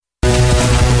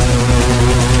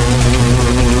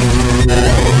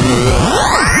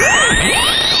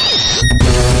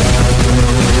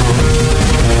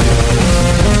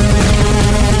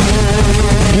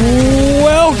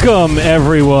Welcome,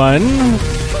 everyone,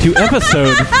 to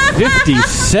episode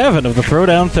 57 of the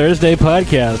Throwdown Thursday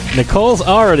podcast. Nicole's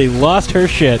already lost her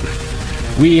shit.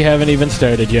 We haven't even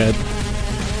started yet.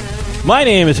 My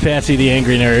name is Patsy the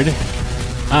Angry Nerd,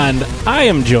 and I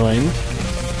am joined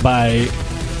by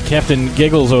Captain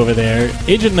Giggles over there,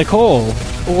 Agent Nicole.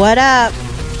 What up?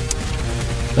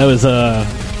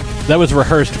 That was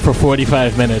rehearsed for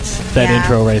 45 minutes, that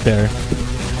intro right there.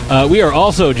 We are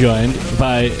also joined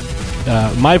by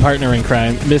my partner in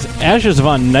crime, Miss Ashes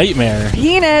Von Nightmare.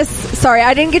 Penis. Sorry,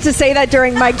 I didn't get to say that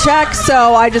during mic check,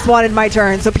 so I just wanted my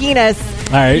turn. So penis.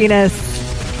 All right.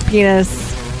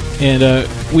 Penis. And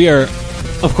we are,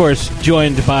 of course,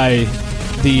 joined by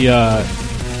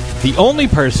the only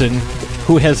person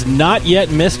who has not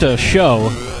yet missed a show.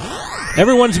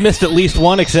 Everyone's missed at least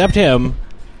one except him.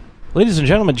 Ladies and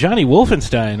gentlemen, Johnny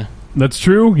Wolfenstein. That's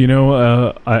true. You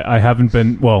know, I haven't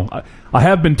been... Well, I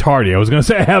have been tardy. I was going to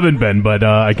say I haven't been, but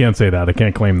I can't say that. I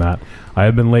can't claim that. I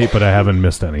have been late, but I haven't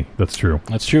missed any. That's true.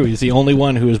 That's true. He's the only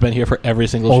one who has been here for every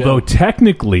single show. Although,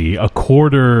 technically, a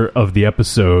quarter of the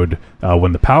episode,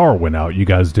 when the power went out, you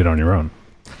guys did on your own.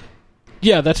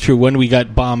 Yeah, that's true. When we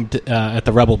got bombed at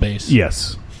the Rebel base.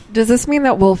 Yes. Does this mean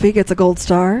that Wolfie gets a gold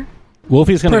star?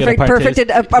 Wolfie's going to get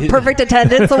a perfect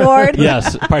attendance award?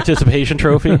 Yes, participation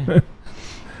trophy.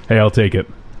 Hey, I'll take it.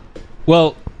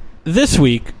 Well, this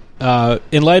week,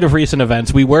 in light of recent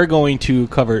events, we were going to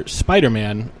cover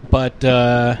Spider-Man, but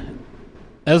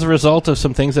as a result of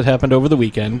some things that happened over the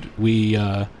weekend, we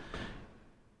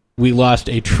lost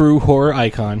a true horror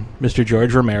icon, Mr.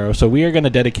 George Romero. So we are going to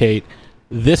dedicate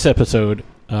this episode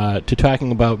to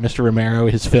talking about Mr. Romero,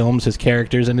 his films, his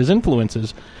characters, and his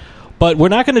influences. But we're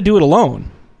not going to do it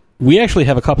alone. We actually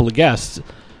have a couple of guests,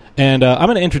 and I'm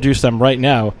going to introduce them right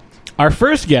now. Our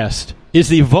first guest is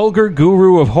the vulgar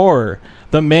guru of horror,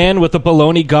 the man with the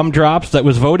baloney gumdrops that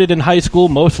was voted in high school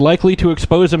most likely to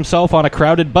expose himself on a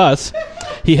crowded bus.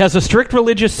 He has a strict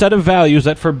religious set of values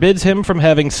that forbids him from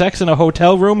having sex in a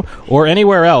hotel room or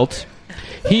anywhere else.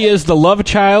 He is the love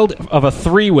child of a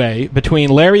three-way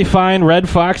between Larry Fine, Red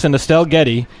Fox, and Estelle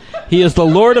Getty. He is the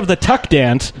lord of the tuck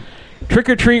dance,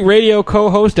 trick-or-treat radio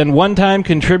co-host, and one-time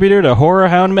contributor to Horror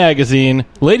Hound magazine.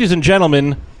 Ladies and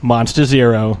gentlemen, Monster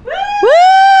Zero.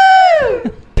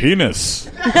 Woo! Penis.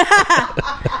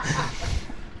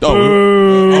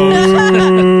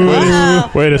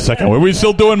 Wait a second. Were we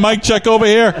still doing mic check over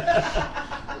here?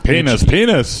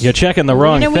 Penis. You're checking the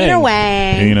wrong thing.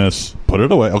 Away. Penis. Put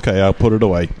it away. Okay, I'll put it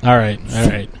away. All right.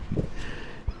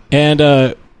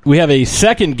 And we have a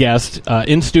second guest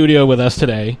in studio with us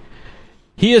today.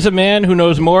 He is a man who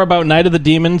knows more about Night of the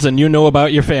Demons than you know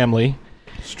about your family.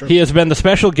 He has been the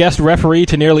special guest referee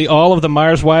to nearly all of the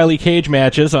Mars Wiley cage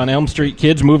matches on Elm Street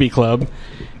Kids Movie Club.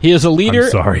 He is a leader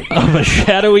of a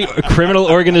shadowy criminal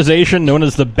organization known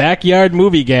as the Backyard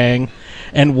Movie Gang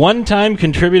and one-time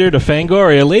contributor to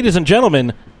Fangoria. Ladies and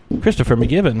gentlemen, Christopher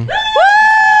McGibbon.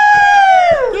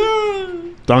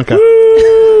 Donka.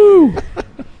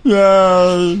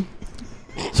 Yeah.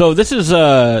 So this is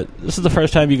the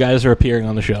first time you guys are appearing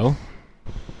on the show.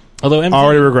 Although MC,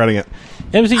 already regretting it.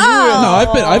 MC, you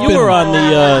were on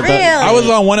I was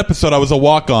on one episode. I was a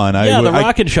walk-on. The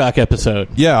Rock and Shock episode.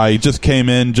 Yeah, I just came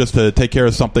in just to take care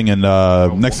of something, and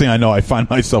next thing I know, I find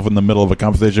myself in the middle of a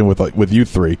conversation with you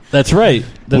three. That's right.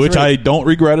 I don't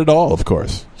regret at all, of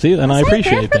course. See, and I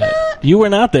appreciate that. You were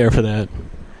not there for that.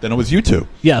 Then it was you two.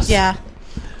 Yes. Yeah.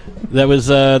 That was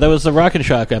the Rock and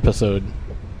Shock episode.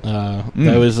 That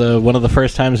was one of the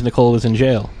first times Nicole was in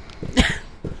jail.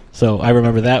 So I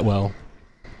remember that well.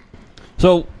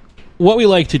 So what we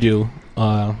like to do,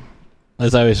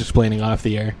 as I was explaining off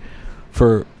the air,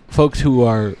 for folks who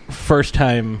are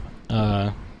first-time...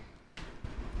 I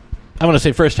want to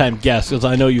say first-time guests, because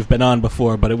I know you've been on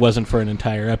before, but it wasn't for an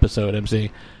entire episode, MC.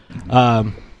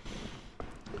 What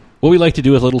we like to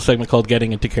do is a little segment called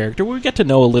Getting Into Character, where we get to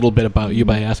know a little bit about you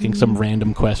by asking some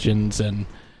random questions and...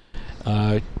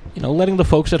 letting the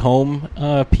folks at home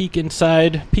peek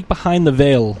behind the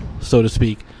veil, so to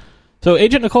speak. So,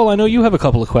 Agent Nicole, I know you have a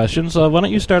couple of questions. Why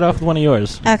don't you start off with one of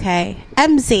yours? Okay.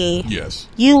 MZ. Yes.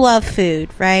 You love food,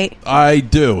 right? I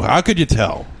do. How could you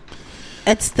tell?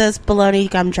 It's those bologna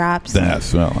gumdrops.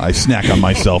 I snack on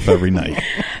myself every night.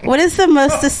 What is the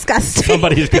most disgusting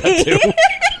Somebody's got to.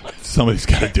 Somebody's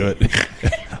got to do it.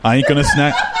 I ain't going to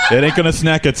snack. It ain't going to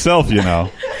snack itself, you know.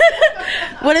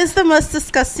 What is the most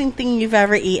disgusting thing you've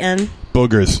ever eaten?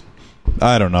 Boogers.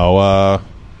 I don't know.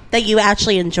 That you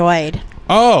actually enjoyed.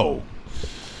 Oh.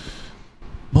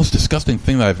 Most disgusting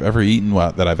thing that I've ever eaten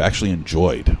that I've actually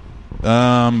enjoyed.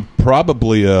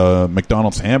 Probably a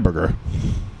McDonald's hamburger.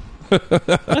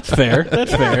 That's fair.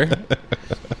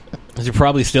 You're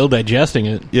probably still digesting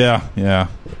it. Yeah.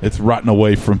 It's rotting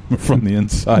away from the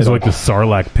inside. It's like the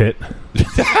Sarlacc pit.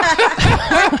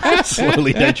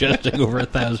 Slowly digesting over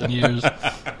 1,000 years.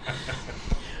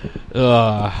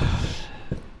 All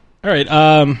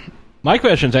right. My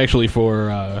question's actually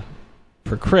for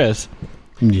Chris.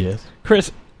 Yes.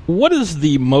 Chris, what is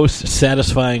the most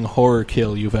satisfying horror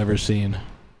kill you've ever seen?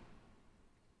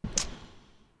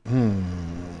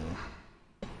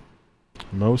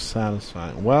 Most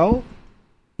satisfying. Well,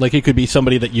 Like, it could be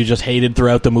somebody that you just hated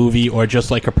throughout the movie, or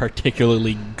just like a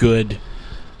particularly good.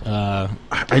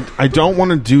 I don't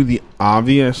want to do the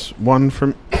obvious one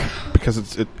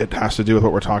because it has to do with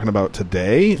what we're talking about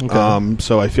today. Okay.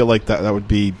 So I feel like that would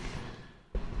be.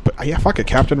 But yeah, fuck it,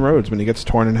 Captain Rhodes when he gets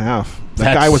torn in half.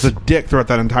 That guy was a dick throughout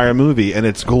that entire movie, and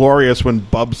it's glorious when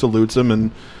Bub salutes him and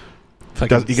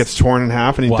he gets torn in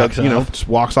half, and he does, just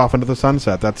walks off into the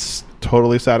sunset. That's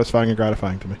totally satisfying and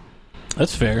gratifying to me.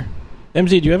 That's fair. MZ,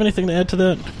 do you have anything to add to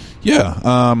that?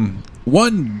 Yeah.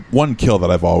 One kill that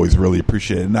I've always really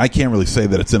appreciated, and I can't really say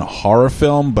that it's in a horror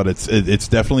film, but it's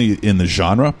definitely in the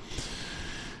genre,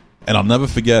 and I'll never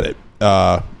forget it.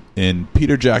 In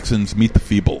Peter Jackson's Meet the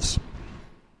Feebles,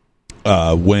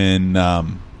 when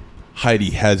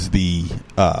Heidi has the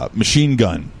machine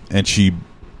gun and she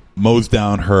mows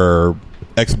down her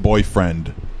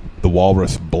ex-boyfriend, the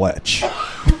walrus Bletch.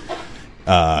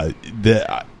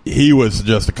 He was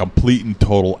just a complete and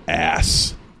total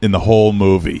ass in the whole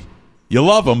movie. You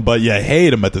love him, but you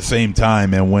hate him at the same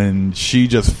time. And when she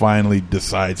just finally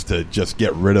decides to just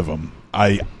get rid of him,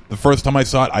 the first time I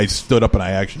saw it, I stood up and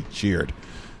I actually cheered.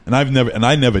 And I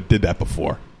never did that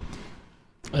before.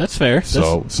 That's fair.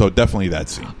 So definitely that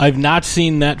scene. I've not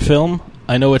seen that film.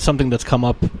 I know it's something that's come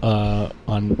up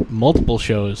on multiple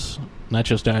shows, not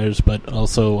just ours, but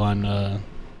also on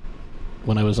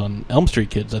when I was on Elm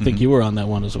Street Kids. I think you were on that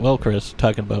one as well, Chris,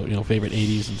 talking about favorite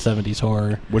 80s and 70s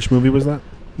horror. Which movie was that?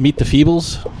 Meet the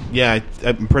Feebles. Yeah,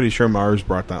 I'm pretty sure Mars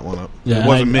brought that one up. Yeah, it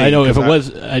wasn't me. I know if it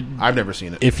was, I've never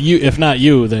seen it. If not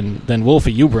you, then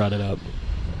Wolfie, you brought it up.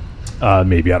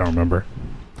 Maybe, I don't remember.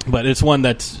 But it's one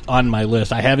that's on my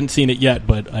list. I haven't seen it yet,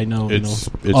 but I know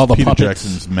it's all the Peter puppets.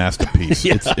 Jackson's masterpiece.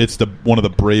 Yeah. It's one of the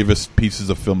bravest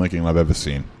pieces of filmmaking I've ever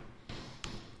seen.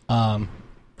 That's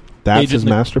Agent his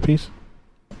masterpiece?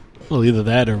 Well, either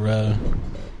that or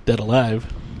Dead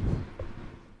Alive.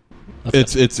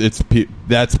 That's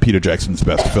Peter Jackson's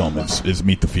best film is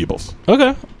Meet the Feebles.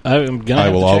 Okay, I'm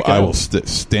gonna. I will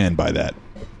stand by that.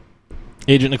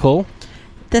 Agent Nicole.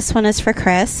 This one is for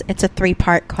Chris. It's a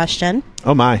 3-part question.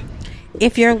 Oh my.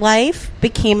 If your life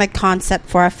became a concept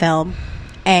for a film,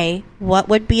 A, what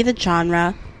would be the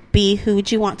genre? B, who would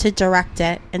you want to direct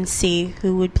it? And C,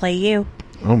 who would play you?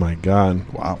 Oh my God.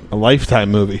 Wow. A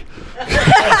Lifetime movie.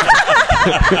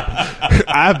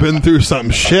 I've been through some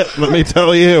shit, let me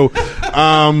tell you.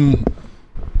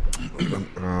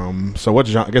 So what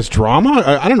genre? I guess drama?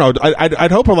 I don't know.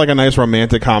 I'd hope for like a nice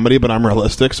romantic comedy, but I'm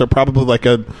realistic, so probably like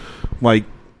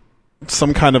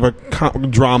some kind of a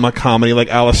drama comedy, like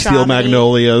Alice Steel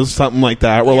Magnolias, something like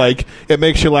that, where like it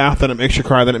makes you laugh, then it makes you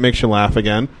cry, then it makes you laugh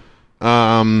again,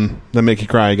 then make you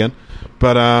cry again.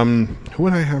 But who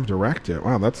would I have direct it?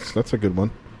 Wow, that's a good one.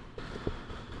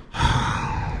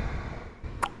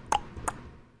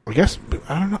 I guess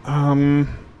I don't know.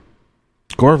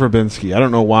 Gore Verbinski. I don't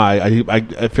know why.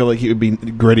 I feel like he would be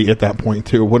gritty at that point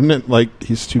too, wouldn't it? Like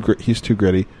he's too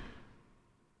gritty.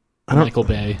 Michael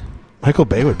Bay. Michael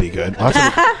Bay would be good.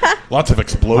 Lots of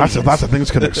explosions. Lots of things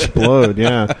could explode.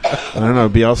 Yeah, I don't know.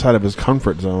 Be outside of his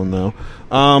comfort zone though.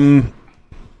 I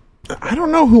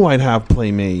don't know who I'd have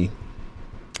play me.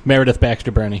 Meredith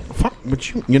Baxter Birney. Fuck, but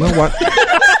you know what?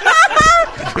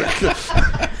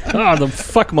 Oh, the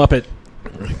fuck Muppet.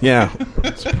 Yeah,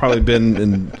 it's probably been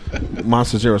in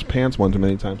Monster Zero's pants one too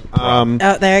many times. Oh,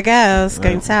 there it goes.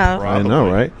 Going south. I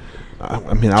know, right?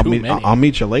 I mean, I'll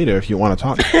meet you later if you want to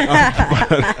talk.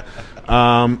 I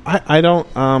don't.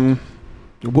 I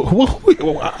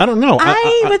don't know.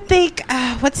 I would think.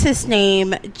 What's his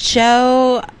name?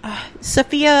 Joe.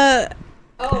 Sophia.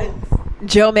 Oh,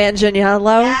 Joe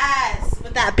Manganiello. yes,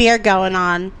 with that beard going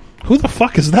on. Who the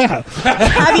fuck is that?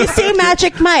 Have you seen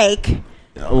Magic Mike?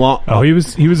 Well, he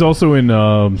was also in.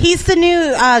 He's the new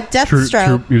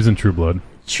Deathstroke. He was in True Blood.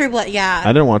 True Blood. Yeah. I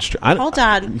didn't watch. Hold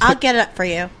on, I'll get it up for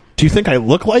you. Do you think I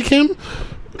look like him?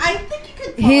 I think you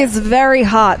could. He's very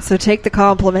hot, so take the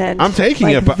compliment. I'm taking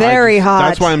like, it, but very hot.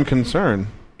 That's why I'm concerned.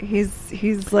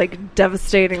 He's like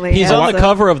devastatingly. He's on the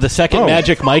cover of the second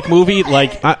Magic Mike movie.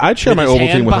 Like I'd share my with his Ovaltine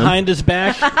hand with him. behind his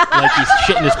back, like he's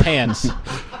shitting his pants.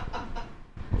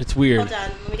 It's weird. Hold on.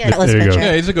 Let me get a list There you go. picture.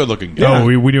 Yeah, he's a good-looking guy.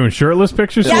 Oh, we doing shirtless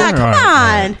pictures? Yeah, here? come All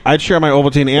right. on. I'd share my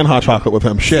Ovaltine and hot chocolate with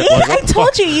him. Shit. See, like, I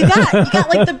told you, you got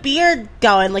like the beard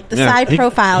going, like the side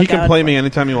profile He going. can play me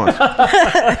anytime he wants.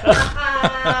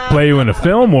 Play you in a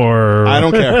film or I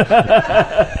don't care.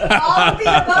 All of the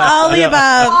above. All the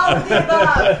above. All of the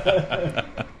above.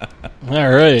 All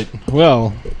right.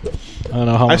 Well, I don't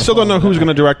know how. I still don't know who's going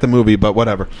to direct the movie, but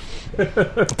whatever.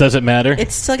 Does it matter?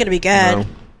 It's still going to be good. No.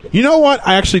 You know what?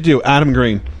 I actually do. Adam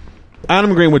Green.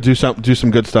 Adam Green would do some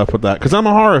good stuff with that because I'm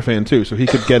a horror fan too, so he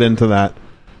could get into that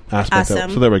aspect of it.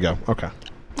 Awesome. So there we go. Okay,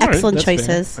 Excellent that's fair.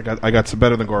 choices. I got some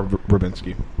better than Gore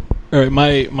Verbinski. All right.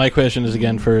 My question is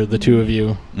again for the two of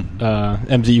you.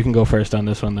 MZ, you can go first on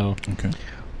this one though. Okay.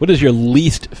 What is your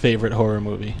least favorite horror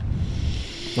movie?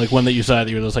 Like one that you saw that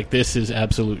you were just like, this is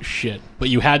absolute shit, but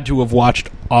you had to have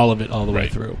watched all of it all the way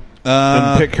through.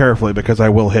 And pick carefully because I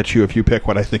will hit you if you pick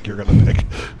what I think you're going to pick.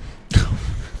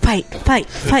 Fight, fight,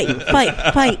 fight,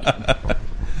 fight, fight.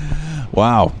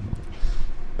 Wow.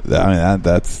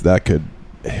 That could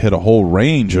hit a whole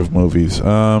range of movies.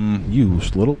 You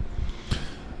little.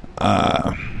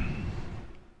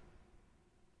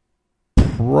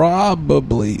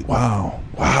 Probably. Wow.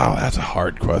 That's a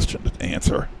hard question to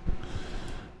answer.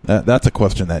 That's a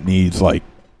question that needs like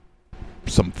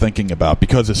some thinking about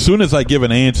because as soon as I give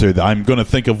an answer, I'm going to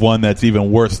think of one that's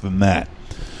even worse than that.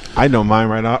 I know mine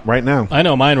right now. I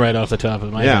know mine right off the top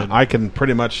of my Yeah, head. I can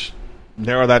pretty much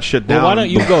narrow that shit down. Well, why don't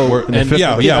you go and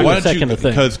Yeah. give you Why a don't you? second to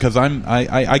think. Because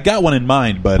I got one in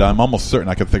mind, but I'm almost certain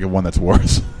I could think of one that's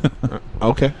worse.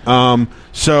 Okay.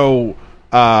 So,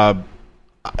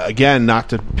 again, not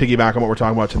to piggyback on what we're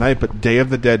talking about tonight, but Day of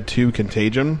the Dead 2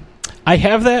 Contagion. I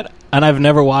have that, and I've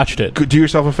never watched it. Do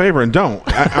yourself a favor and don't.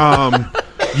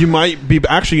 You might be...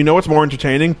 Actually, you know what's more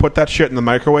entertaining? Put that shit in the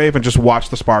microwave and just watch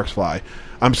the sparks fly.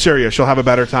 I'm serious. You'll have a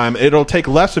better time. It'll take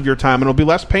less of your time, and it'll be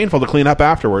less painful to clean up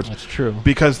afterwards. That's true.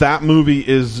 Because that movie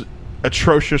is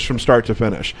atrocious from start to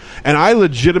finish. And I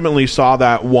legitimately saw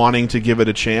that wanting to give it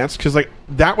a chance because like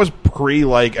that was pre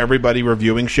like everybody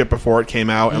reviewing shit before it came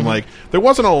out and like there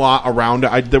wasn't a lot around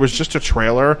it. There was just a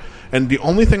trailer and the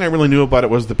only thing I really knew about it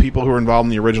was the people who were involved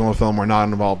in the original film were not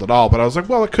involved at all. But I was like,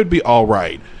 well, it could be all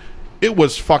right. It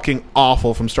was fucking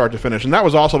awful from start to finish. And that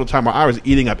was also the time where I was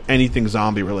eating up anything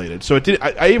zombie related. So it did.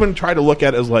 I even tried to look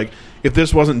at it as like, if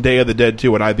this wasn't Day of the Dead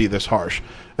 2, would I be this harsh?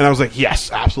 And I was like,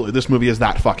 yes, absolutely. This movie is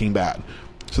that fucking bad.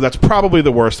 So that's probably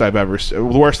the worst the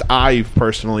worst I've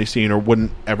personally seen or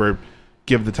wouldn't ever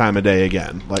give the time of day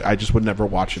again. Like, I just would never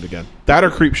watch it again. That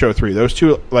or Creepshow 3. Those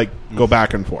two, like, go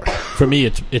back and forth. For me,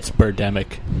 it's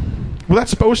Birdemic. Well, that's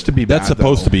supposed to be bad. That's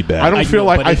supposed to be bad. I don't I feel know,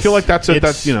 like... but I feel like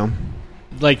that's you know...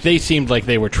 Like, they seemed like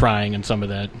they were trying in some of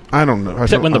that. I don't know.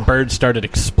 Except when the birds started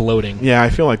exploding. Yeah, I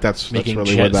feel like that's making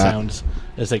really what jet that... sounds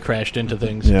as they crashed into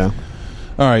things. Yeah.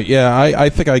 All right, yeah, I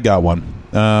think I got one.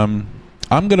 I'm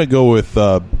going to go with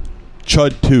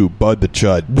Chud 2, Bud the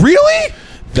Chud. Really?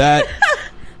 That...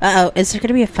 Uh-oh, is there going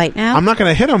to be a fight now? I'm not going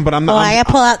to hit him, but I'm not... Oh, I got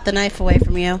to pull out the knife away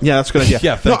from you. Yeah, that's a good idea.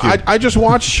 Yeah, thank you. I just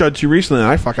watched Chud 2 recently,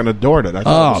 and I fucking adored it. I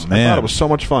thought it was so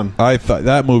much fun. I thought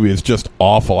that movie is just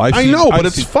awful. I've But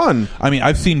it's seen, fun. I mean,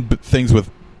 I've seen things with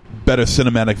better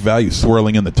cinematic value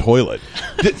swirling in the toilet.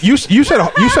 You said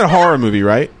horror movie,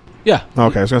 right? Yeah.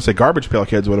 Okay, I was going to say Garbage Pail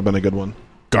Kids would have been a good one.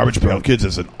 Garbage Pail Kids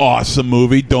is an awesome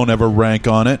movie. Don't ever rank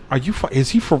on it. Are you?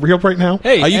 Is he for real right now?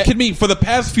 Hey, Are you kidding me? For the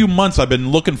past few months, I've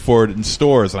been looking for it in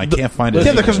stores, and I can't find it. Yeah,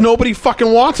 anywhere. because nobody fucking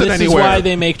wants it this anywhere. is why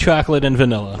they make chocolate and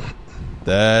vanilla.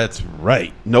 That's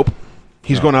right. Nope.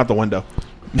 He's going out the window.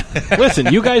 Listen,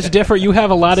 you guys differ. You have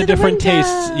a lot of To the different window,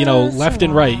 tastes, left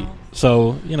and right.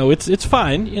 So, it's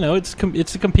fine.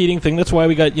 It's a competing thing. That's why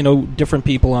we got, different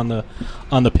people on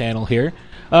the panel here.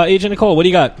 Agent Nicole, what do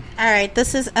you got? All right,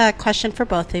 this is a question for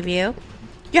both of you.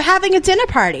 You're having a dinner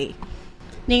party.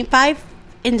 Name 5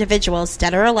 individuals,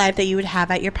 dead or alive, that you would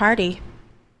have at your party.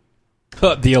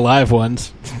 The alive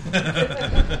ones.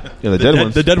 Yeah, the dead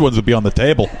ones. The dead ones would be on the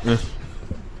table.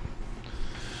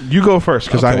 You go first,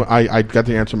 because Okay. I got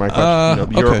to answer my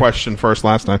question. Your okay. question first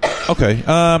last time. Okay.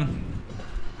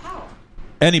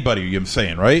 Anybody, I'm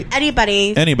saying, right?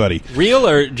 Anybody, Anybody. Real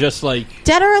or just like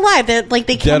dead or alive, they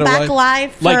Dead came or back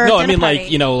alive? alive for no, a I dinner mean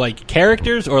party. like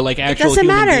characters or like It actual doesn't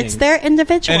human matter. beings? It's their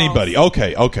individuals. Anybody.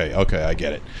 Okay, I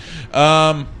get it.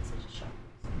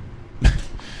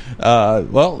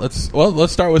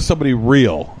 Let's start with somebody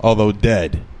real, although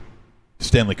dead.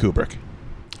 Stanley Kubrick.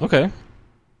 Okay.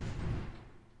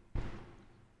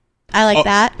 I like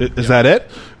that. Is that it?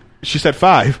 She said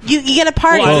 5. You get a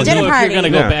party, Well, I a don't dinner know if party. you're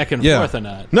going to go Yeah. back and Yeah. forth or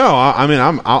not. No, I mean,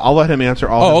 I'll let him answer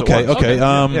all. Oh, his at okay,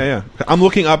 once. okay. Yeah. I'm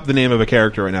looking up the name of a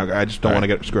character right now. I just don't want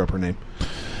to screw up her name.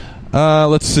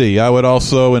 Let's see. I would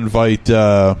also invite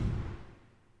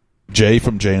Jay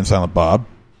from Jay and Silent Bob.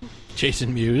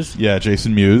 Jason Mewes. Yeah,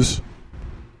 Jason Mewes.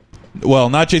 Well,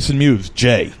 not Jason Mewes,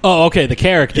 Jay. Oh, okay, the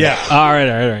character. Yeah. All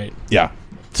right. Yeah.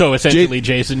 So essentially,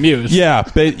 Jason Mewes. Yeah,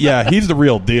 he's the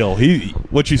real deal.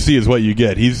 What you see is what you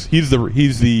get. He's the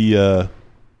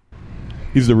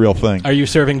real thing. Are you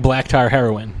serving black tar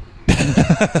heroin?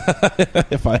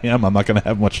 If I am, I'm not going to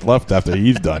have much left after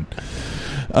he's done.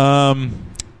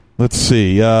 Let's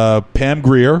see. Pam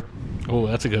Grier. Oh,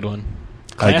 that's a good one.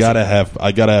 I gotta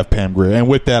have Pam Grier, and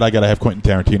with that, I gotta have Quentin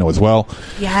Tarantino as well.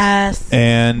 Yes.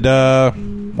 And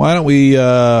why don't we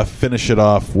finish it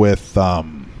off with Dario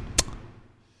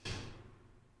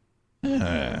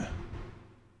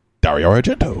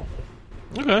Argento.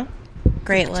 Okay.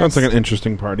 Great list. Sounds like an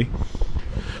interesting party.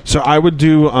 So I would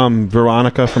do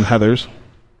Veronica from Heathers.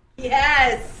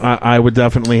 Yes. I would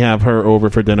definitely have her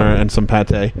over for dinner and some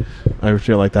pate. I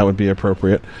feel like that would be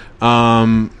appropriate.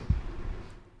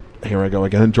 Here I go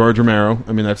again. George Romero.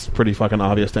 I mean, that's pretty fucking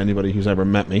obvious to anybody who's ever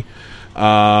met me.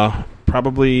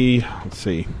 Probably, let's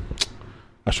see.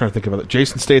 I was trying to think about it.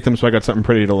 Jason Statham, so I got something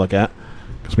pretty to look at.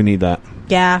 Because we need that.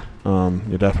 Yeah. You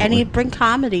definitely. And he'd bring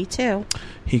comedy, too.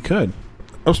 He could.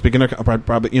 Oh, speaking of,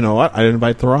 probably, you know what? I'd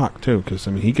invite The Rock, too. Because,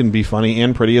 I mean, he can be funny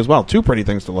and pretty as well. Two pretty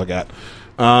things to look at.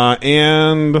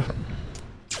 And...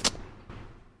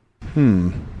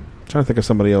 trying to think of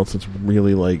somebody else that's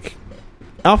really like...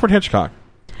 Alfred Hitchcock.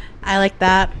 I like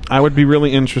that. I would be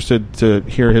really interested to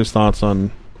hear his thoughts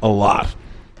on a lot.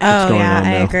 Oh, going yeah, on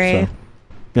I now, agree. so.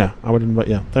 Yeah, I would invite.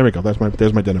 Yeah, there we go. There's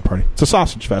my dinner party. It's a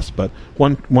sausage fest, but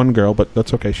one girl, but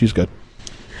that's okay. She's good.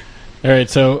 All right,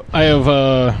 so I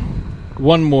have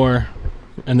one more,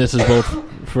 and this is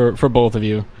both for both of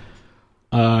you.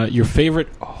 Your favorite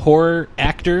horror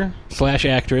actor /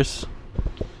 actress,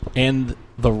 and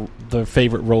the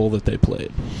favorite role that they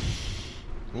played.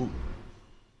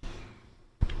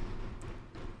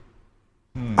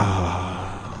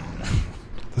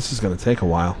 This is going to take a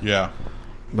while. Yeah.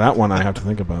 That one I have to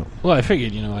think about. Well, I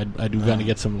figured, I'd going to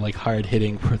get some like hard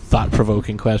hitting, thought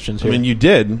provoking questions I here. mean, you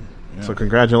did. Yeah. So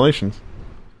congratulations.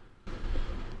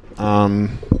 Well,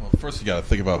 first you got to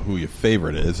think about who your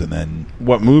favorite is, and then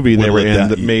what movie they whittle were it in down.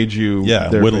 that made you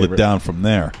their whittle favorite. it down from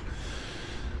there.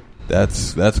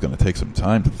 That's going to take some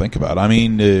time to think about. I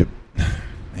mean,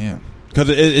 man, because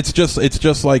it's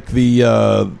just like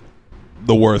the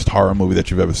worst horror movie that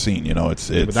you've ever seen. It's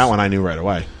But that one I knew right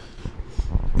away.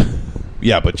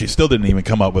 Yeah, but you still didn't even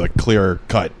come up with a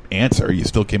clear-cut answer. You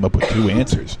still came up with two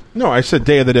answers. No, I said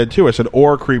Day of the Dead 2. I said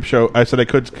or Creepshow. I said I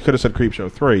could have said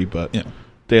Creepshow 3, but Yeah.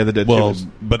 Day of the Dead 2 is...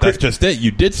 but that's just it.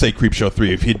 You did say Creepshow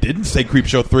 3. If you didn't say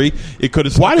Creepshow 3, it could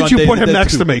have... Why did you put him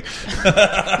next to me?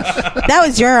 That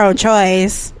was your own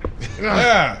choice.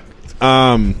 Yeah.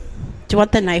 Do you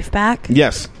want the knife back?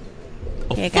 Yes.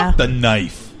 Here you go. The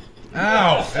knife.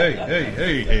 Ow.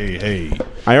 Hey.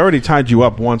 I already tied you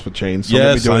up once with chains. So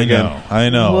Yes, let me do it I again. know. I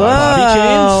know. Whoa.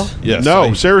 Bobby chains? Yes.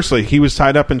 No, seriously. He was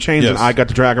tied up in chains, Yes. and I got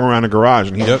to drag him around a garage.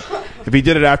 And Yep. if he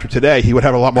did it after today, he would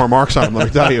have a lot more marks on him, let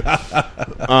me tell you.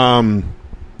 I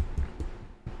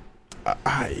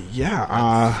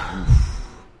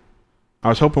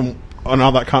was hoping on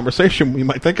all that conversation we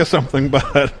might think of something,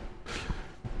 but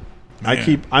I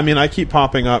keep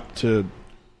popping up to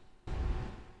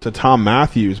Tom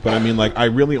Matthews, but I mean, like, I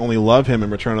really only love him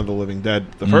in Return of the Living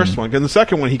Dead, the first one. And the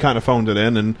second one, he kind of phoned it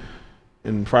in, and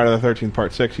in Friday the 13th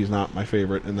Part 6, he's not my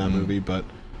favorite in that movie, but,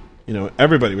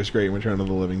 everybody was great in Return of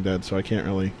the Living Dead, so I can't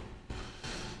really...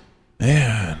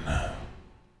 Man.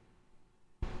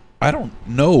 I don't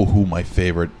know who my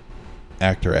favorite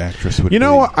actor, actress would be.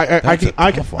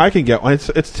 I can get one.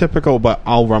 It's typical, but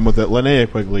I'll run with it.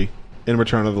 Linnea Quigley in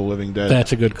Return of the Living Dead.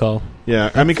 That's a good call.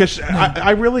 Yeah, I mean, because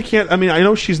I really can't. I mean, I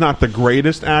know she's not the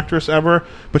greatest actress ever,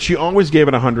 but she always gave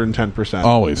it 110%.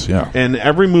 Always, yeah. And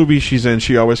every movie she's in,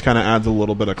 she always kind of adds a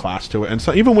little bit of class to it. And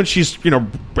so even when she's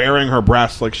baring her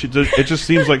breasts, like it just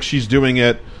seems like she's doing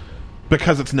it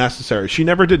because it's necessary. She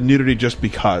never did nudity just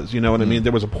because. You know what I mean?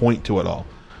 There was a point to it all.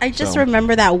 I just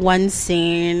remember that one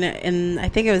scene in, I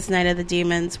think it was Night of the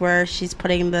Demons, where she's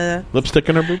putting the... Lipstick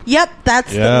in her boob? Yep,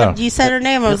 that's Yeah. you said her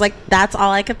name. I was like, that's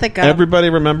all I could think of. Everybody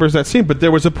remembers that scene, but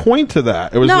there was a point to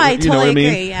that. It was, No, I you know totally what I mean?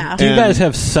 agree, yeah. Do you And- guys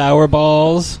have sour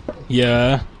balls?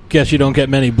 Yeah. Guess you don't get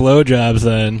many blowjobs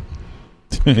then.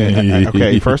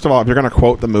 Okay, first of all, if you're going to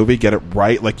quote the movie, get it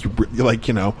right.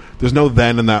 There's no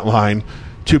then in that line.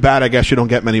 Too bad, I guess you don't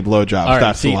get many blowjobs. All right,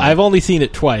 That's see, the line. I've only seen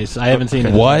it twice. I haven't seen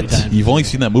it What? many times. You've only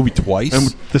seen that movie twice?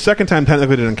 And the second time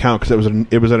technically didn't count because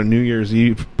it was at a New Year's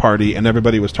Eve party and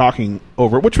everybody was talking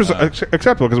over it, which was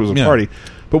acceptable because it was a Yeah. party.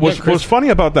 But Yeah, Chris- what's funny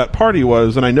about that party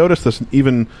was, and I noticed this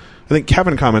even I think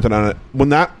Kevin commented on it. When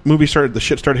that movie started, the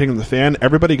shit started hitting the fan.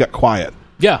 Everybody got quiet.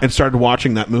 Yeah. And started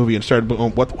watching that movie and started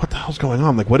going, what the hell's going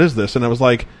on? Like, what is this? And I was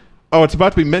like, oh, it's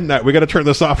about to be midnight. We got to turn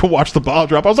this off and watch the ball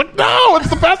drop. I was like, no, it's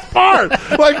the best part.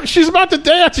 Like, she's about to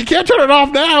dance. You can't turn it off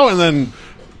now. And then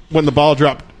when the ball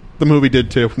dropped, the movie did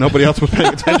too. Nobody else was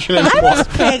paying attention anymore. I was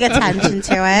paying attention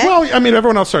to it. Well, I mean,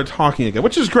 everyone else started talking again,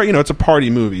 which is great. You know, it's a party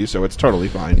movie, so it's totally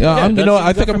fine. Yeah, Yeah, you know,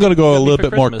 I think I'm going to go a little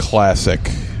bit more Christmas. classic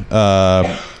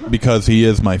because he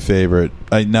is my favorite.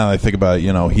 Now that I think about it,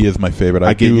 you know, he is my favorite.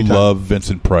 I gave do you time. love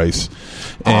Vincent Price.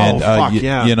 And, fuck,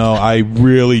 yeah. you know, I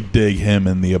really dig him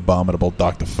in The Abominable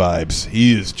Dr. Phibes.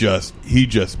 He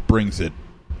just brings it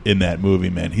in that movie,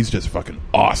 man. He's just fucking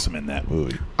awesome in that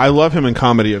movie. I love him in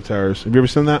Comedy of Terrors. Have you ever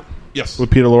seen that? Yes. With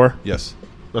Peter Lorre? Yes.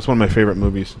 That's one of my favorite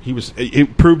movies. He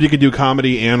proved he could do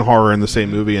comedy and horror in the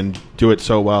same movie and do it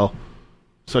so well.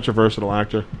 Such a versatile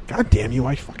actor. God damn you,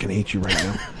 I fucking hate you right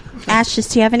now. Ashes,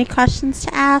 do you have any questions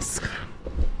to ask?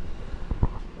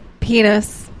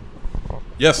 Penis.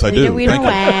 Yes, I do. We Thank you.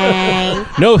 away.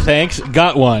 No thanks.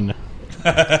 Got one.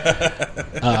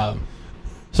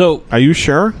 So Are you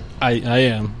sure? I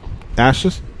am.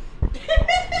 Ashes?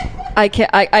 I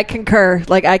concur.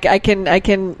 Like I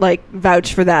can like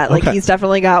vouch for that. Like Okay. he's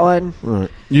definitely got one. All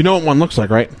right. You know what one looks like,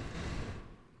 right?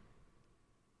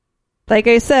 Like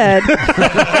I said,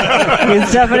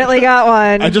 he's definitely got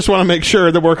one. I just want to make sure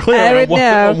that we're clear I on would what,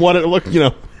 know. on what it looked. You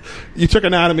know, you took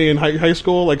anatomy in high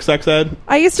school, like sex ed.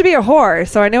 I used to be a whore,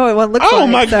 so I know what one looks like. Oh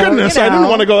my so, goodness! you I didn't know.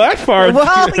 want to go that far.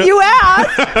 Well, you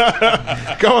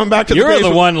asked. Going back to You're days the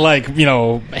when- one, like, you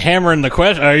know, hammering the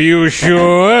question. Are you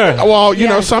sure? Well, you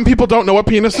know, Yeah. some people don't know what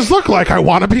penises look like. I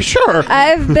want to be sure.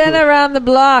 I've been around the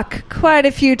block quite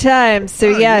a few times, so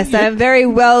yes, I'm very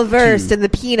well versed in the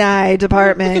peni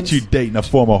department. Look at you dating a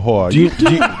former whore.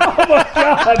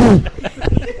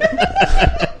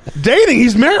 Dating?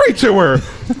 He's married to her.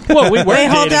 Well, we were Wait,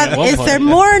 hold dating at up. one Is point. there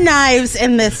more knives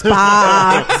in this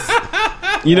box?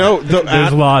 You know,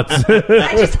 There's lots.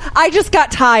 I just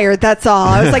got tired. That's all.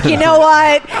 I was like, you know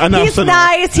what? Enough's He's enough.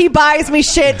 nice. He buys me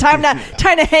shit. Time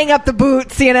to hang up the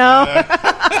boots. You know.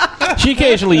 She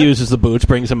occasionally uses the boots,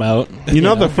 brings them out. You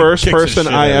know, the first Kicks the person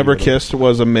shit I out of ever you. kissed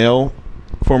was a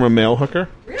former male hooker.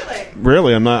 Really?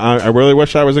 Really, I'm not. I really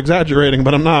wish I was exaggerating,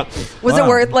 but I'm not. Was it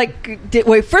worth like?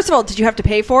 Wait, first of all, did you have to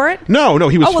pay for it? No,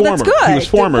 he was Oh, well, former. that's good. He was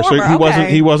former, so Former, he wasn't.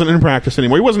 okay. He wasn't in practice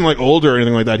anymore. He wasn't like older or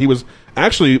anything like that. He was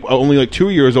actually only like 2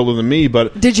 years older than me.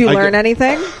 But Did you learn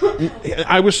anything?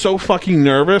 I was so fucking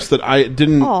nervous that I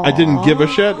didn't give a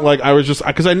shit. Like I was just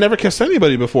because I never kissed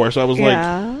anybody before, so I was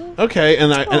Yeah. like, okay.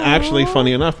 And actually,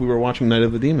 funny enough, we were watching Night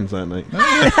of the Demons that night,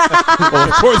 Well,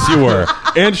 of course you were.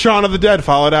 and Shaun of the Dead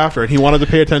followed after, and he wanted to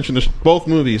pay attention to both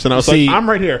movies, and I was See- like, I'm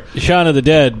right here. Shaun of the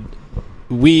Dead,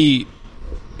 we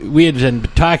had been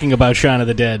talking about Shaun of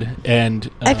the Dead, and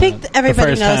I think the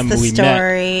everybody first knows time the we met,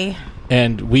 story.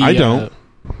 and we I don't.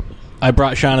 I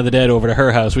brought Shaun of the Dead over to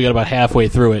her house. We got about halfway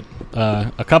through it.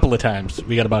 A couple of times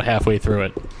we got about halfway through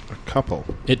it. A couple.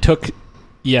 It took,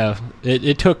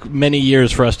 it took many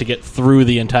years for us to get through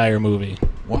the entire movie.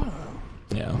 Wow.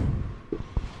 Yeah.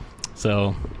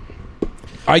 So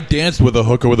I danced with a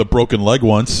hooker with a broken leg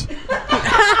once.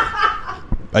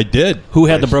 I did. who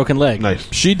had the broken leg? Nice.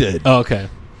 She did. Oh, okay.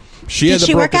 She had Did the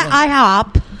she work broken at leg.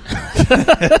 IHOP?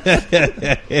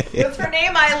 What's her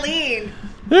name? Eileen.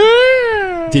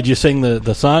 Did you sing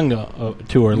the song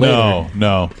to her later?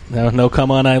 No. No, come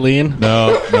on, Eileen.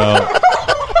 No.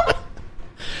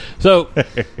 So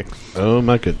Oh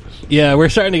my goodness. yeah, we're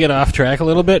starting to get off track a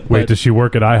little bit. Wait, but does she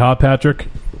work at IHOP, Patrick?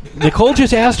 Nicole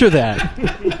just asked her that.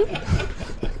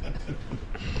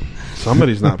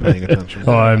 Somebody's not paying attention.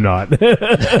 Oh, I'm not.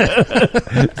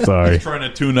 Sorry. Trying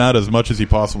to tune out as much as he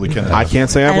possibly can. I can't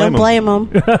say I I don't blame him.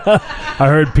 blame him. I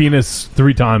heard penis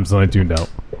 3 times and I tuned out.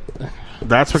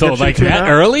 That's what So gets you like tuned that out?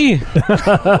 early?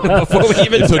 Before we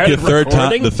even It took you started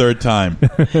recording? the third time.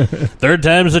 Third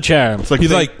time's a charm. It's like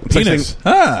He's saying- like, it's penis. saying,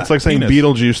 Ah, it's like saying penis.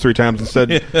 Beetlejuice 3 times instead.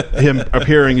 Him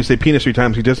appearing, you say penis 3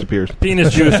 times, he disappears.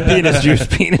 Penis juice, penis juice,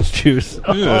 penis juice.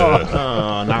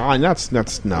 No, that's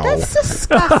no. That's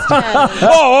disgusting.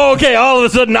 Oh, okay. All of a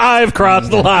sudden, I've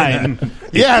crossed the line.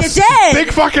 Yes, You did.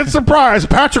 big fucking surprise.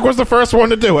 Patrick was the first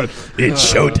one to do it.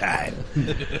 It's showtime.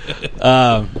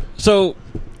 So,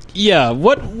 yeah,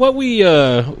 what we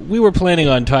were planning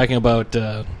on talking about,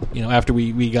 after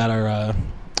we got our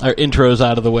intros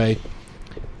out of the way.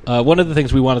 One of the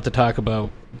things we wanted to talk about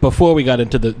before we got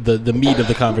into the meat of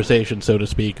the conversation, so to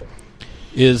speak,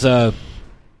 is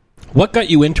what got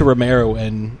you into Romero,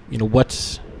 and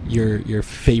what's your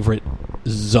favorite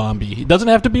zombie? It doesn't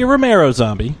have to be a Romero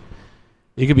zombie.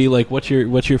 It could be like what's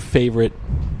your favorite?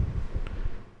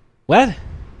 What?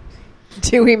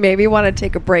 Do we maybe want to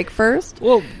take a break first?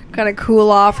 Well, Kind of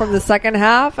cool off from the second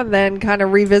half and then kind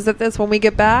of revisit this when we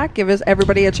get back? Give us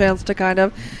everybody a chance to kind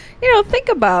of, think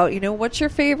about, what's your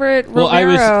favorite Romero?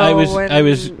 I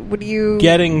was what do you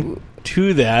getting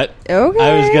to that. Okay.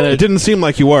 I was gonna. It didn't seem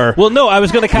like you were. Well, no, I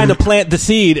was going to kind of plant the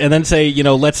seed and then say,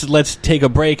 let's take a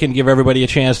break and give everybody a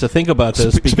chance to think about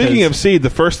this. Speaking of seed, the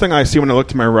first thing I see when I look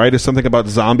to my right is something about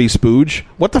zombie spooge.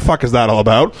 What the fuck is that all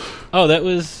about? Oh, that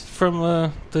was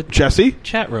from the Jesse?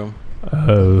 chat room. I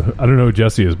don't know who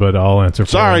Jesse is, but I'll answer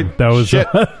for Sorry. him. That was Shit.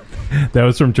 that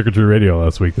was from Trick or Treat Radio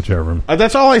last week, the chat room.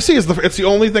 That's all I see. It's the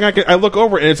only thing I look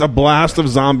over, and it's a blast of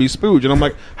zombie spooge. And I'm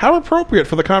like, how appropriate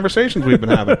for the conversations we've been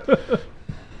having.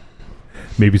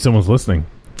 Maybe someone's listening.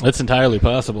 That's entirely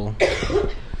possible.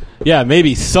 Yeah,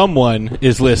 maybe someone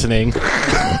is listening.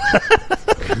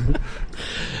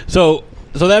 So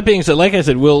that being said, like I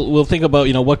said, we'll think about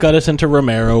what got us into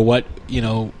Romero, what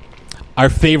our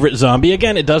favorite zombie.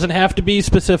 Again, it doesn't have to be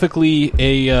specifically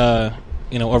a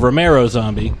Romero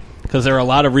zombie, because there are a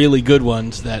lot of really good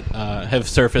ones that have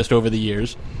surfaced over the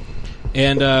years.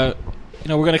 And we're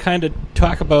going to kind of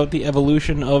talk about the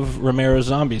evolution of Romero's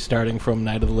zombies, starting from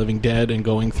Night of the Living Dead and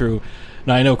going through.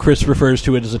 Now, I know Chris refers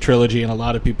to it as a trilogy, and a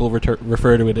lot of people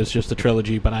refer to it as just a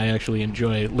trilogy, but I actually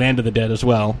enjoy Land of the Dead as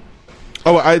well.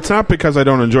 Oh, it's not because I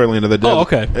don't enjoy Land of the Dead. Oh,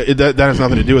 okay. That has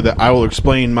nothing to do with it. I will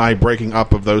explain my breaking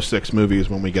up of those 6 movies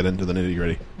when we get into the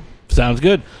nitty-gritty. Sounds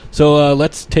good. So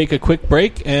let's take a quick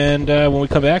break, and when we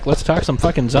come back, let's talk some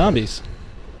fucking zombies.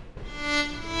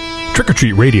 Trick or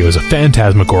Treat Radio is a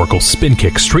phantasmagorical spin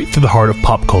kick straight through the heart of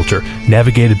pop culture,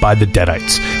 navigated by the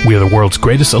Deadites. We are the world's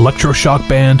greatest electroshock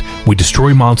band, we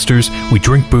destroy monsters, we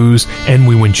drink booze, and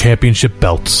we win championship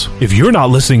belts. If you're not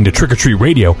listening to Trick or Treat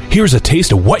Radio, here's a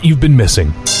taste of what you've been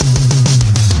missing.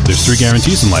 There's 3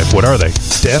 guarantees in life. What are they?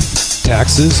 Death,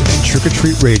 taxes, and Trick or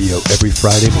Treat Radio every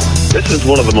Friday morning. This is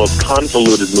one of the most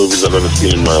convoluted movies I've ever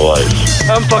seen in my life.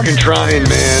 I'm fucking trying,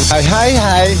 man.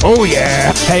 Hi. Oh,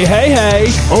 yeah. Hey.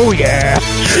 Oh, yeah.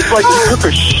 It's like you took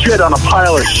a shit on a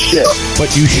pile of shit.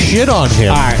 But you shit on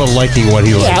him for liking what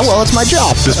he likes. Yeah, well, it's my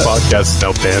job. This podcast is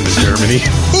now banned in Germany.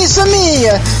 It's me,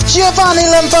 Giovanni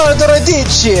Lombardo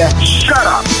Radici. Shut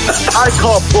up. I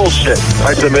call bullshit.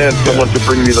 I demand someone to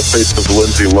bring me the face of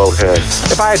Lindsay Lohan.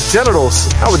 If I had genitals,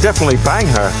 I would definitely bang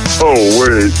her. Oh,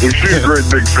 wait. Is she a great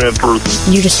big fan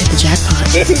person? You just hit the jackpot.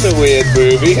 This is a weird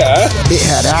movie, huh? It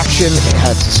had action, it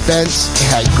had suspense, it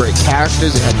had great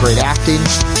characters, it had great acting.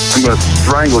 I'm going to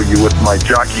strangle you with my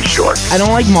jockey shorts. I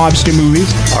don't like mobster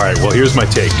movies. All right, well, here's my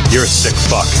take. You're a sick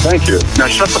fuck. Thank you. Now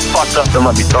shut the fuck up and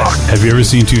let me talk. Have you ever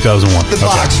seen 2001? The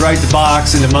box, right? The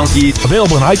box and the monkey.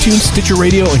 Available on iTunes, Stitcher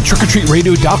Radio, and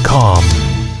TrickOrTreatRadio.com.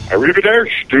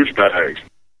 Arrivederci, douchebags.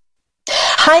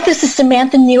 Hi, this is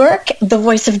Samantha Newark, the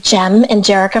voice of Jem and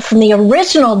Jerica from the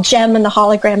original Jem and the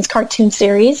Holograms cartoon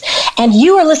series, and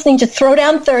you are listening to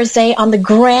Throwdown Thursday on the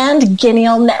Grand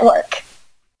Guignol Network.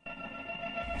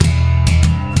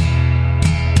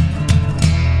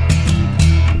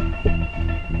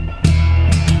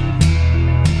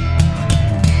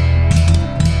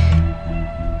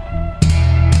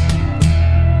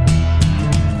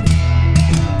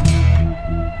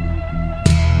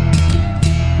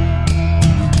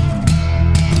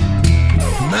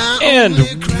 And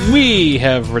we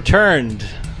have returned,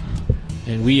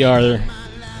 and we are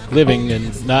living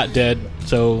and not dead.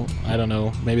 So I don't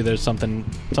know. Maybe there's something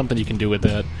you can do with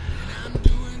that.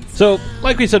 So,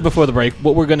 like we said before the break,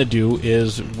 what we're going to do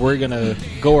is we're going to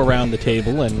go around the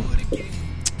table and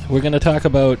we're going to talk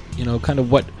about kind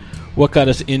of what got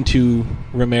us into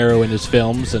Romero and his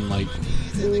films, and like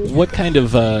what kind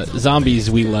of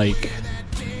zombies we like.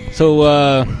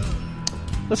 So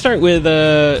let's start with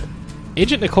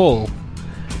Agent Nicole.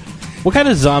 What kind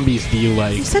of zombies do you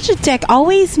like? You're such a dick.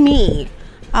 Always me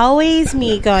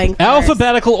going first.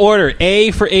 Alphabetical order.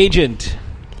 A for Agent.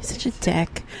 You're such a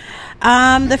dick.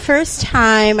 The first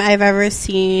time I've ever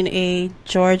seen a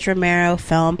George Romero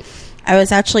film, I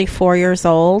was actually 4 years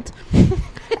old.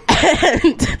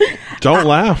 And Don't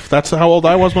laugh. That's how old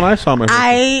I was when I saw my first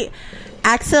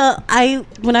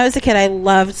when I was a kid, I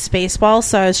loved Spaceballs,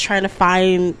 so I was trying to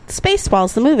find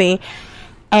Spaceballs, the movie,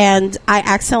 and I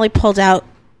accidentally pulled out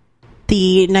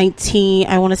the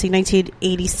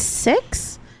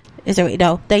 1986?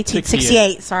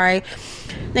 1968, sorry.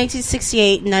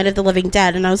 1968 Night of the Living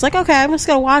Dead, and I was like, okay, I'm just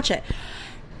going to watch it.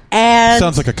 And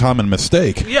sounds like a common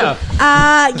mistake. Yeah.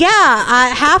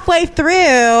 Halfway through,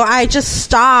 I just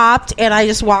stopped and I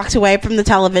just walked away from the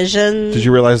television. Did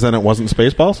you realize then it wasn't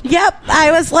Spaceballs? Yep.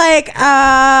 I was like, They're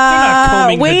not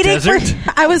combing the waiting desert.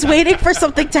 I was waiting for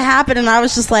something to happen, and I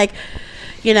was just like,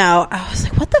 you know, I was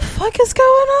like, what the fuck is going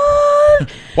on?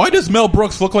 Why does Mel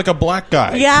Brooks look like a black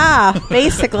guy? Yeah,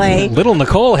 basically. Little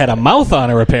Nicole had a mouth on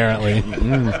her, apparently.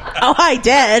 Oh, I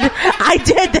did.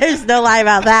 There's no lie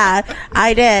about that.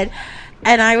 I did.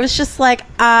 And I was just like,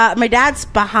 my dad's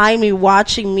behind me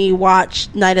watching me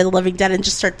watch Night of the Living Dead and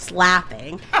just starts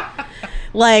laughing.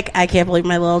 Like, I can't believe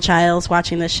my little child's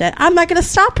watching this shit. I'm not going to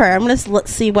stop her. I'm going to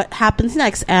see what happens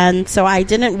next. And so I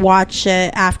didn't watch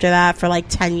it after that for like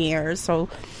 10 years. So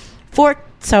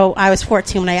I was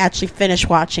 14 when I actually finished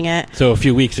watching it. So a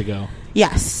few weeks ago.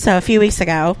 Yes. So a few weeks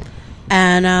ago.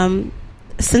 And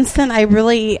since then,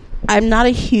 I'm not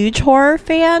a huge horror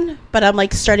fan, but I'm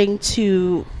like starting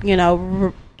to, you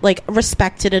know,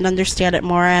 respect it and understand it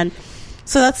more. And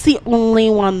so that's the only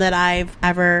one that I've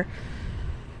ever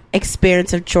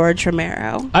experienced of George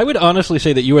Romero. I would honestly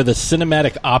say that you are the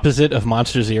cinematic opposite of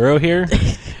Monster Zero here.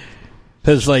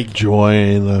 Because, like,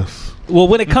 join us. Well,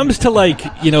 when it comes to, like,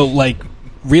 you know, like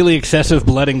really excessive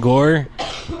blood and gore,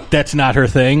 that's not her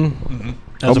thing. Mm-hmm.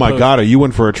 Oh my God, are you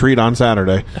in for a treat on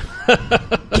Saturday?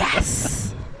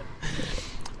 Yes.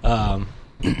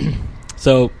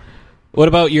 So, what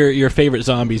about your favorite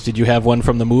zombies? Did you have one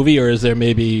from the movie, or is there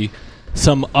maybe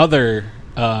some other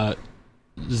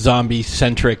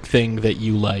zombie-centric thing that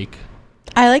you like?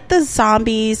 I like the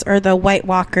zombies or the White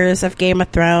Walkers of Game of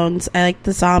Thrones. I like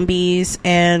the zombies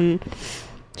in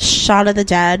Shaun of the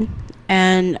Dead.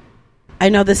 And I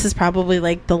know this is probably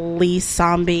like the least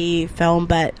zombie film,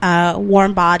 but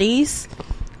Warm Bodies.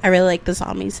 I really like the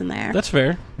zombies in there. That's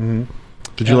fair. Mm-hmm.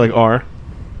 Did you like R?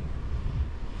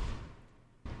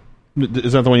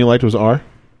 Is that the one you liked? Was R?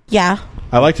 Yeah.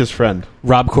 I liked his friend,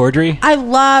 Rob Corddry. I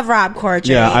love Rob Corddry.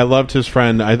 Yeah, I loved his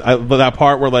friend. But that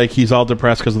part where like he's all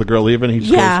depressed because of the girl leaving, he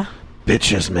just goes,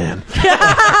 bitches, man.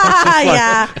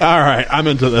 Yeah. All right, I'm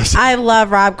into this. I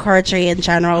love Rob Corddry in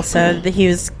general, so he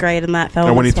was great in that film.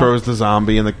 And when he throws the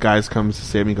zombie and the guy comes to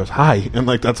save him, he goes, hi. And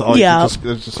like that's all. Yeah. It's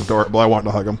just adorable. I wanted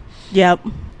to hug him. Yep.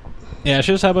 Yeah,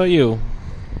 Shiz, how about you?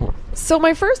 So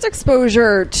my first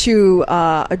exposure to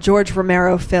a George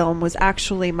Romero film was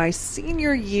actually my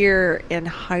senior year in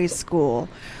high school.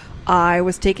 I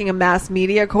was taking a mass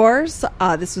media course.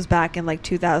 This was back in like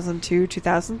 2002,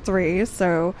 2003,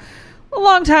 so a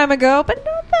long time ago, but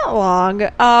not that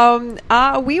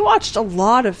long. We watched a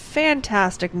lot of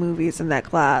fantastic movies in that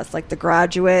class, like The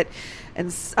Graduate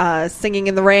and Singing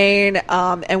in the Rain,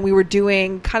 and we were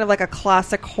doing kind of like a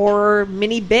classic horror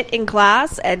mini bit in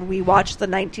class, and we watched the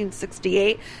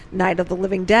 1968 Night of the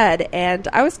Living Dead, and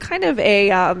I was kind of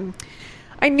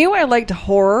I knew I liked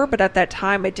horror, but at that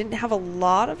time I didn't have a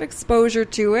lot of exposure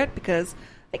to it because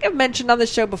I think I've mentioned on the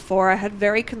show before, I had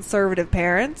very conservative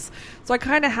parents, so I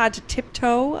kind of had to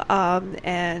tiptoe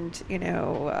and, you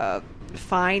know,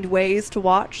 find ways to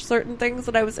watch certain things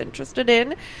that I was interested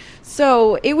in.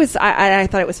 So it was, I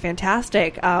thought it was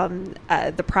fantastic.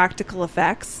 The practical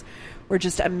effects were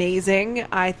just amazing.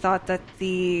 I thought that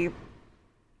the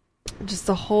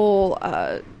whole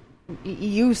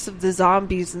use of the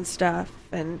zombies and stuff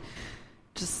and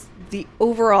just the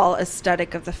overall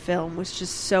aesthetic of the film was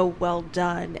just so well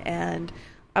done. And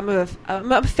I'm a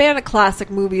fan of classic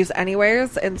movies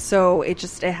anyways, and so it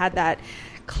had that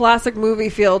classic movie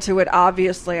feel to it.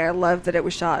 Obviously, I loved that it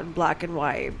was shot in black and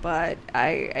white, but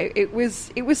it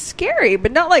was scary,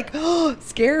 but not like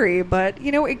scary. But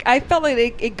you know, I felt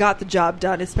like it got the job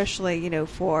done, especially you know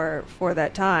for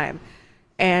that time.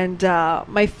 And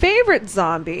my favorite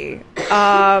zombie,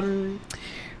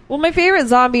 my favorite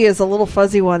zombie is a little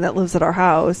fuzzy one that lives at our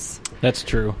house. That's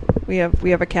true. We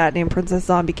have a cat named Princess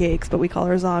Zombie Cakes, but we call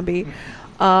her Zombie.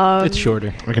 It's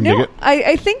shorter. I can dig it.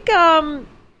 I think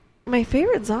my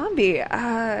favorite zombie,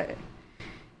 a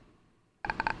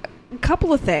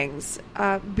couple of things.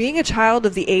 Being a child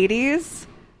of the 80s,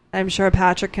 I'm sure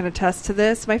Patrick can attest to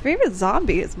this. My favorite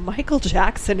zombie is Michael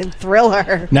Jackson in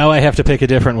Thriller. Now I have to pick a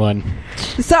different one.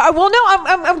 So, well, no,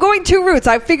 I'm going two routes.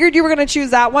 I figured you were going to choose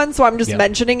that one, so I'm just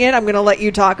mentioning it. I'm going to let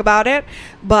you talk about it.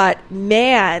 But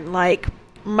man, like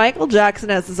Michael Jackson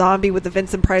as a zombie with the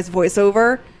Vincent Price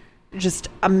voiceover, just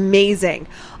amazing.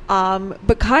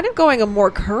 But kind of going a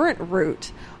more current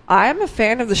route. I'm a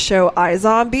fan of the show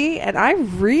iZombie, and I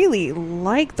really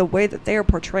like the way that they are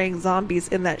portraying zombies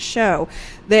in that show.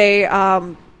 They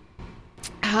have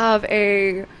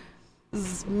a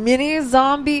mini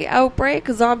zombie outbreak,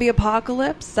 a zombie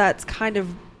apocalypse that's kind of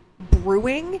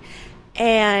brewing,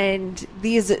 and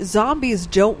these zombies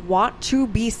don't want to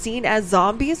be seen as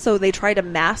zombies, so they try to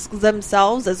mask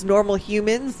themselves as normal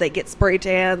humans. They get spray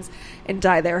tans and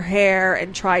dye their hair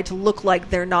and try to look like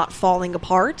they're not falling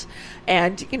apart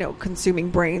and, you know, consuming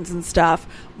brains and stuff.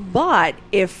 But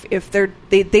if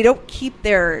they don't keep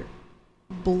their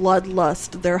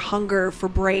bloodlust, their hunger for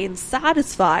brains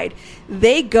satisfied,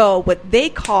 they go what they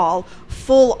call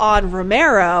full-on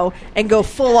Romero and go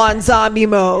full-on zombie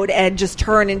mode and just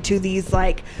turn into these,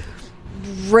 like,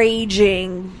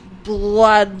 raging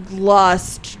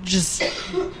bloodlust, just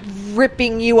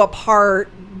ripping you apart,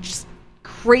 just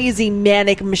crazy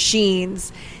manic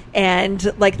machines.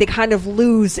 And, like, they kind of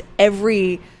lose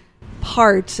every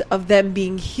part of them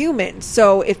being human.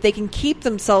 So if they can keep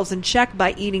themselves in check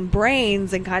by eating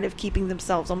brains and kind of keeping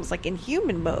themselves almost like in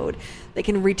human mode, they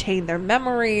can retain their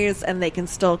memories and they can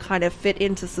still kind of fit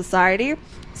into society,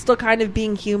 still kind of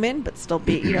being human, but still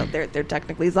be, you know, they're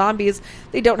technically zombies.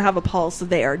 They don't have a pulse, so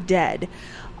they are dead.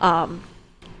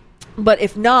 But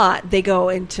if not, they go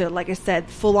into, like I said,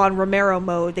 full-on Romero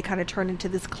mode. They kind of turn into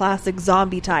this classic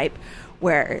zombie type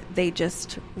where they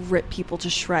just rip people to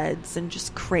shreds and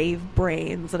just crave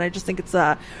brains. And I just think it's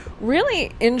a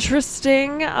really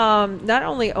interesting, not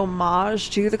only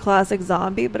homage to the classic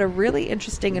zombie, but a really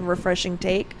interesting and refreshing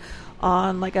take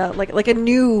on like a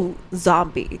new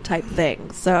zombie type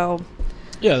thing. So,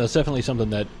 yeah, that's definitely something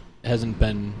that hasn't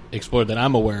been explored that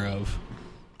I'm aware of.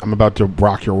 I'm about to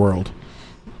rock your world.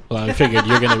 Well, I figured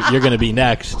you're gonna be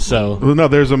next. So no,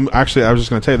 there's actually I was just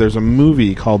gonna tell you there's a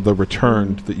movie called The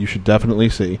Returned that you should definitely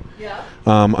see. Yeah.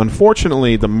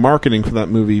 Unfortunately, the marketing for that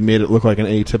movie made it look like an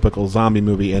atypical zombie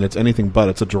movie, and it's anything but.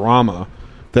 It's a drama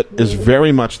that is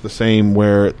very much the same,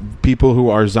 where people who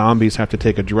are zombies have to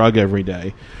take a drug every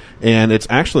day, and it's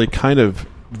actually kind of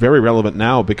very relevant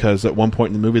now because at one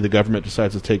point in the movie, the government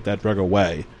decides to take that drug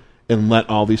away and let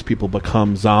all these people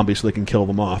become zombies so they can kill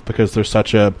them off because there's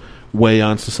such a way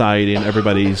on society and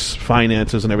everybody's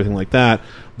finances and everything like that.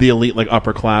 The elite, like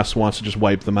upper class, wants to just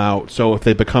wipe them out. So if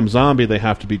they become zombie, they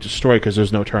have to be destroyed because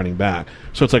there's no turning back.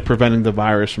 So it's like preventing the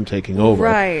virus from taking over.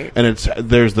 Right. And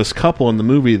there's this couple in the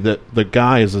movie that the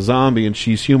guy is a zombie and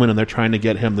she's human, and they're trying to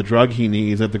get him the drug he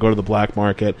needs. They have to go to the black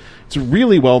market. It's a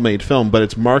really well-made film, but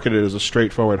it's marketed as a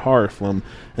straightforward horror film,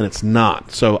 and it's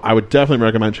not. So I would definitely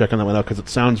recommend checking that one out because it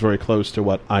sounds very close to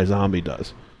what iZombie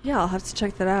does. Yeah, I'll have to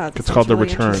check that out. It's called The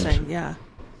really Returned. interesting. Yeah.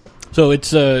 So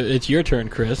it's your turn,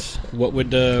 Chris. What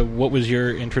was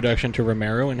your introduction to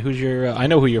Romero, and who's your? I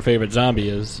know who your favorite zombie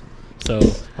is. So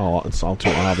it's all too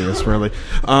obvious, really.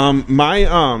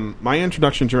 My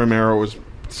introduction to Romero was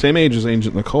same age as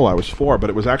Agent Nicole. I was 4, but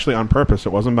it was actually on purpose.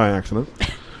 It wasn't by accident.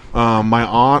 My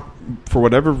aunt, for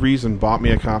whatever reason, bought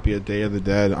me a copy of Day of the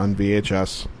Dead on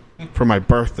VHS for my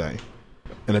birthday,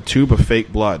 and a tube of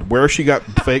fake blood. Where she got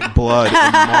fake blood in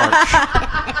March,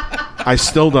 I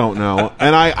still don't know.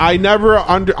 And I never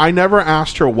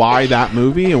asked her why that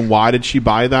movie and why did she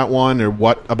buy that one or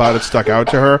what about it stuck out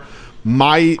to her.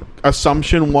 My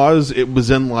assumption was it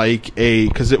was in like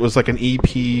because it was like an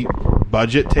EP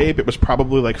budget tape. It was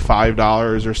probably like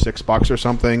 $5 or $6 or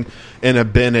something in a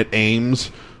bin at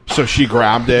Ames. So she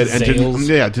grabbed it and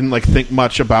didn't like think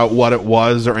much about what it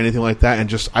was or anything like that. And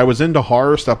just I was into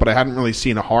horror stuff, but I hadn't really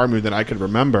seen a horror movie that I could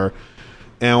remember.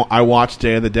 And I watched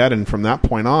Day of the Dead, and from that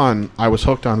point on, I was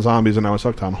hooked on zombies and I was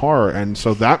hooked on horror. And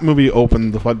so that movie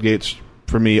opened the floodgates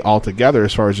for me altogether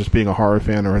as far as just being a horror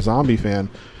fan or a zombie fan.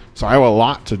 So I owe a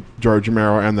lot to George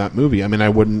Romero and that movie. I mean,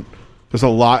 there's a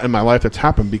lot in my life that's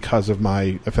happened because of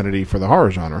my affinity for the horror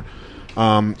genre.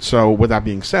 So with that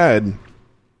being said,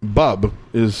 Bub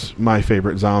is my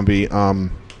favorite zombie.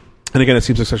 And again, it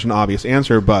seems like such an obvious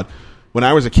answer, but when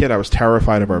I was a kid, I was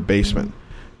terrified of our basement.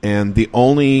 And the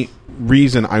only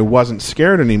reason I wasn't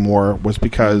scared anymore was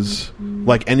because,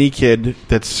 like any kid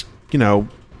that's, kind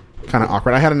of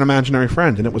awkward, I had an imaginary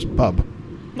friend, and it was Bub.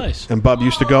 Nice. And Bub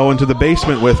used to go into the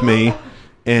basement with me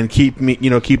and keep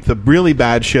the really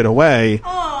bad shit away.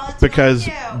 Because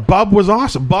Bub was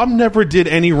awesome. Bub never did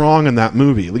any wrong in that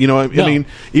movie. I mean,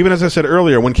 even as I said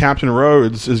earlier, when Captain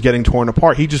Rhodes is getting torn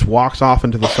apart, he just walks off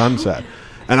into the sunset.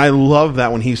 And I love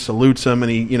that when he salutes him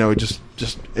and he,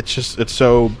 it's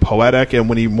so poetic. And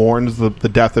when he mourns the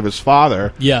death of his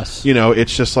father, yes,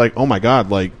 it's just like, oh my God,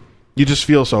 like you just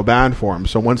feel so bad for him.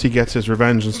 So once he gets his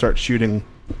revenge and starts shooting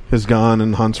his gun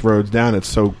and hunts Rhodes down, it's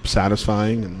so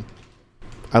satisfying. And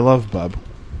I love Bub.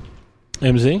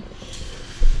 MZ?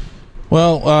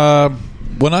 Well,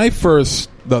 when I first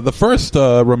the first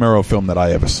Romero film that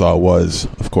I ever saw was,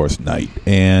 of course, Night,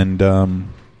 and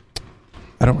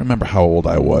I don't remember how old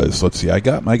I was. Let's see, we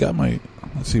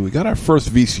got our first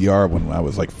VCR when I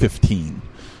was like 15,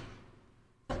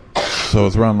 so it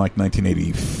was around like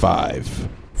 1985.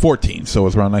 14, so it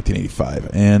was around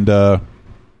 1985, and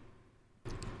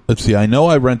let's see, I know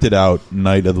I rented out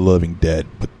Night of the Living Dead,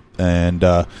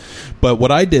 but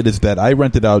what I did is that I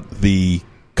rented out the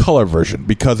color version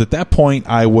because at that point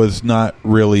I was not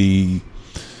really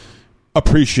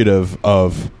appreciative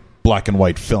of black and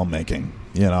white filmmaking.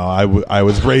 You know, I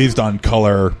was raised on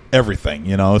color everything.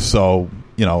 You know, so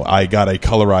you know I got a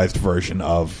colorized version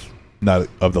of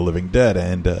The Living Dead,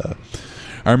 and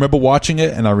I remember watching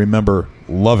it, and I remember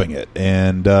loving it,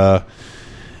 and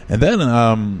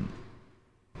then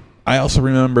I also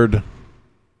remembered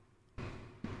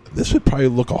this would probably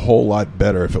look a whole lot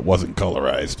better if it wasn't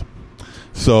colorized.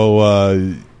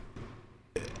 So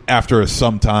after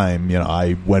some time, you know,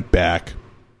 I went back,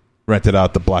 rented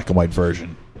out the black and white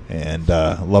version, and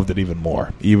loved it even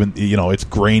more. Even, you know, it's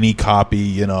grainy copy,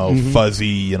 you know, fuzzy,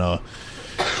 you know,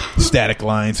 static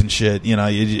lines and shit. You know,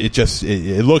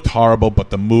 it looked horrible,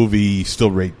 but the movie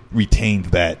still retained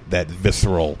that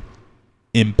visceral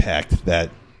impact that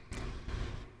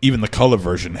even the color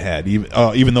version had.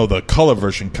 Even though the color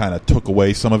version kind of took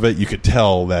away some of it, you could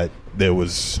tell that there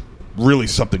was really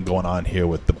something going on here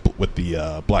with the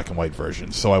black and white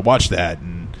version. So I watched that,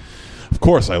 and of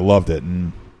course I loved it,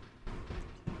 and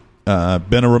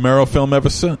been a Romero film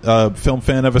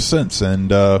fan ever since,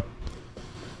 and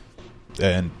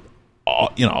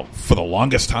you know, for the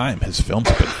longest time his films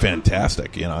have been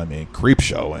fantastic. You know, I mean,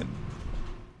 Creepshow and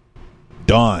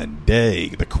Dawn, Day,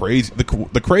 the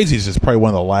Crazies is probably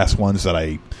one of the last ones that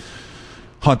I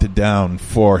hunted down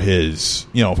for his,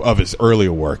 you know, of his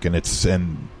earlier work, and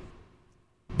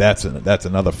that's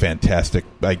another fantastic.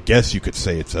 I guess you could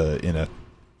say it's in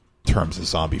terms of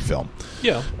zombie film.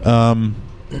 Yeah.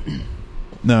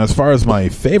 Now, as far as my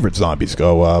favorite zombies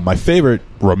go, my favorite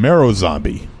Romero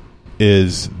zombie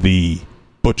is the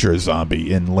Butcher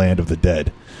zombie in Land of the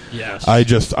Dead. Yes. I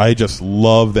just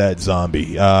love that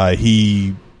zombie.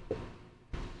 He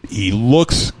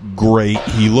looks great.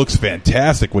 He looks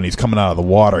fantastic when he's coming out of the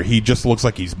water. He just looks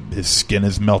like his skin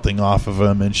is melting off of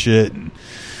him and shit. And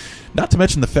not to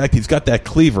mention the fact he's got that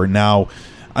cleaver. Now,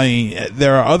 I mean,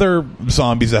 there are other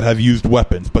zombies that have used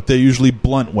weapons, but they're usually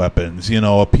blunt weapons. You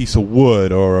know, a piece of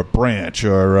wood or a branch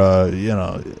or you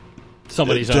know,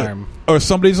 somebody's arm,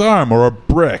 or a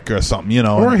brick or something. You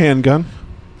know, or a handgun.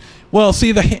 Well,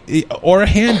 see, or a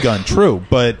handgun, true,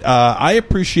 but I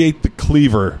appreciate the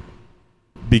cleaver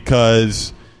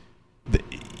because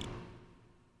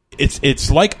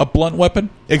it's like a blunt weapon,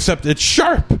 except it's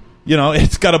sharp. You know,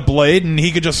 it's got a blade, and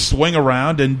he could just swing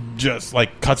around and just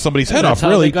like cut somebody's head off. That's how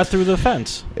really, they got through the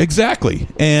fence. Exactly,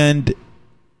 and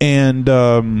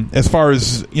as far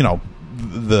as you know,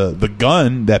 the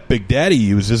gun that Big Daddy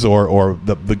uses, or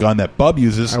the gun that Bub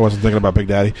uses, I wasn't thinking about Big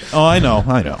Daddy. Oh, I know.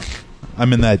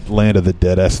 I'm in that Land of the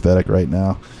Dead aesthetic right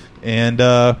now, and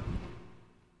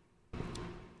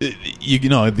you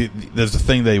know, there's the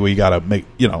thing where you got to make,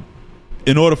 you know,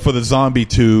 in order for the zombie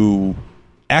to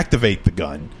activate the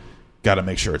gun, got to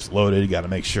make sure it's loaded. You got to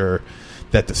make sure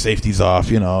that the safety's off,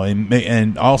 you know,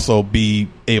 and also be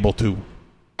able to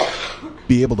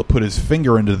put his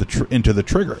finger into the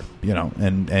trigger, you know,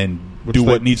 and do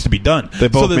what needs to be done. They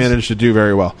both managed to do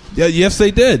very well. Yeah, yes,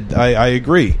 they did. I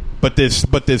agree. But there's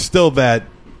still that.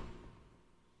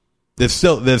 There's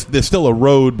still a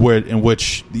road in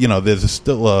which, you know, there's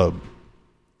still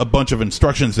a bunch of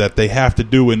instructions that they have to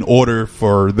do in order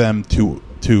for them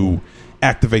to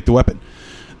activate the weapon.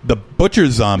 The Butcher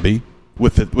zombie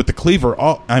with the cleaver,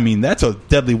 I mean, that's a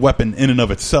deadly weapon in and of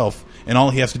itself, and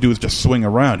all he has to do is just swing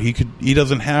around. He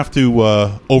doesn't have to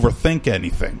overthink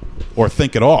anything or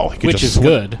think at all. Which is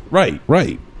good.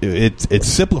 Right. It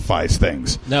simplifies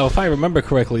things. Now, if I remember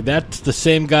correctly, that's the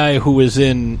same guy who was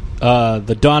in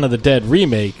the Dawn of the Dead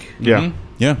remake. Yeah.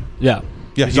 Mm-hmm. Yeah.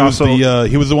 Yeah,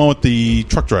 he was the one with the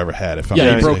truck driver hat.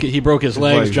 He broke his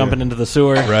legs jumping into the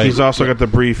sewer. Right. He's also got the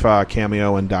brief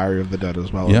cameo in Diary of the Dead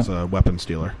as well as a weapon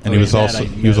stealer. And he was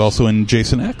also in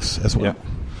Jason X as well. Yeah.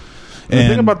 And the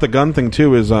thing about the gun thing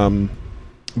too is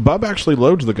Bub actually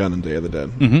loads the gun in Day of the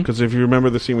Dead, because if you remember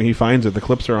the scene when he finds it, the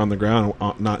clips are on the ground,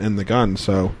 not in the gun.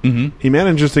 So he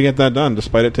manages to get that done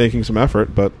despite it taking some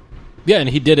effort, but. Yeah, and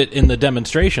he did it in the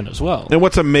demonstration as well. And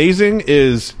what's amazing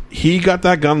is he got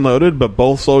that gun loaded, but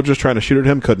both soldiers trying to shoot at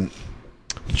him couldn't.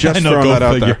 Just throwing that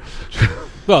out there.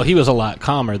 Well, he was a lot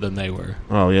calmer than they were.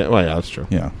 Oh, yeah. Well, yeah, that's true.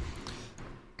 Yeah.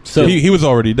 So he was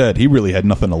already dead. He really had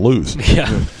nothing to lose.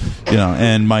 Yeah. You know,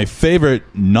 and my favorite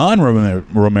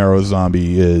non-Romero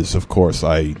zombie is, of course,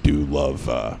 I do love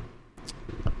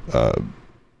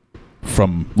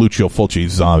from Lucio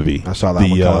Fulci's Zombie. I saw that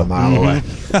one coming a mile away.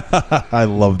 I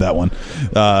love that one.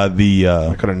 I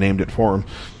could have named it for him.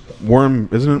 Worm,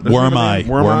 isn't it? Worm Eye.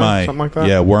 Something like that?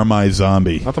 Yeah, Worm Eye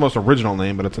Zombie. Not the most original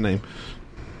name, but it's a name.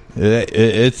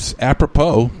 It's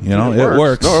apropos. You know, it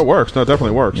works. No, it works. No, it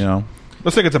definitely works. You know.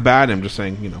 Let's think it's a bad name, just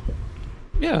saying, you know.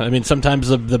 Yeah, I mean, sometimes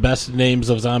the best names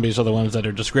of zombies are the ones that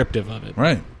are descriptive of it.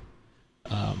 Right.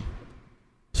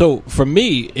 So for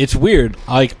me, it's weird.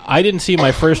 Like, I didn't see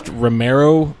my first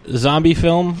Romero zombie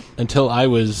film until I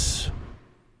was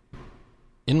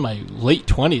in my late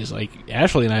 20s. Like,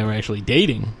 Ashley and I were actually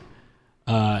dating,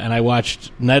 and I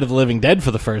watched Night of the Living Dead for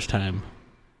the first time.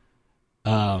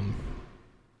 And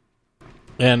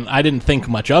I didn't think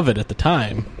much of it at the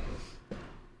time,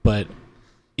 but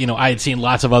I had seen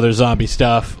lots of other zombie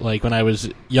stuff. Like, when I was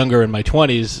younger in my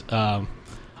 20s,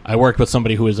 I worked with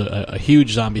somebody who was a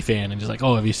huge zombie fan, and just like,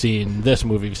 oh, have you seen this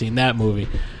movie? Have you seen that movie?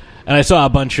 And I saw a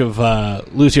bunch of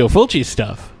Lucio Fulci's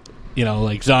stuff,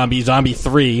 like Zombie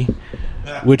 3,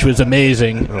 which was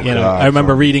amazing. I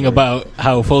remember reading about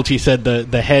how Fulci said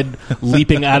the head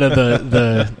leaping out of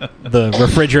the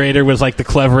refrigerator was like the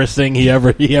cleverest thing he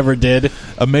ever did.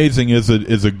 Amazing is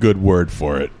a good word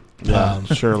for it.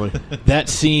 Surely. That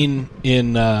scene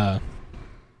in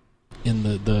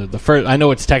the first, I know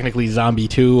it's technically Zombie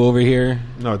 2 over here.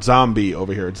 No, it's Zombie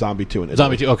over here. It's Zombie 2 in Italy.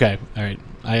 Zombie 2, okay. All right.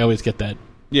 I always get that.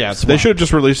 Yeah, they should have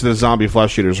just released it as Zombie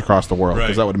Flesh Eaters across the world,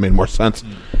 because that would have made more sense.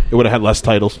 It would have had less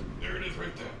titles. There it is right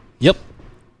there. Yep.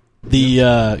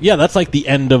 That's like the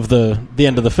end of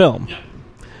the film. Yeah.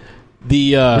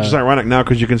 Which is ironic now,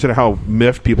 because you consider how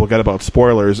miffed people get about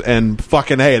spoilers, and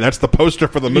fucking A, that's the poster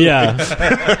for the movie. Yeah.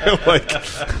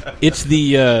 It's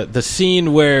the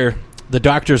scene where the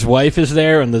doctor's wife is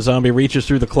there, and the zombie reaches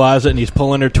through the closet, and he's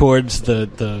pulling her towards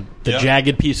the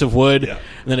jagged piece of wood, and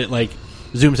then it like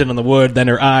zooms in on the wood, then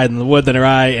her eye, then the wood, then her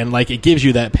eye, and like it gives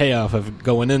you that payoff of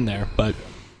going in there. But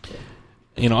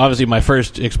obviously, my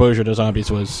first exposure to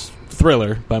zombies was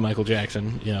Thriller by Michael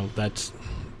Jackson. That's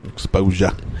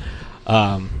exposure.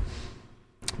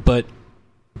 But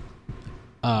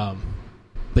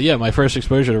yeah, my first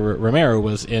exposure to Romero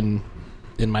was in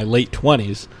my late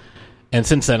 20s, and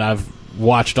since then I've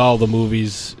watched all the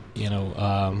movies.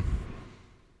 I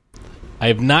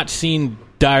have not seen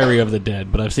Diary of the Dead,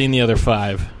 but I've seen the other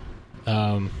 5.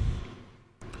 The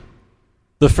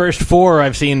first 4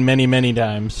 I've seen many, many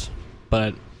times,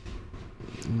 but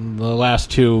the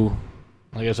last 2,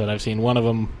 like I said, I've seen one of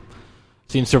them.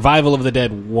 Seen Survival of the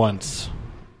Dead once,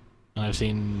 and I've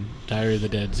seen Diary of the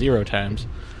Dead 0 times.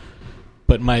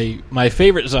 But my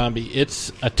favorite zombie,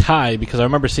 it's a tie, because I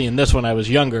remember seeing this when I was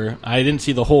younger. I didn't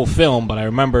see the whole film, but I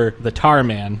remember the Tar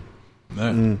Man.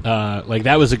 Like,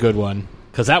 that was a good one,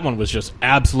 because that one was just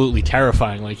absolutely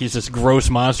terrifying. Like, he's this gross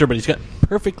monster, but he's got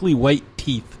perfectly white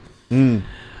teeth.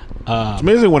 It's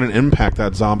amazing what an impact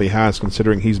that zombie has,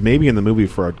 considering he's maybe in the movie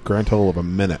for a grand total of a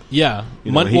minute. Yeah.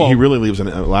 He really leaves a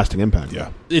lasting impact.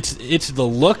 Yeah. It's the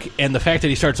look and the fact that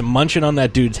he starts munching on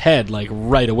that dude's head, like,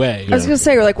 right away. I was going to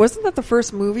say, like, wasn't that the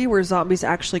first movie where zombies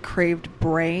actually craved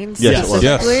brains? Yes, it was.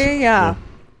 Specifically? Yeah,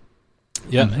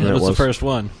 it was the first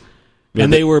one.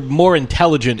 And they were more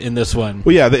intelligent in this one.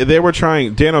 Well, yeah, they were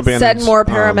trying. Dan O'Bannon's Send more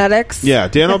paramedics.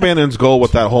 Dan O'Bannon's goal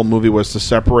with that whole movie was to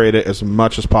separate it as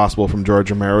much as possible from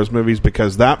George Romero's movies,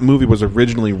 because that movie was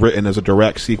originally written as a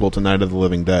direct sequel to Night of the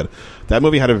Living Dead. That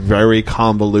movie had a very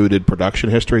convoluted production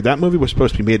history. That movie was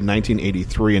supposed to be made in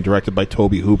 1983 and directed by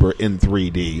Tobe Hooper in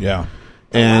 3D. Yeah.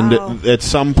 And at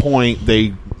some point, they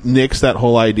nixed that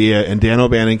whole idea, and Dan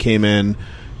O'Bannon came in,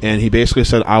 and he basically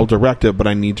said, I'll direct it, but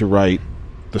I need to write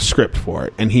the script for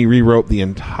it. And he rewrote the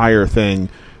entire thing,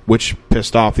 which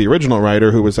pissed off the original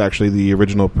writer, who was actually the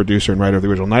original producer and writer of the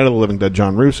original Night of the Living Dead,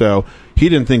 John Russo. He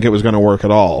didn't think it was going to work at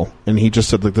all, and he just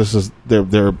said, "Like, this is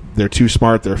they're too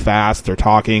smart, they're fast, they're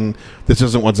talking. This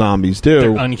isn't what zombies do.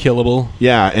 They're unkillable."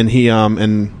 Yeah, and he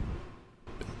and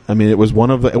I mean, it wasn't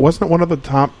one of the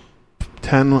top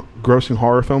 10 grossing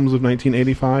horror films of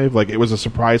 1985. Like, it was a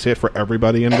surprise hit for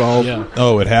everybody involved. Yeah.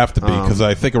 Oh, it'd have to be, because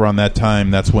I think around that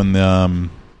time, that's when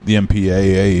the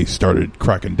MPAA started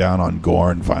cracking down on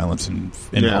gore and violence in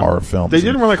horror films. They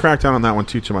didn't really crack down on that one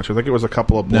too much. I think it was a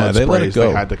couple of blood sprays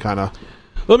they had to kind of.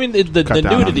 Well, I mean, the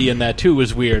nudity in that too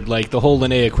was weird. Like the whole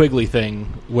Linnea Quigley thing,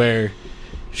 where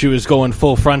she was going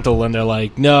full frontal, and they're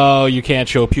like, "No, you can't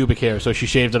show pubic hair," so she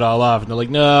shaved it all off, and they're like,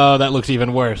 "No, that looks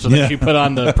even worse." So then she put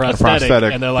on the prosthetic,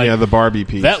 and they're like, the Barbie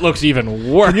piece. That looks even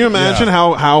worse. Can you imagine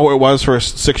how it was for a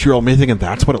 6-year-old me thinking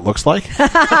that's what it looks like?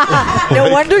 No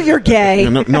wonder you're gay.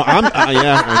 No, I'm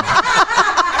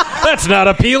That's not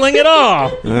appealing at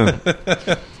all.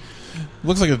 Yeah.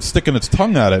 Looks like it's sticking its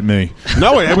tongue out at me.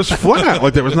 No, it was flat.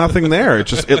 Like there was nothing there.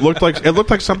 It looked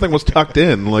like something was tucked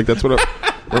in. Like that's what it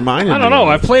reminded me. I don't know.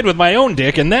 I've played with my own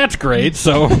dick, and that's great.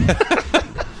 So,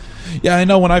 yeah, I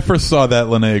know. When I first saw that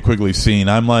Linnea Quigley scene,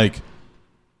 I'm like,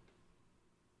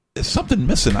 "There's something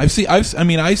missing." I've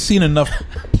seen enough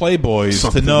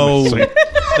Playboys to know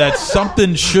that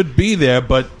something should be there,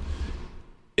 but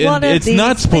it's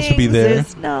not supposed to be there.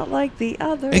 It's not like the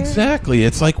other. Exactly.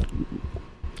 It's like,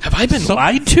 have I've been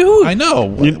lied to. I know.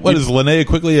 What is Linnea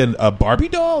Quigley a Barbie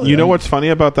doll? You know what's funny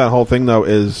about that whole thing though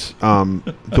is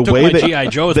the way my they G.I.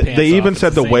 Joe's pants they even off. said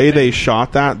It's the the way same they thing.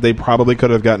 shot that they probably could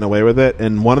have gotten away with it.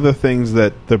 And one of the things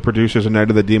that the producers of Night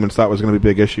of the Demons thought was going to be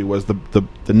a big issue was the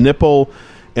nipple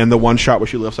and the one shot where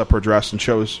she lifts up her dress and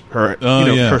shows her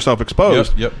herself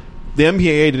exposed. Yep. The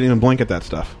MPAA didn't even blink at that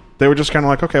stuff. They were just kind of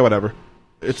like, okay, whatever.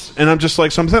 And I'm just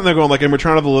like, so I'm sitting there going, like, in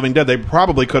Return of the Living Dead, they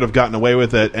probably could have gotten away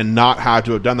with it and not had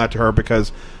to have done that to her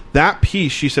because that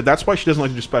piece, she said, that's why she doesn't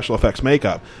like to do special effects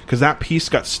makeup because that piece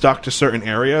got stuck to certain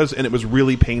areas and it was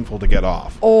really painful to get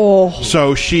off.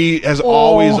 So she has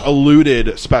always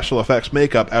eluded special effects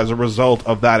makeup as a result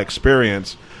of that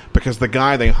experience because the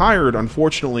guy they hired,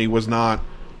 unfortunately, was not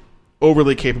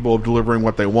overly capable of delivering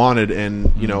what they wanted, and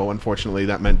unfortunately,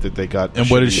 that meant that they got. And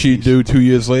what did she do 2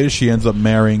 years later? She ends up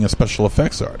marrying a special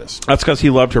effects artist. That's because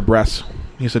he loved her breasts.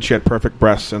 He said she had perfect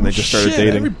breasts, and they just started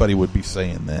dating. Everybody would be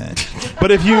saying that. But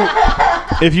if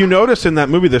you notice in that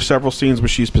movie, there's several scenes where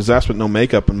she's possessed with no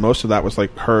makeup, and most of that was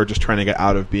like her just trying to get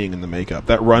out of being in the makeup.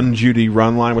 That "Run, Judy,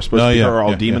 run" line was supposed to be her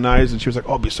all demonized, and she was like,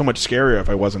 "Oh, it'd be so much scarier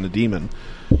if I wasn't a demon,"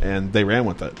 and they ran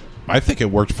with it. I think it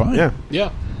worked fine.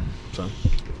 Yeah.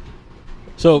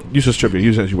 So use this trivia.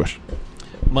 Use it as you wish.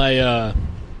 I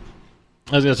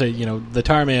was gonna say, the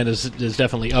Tar Man is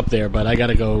definitely up there, but I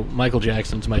gotta go. Michael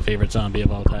Jackson's my favorite zombie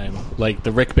of all time. Like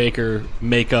the Rick Baker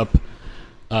makeup,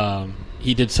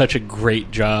 he did such a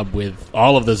great job with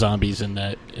all of the zombies in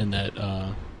that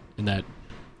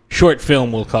short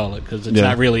film. We'll call it because it's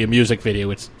not really a music video.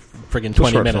 It's friggin'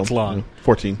 20 minutes long. Yeah.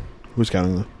 14. Who's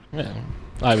counting that? Yeah,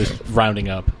 I was rounding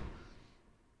up.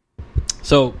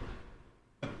 So.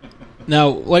 Now,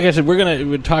 like I said,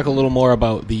 we'll talk a little more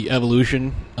about the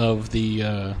evolution of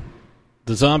the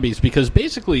zombies because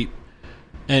basically,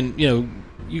 and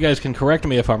you guys can correct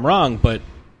me if I'm wrong, but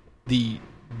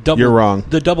you're wrong.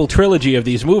 The double trilogy of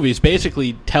these movies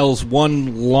basically tells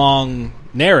one long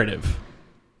narrative.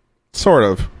 Sort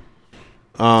of.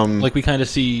 Like we kind of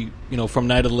see, from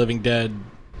Night of the Living Dead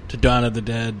to Dawn of the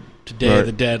Dead to Day of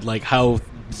the Dead, like how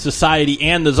society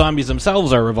and the zombies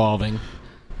themselves are evolving.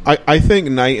 I think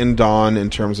Night and Dawn, in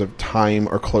terms of time,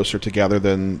 are closer together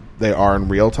than they are in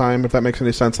real time, if that makes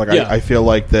any sense. Like, I feel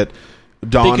like that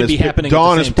Dawn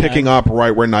is picking up right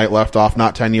where Night left off,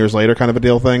 not 10 years later kind of a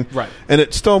deal thing. Right. And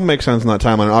it still makes sense in that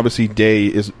timeline. Obviously, Day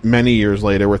is many years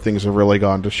later where things have really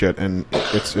gone to shit, and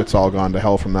it's all gone to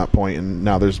hell from that point, and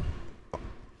now there's,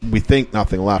 we think,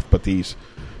 nothing left but these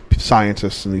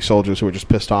scientists and these soldiers who are just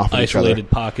pissed off at isolated each other.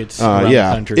 Pockets around the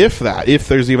country. If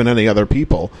there's even any other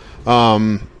people.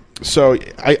 So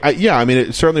I mean,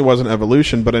 it certainly was an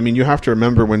evolution, but I mean, you have to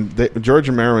remember when George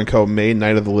Romero and co. made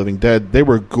Night of the Living Dead, they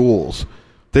were ghouls.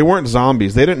 They weren't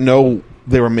zombies. They didn't know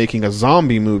they were making a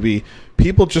zombie movie.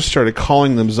 People just started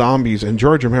calling them zombies, and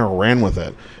George Romero ran with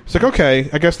it. It's like, okay,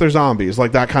 I guess they're zombies.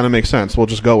 Like, that kind of makes sense. We'll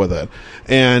just go with it.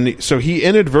 And so he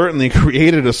inadvertently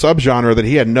created a subgenre that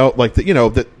he had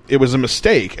that it was a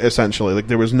mistake, essentially. Like,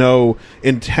 there was no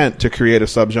intent to create a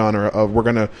subgenre of we're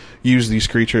going to use these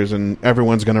creatures and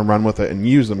everyone's going to run with it and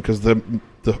use them. Because the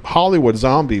Hollywood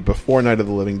zombie before Night of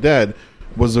the Living Dead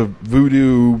was a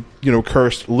voodoo,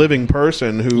 cursed living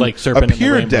person who like Serpent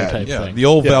appeared in the dead. Rainbow type thing. The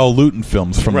old Val Lewton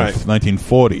films from the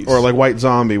 1940s. Or like White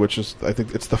Zombie, which is, I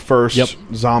think it's the first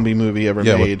zombie movie ever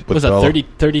made. Was that 32?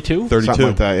 32? Something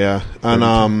like that, yeah.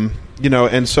 And,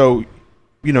 and so,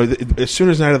 as soon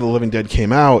as Night of the Living Dead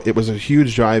came out, it was a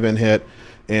huge drive-in hit,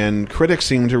 and critics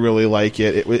seemed to really like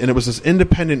it. And it was this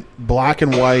independent black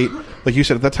and white. Like you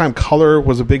said, at that time, color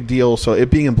was a big deal, so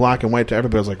it being in black and white to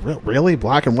everybody was like, really?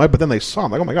 Black and white? But then they saw it,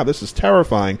 like, oh my God, this is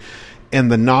terrifying.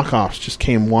 And the knockoffs just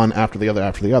came one after the other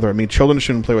after the other. I mean, Children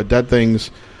Shouldn't Play with Dead Things,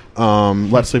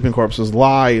 Let Sleeping Corpses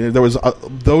Lie. There was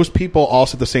those people all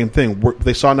said the same thing.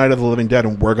 They saw Night of the Living Dead,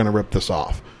 and we're going to rip this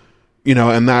off.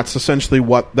 And that's essentially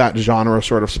what that genre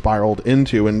sort of spiraled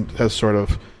into and has sort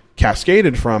of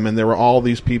cascaded from. And there were all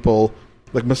these people,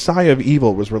 like Messiah of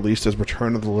Evil was released as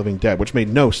Return of the Living Dead, which made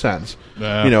no sense.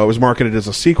 It was marketed as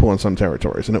a sequel in some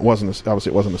territories, and it wasn't.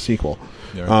 Obviously, it wasn't a sequel.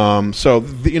 Yeah.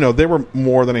 There were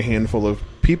more than a handful of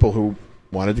people who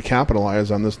wanted to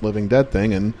capitalize on this Living Dead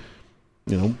thing and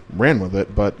ran with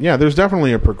it. But yeah, there's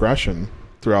definitely a progression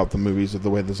throughout the movies of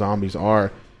the way the zombies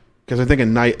are. Because I think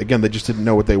in Night, again, they just didn't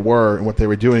know what they were and what they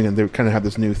were doing, and they kind of had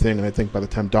this new thing. And I think by the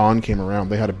time Dawn came around,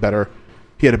 he had a better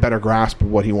grasp of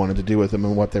what he wanted to do with them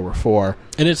and what they were for.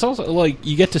 And it's also like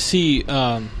you get to see,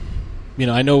 I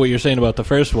know what you're saying about the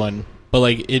first one, but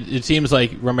like it seems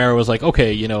like Romero was like,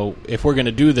 okay, if we're going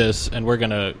to do this and we're going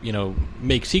to,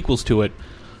 make sequels to it,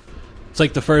 it's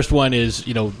like the first one is,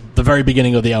 the very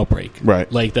beginning of the outbreak.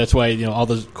 Right. Like that's why, all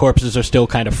the corpses are still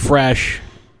kind of fresh.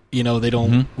 You know, they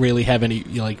don't really have any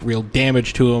like real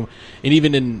damage to them, and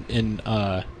even in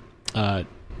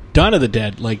Dawn of the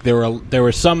Dead, like there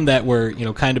were some that were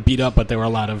kind of beat up, but there were a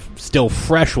lot of still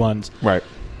fresh ones, right?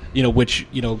 Which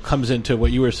comes into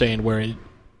what you were saying, where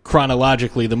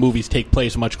chronologically the movies take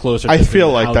place much closer. I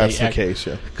feel like that's the case,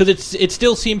 yeah. Because it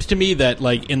still seems to me that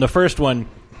like in the first one,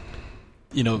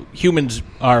 humans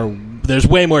are there's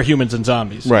way more humans than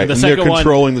zombies, right? The and second they're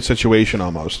controlling the situation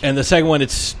almost. And the second one,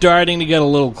 it's starting to get a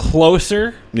little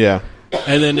closer, yeah.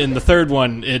 And then in the third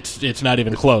one, it's not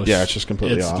even close. Yeah, it's just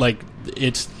completely off. Like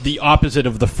it's the opposite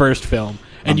of the first film,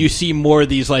 and you see more of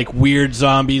these like weird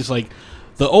zombies, like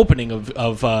the opening of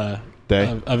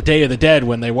Day of the Dead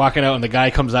when they're walking out and the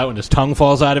guy comes out and his tongue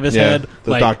falls out of his head.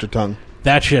 The Dr. Tongue.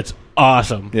 That shit's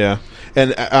awesome. Yeah.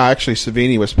 And actually,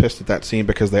 Savini was pissed at that scene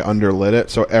because they underlit it.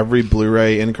 So every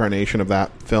Blu-ray incarnation of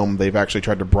that film, they've actually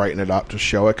tried to brighten it up to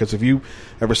show it. Because if you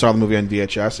ever saw the movie on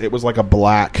VHS, it was like a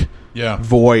black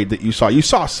void that you saw. You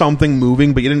saw something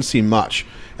moving, but you didn't see much.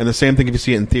 And the same thing if you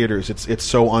see it in theaters. It's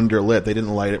so underlit. They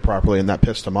didn't light it properly, and that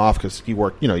pissed him off because you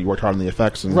worked hard on the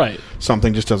effects, and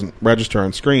something just doesn't register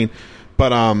on screen.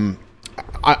 But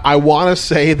I want to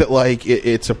say that like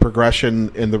it's a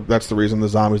progression, and that's the reason the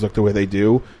zombies look the way they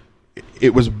do.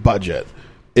 It was budget.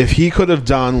 If he could have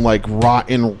done like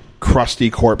rotten, crusty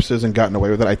corpses and gotten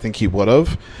away with it, I think he would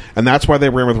have. And that's why they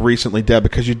ran with Recently Dead,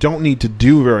 because you don't need to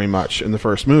do very much in the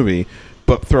first movie,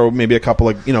 but throw maybe a couple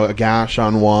of a gash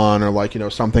on one, or like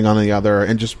something on the other,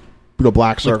 and just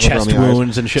black circles chest on the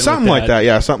wounds eyes. And shit something like that.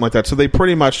 Yeah, something like that. So they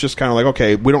pretty much just kind of like,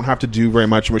 okay, we don't have to do very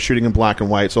much, and we're shooting in black and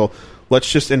white, so let's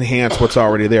just enhance what's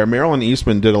already there. Marilyn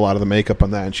Eastman did a lot of the makeup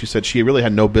on that, and she said she really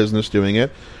had no business doing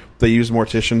it. They used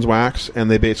mortician's wax,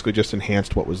 and they basically just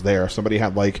enhanced what was there. If somebody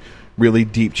had like really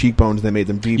deep cheekbones, they made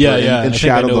them deeper and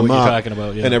shadowed them up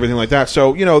and everything like that.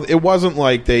 So it wasn't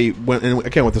like they went in,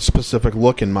 again with a specific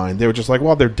look in mind. They were just like,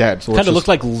 well, they're dead. So kind of looked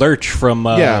like Lurch from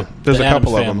there's the a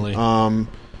couple Addams Family. of them.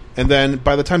 And then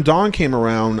by the time Dawn came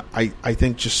around, I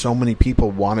think just so many people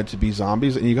wanted to be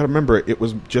zombies, and you got to remember it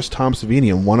was just Tom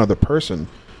Savini and one other person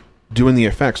doing the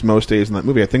effects most days in that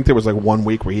movie. I think there was like 1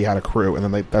 week where he had a crew, and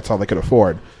then that's all they could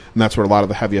afford. And that's where a lot of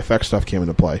the heavy effects stuff came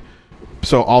into play.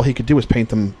 So all he could do was paint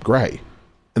them gray.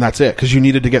 And that's it. Because you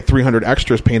needed to get 300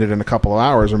 extras painted in a couple of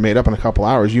hours or made up in a couple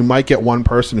of hours. You might get one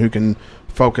person who can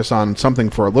focus on something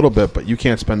for a little bit, but you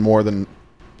can't spend more than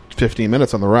 15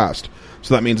 minutes on the rest.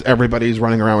 So that means everybody's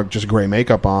running around with just gray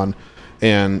makeup on,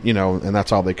 and and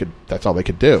that's all they could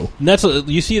do. And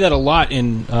you see that a lot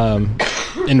in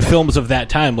films of that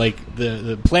time. Like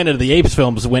the Planet of the Apes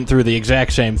films went through the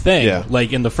exact same thing. Yeah.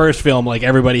 Like in the first film, like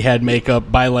everybody had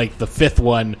makeup. By like the fifth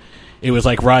one, it was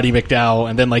like Roddy McDowell,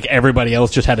 and then like everybody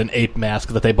else just had an ape mask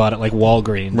that they bought at like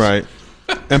Walgreens. Right.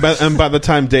 and by the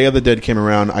time Day of the Dead came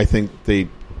around, I think they,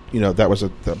 that was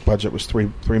the budget was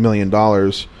 $3 million.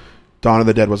 Dawn of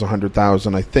the Dead was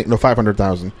 100,000. I think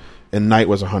 500,000, and Night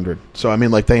was 100. So I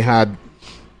mean, like they had.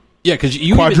 Yeah, because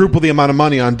you quadruple the amount of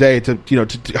money on Day to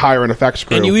hire an effects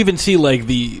crew, and you even see like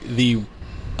the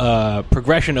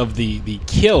progression of the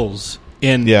kills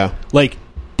in like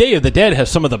Day of the Dead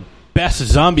has some of the best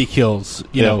zombie kills.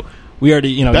 You know, we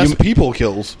already best people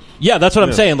kills. Yeah, that's what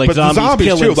I'm saying. Like but zombies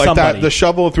killing too, like somebody. that the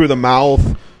shovel through the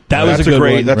mouth. That's a good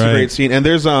great. one. That's a great scene. And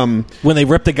there's when they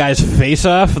rip the guy's face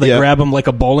off, they grab him like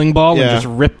a bowling ball and just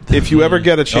rip. If you ever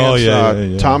get a chance,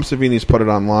 Tom Savini's put it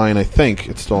online. I think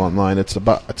it's still online. It's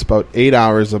about 8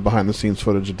 hours of behind the scenes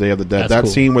footage of Day of the Dead. That's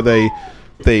cool. Scene where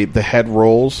the head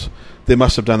rolls. They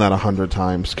must have done that 100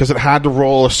 times because it had to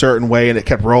roll a certain way and it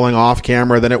kept rolling off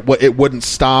camera. Then it wouldn't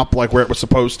stop like where it was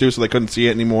supposed to, so they couldn't see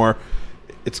it anymore.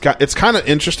 It's kind of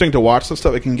interesting to watch this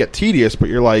stuff. It can get tedious, but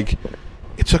you're like.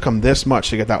 It took them this much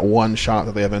to get that one shot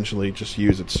that they eventually just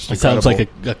used. It's just incredible. Sounds like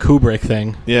a Kubrick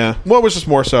thing. Yeah. Well, it was just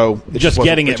more so. Just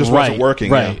getting it just right. wasn't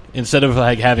working. Right. Yeah. Instead of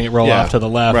like having it roll off to the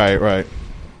left. Right.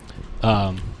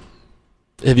 Have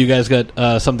you guys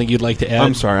got something you'd like to add?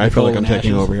 I'm sorry. I feel like I'm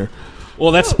taking over here.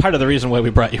 Well, that's part of the reason why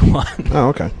we brought you on. Oh,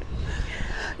 okay.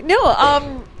 No,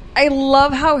 I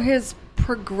love how his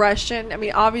progression. I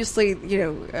mean, obviously,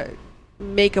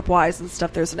 makeup wise and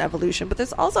stuff, there's an evolution, but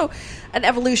there's also an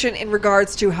evolution in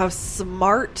regards to how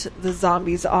smart the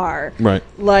zombies are. Right.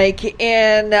 Like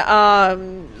in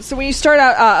so when you start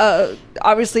out,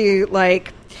 obviously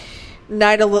like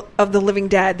Night of the Living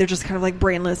Dead, they're just kind of like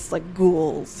brainless, like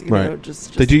ghouls. You know,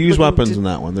 just they do use weapons in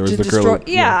that one. There was the girl who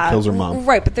kills her mom.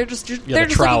 Right, but they're just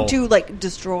looking to like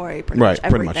destroy pretty much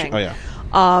everything. Oh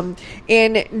yeah.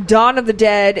 In Dawn of the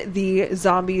Dead, the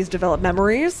zombies develop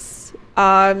memories.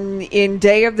 In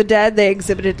Day of the Dead, they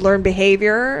exhibited learned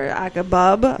behavior, aka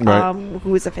Bub,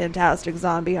 who is a fantastic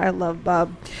zombie. I love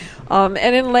Bub. And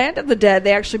in Land of the Dead,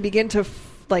 they actually begin to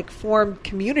form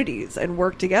communities and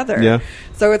work together. Yeah.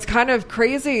 So it's kind of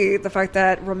crazy the fact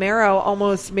that Romero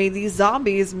almost made these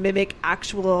zombies mimic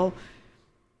actual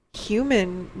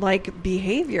human-like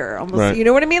behavior. Almost, you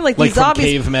know what I mean? Like these from zombies,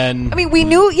 cavemen. I mean, we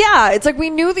knew. Yeah, it's like we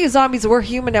knew these zombies were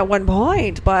human at one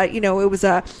point, but it was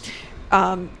a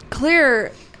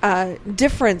clear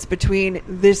difference between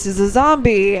this is a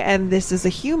zombie and this is a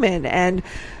human. And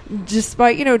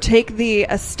despite take the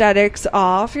aesthetics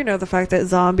off, the fact that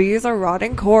zombies are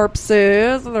rotting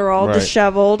corpses and they're all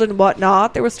disheveled and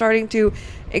whatnot, they were starting to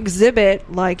exhibit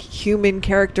human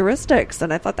characteristics,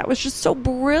 and I thought that was just so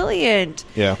brilliant.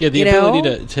 Yeah, the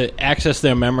ability to access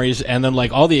their memories, and then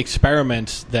all the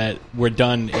experiments that were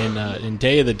done in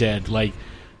Day of the Dead,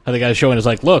 how the guy's showing is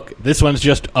look, this one's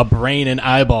just a brain and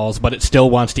eyeballs, but it still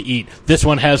wants to eat. This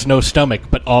one has no stomach,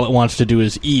 but all it wants to do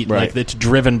is eat. Right. It's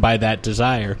driven by that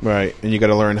desire. Right, and you got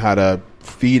to learn how to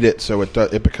feed it so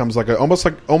it becomes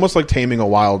almost like taming a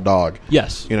wild dog.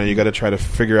 Yes, you got to try to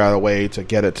figure out a way to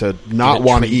get it to not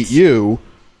want to eat you,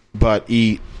 but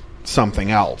eat something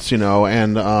else. And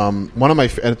one of my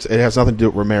it has nothing to do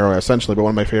with Romero essentially, but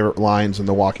one of my favorite lines in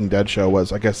the Walking Dead show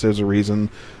was, I guess there's a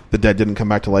reason the dead didn't come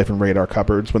back to life and raid our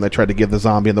cupboards, when they tried to give the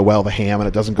zombie in the well the ham and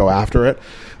it doesn't go after it,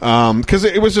 because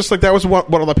it was just that was what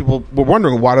a lot of people were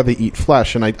wondering, why do they eat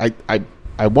flesh? And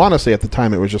I want to say at the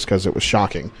time it was just because it was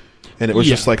shocking. And it was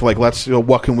just let's,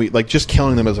 what can we, just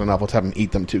killing them isn't enough. Let's have them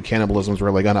eat them too. Cannibalism is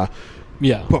really going to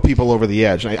put people over the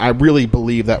edge. And I really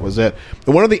believe that was it.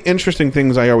 And one of the interesting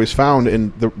things I always found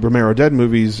in the Romero Dead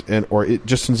movies,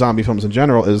 just in zombie films in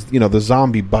general, is, the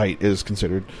zombie bite is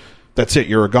considered, that's it,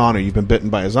 you're a goner, you've been bitten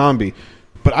by a zombie.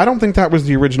 But I don't think that was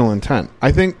the original intent.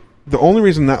 I think the only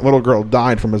reason that little girl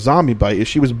died from a zombie bite is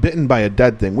she was bitten by a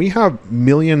dead thing. We have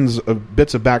millions of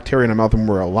bits of bacteria in our mouth when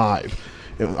we're alive.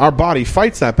 Our body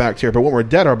fights that bacteria, but when we're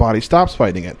dead, our body stops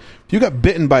fighting it. If you got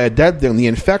bitten by a dead thing, the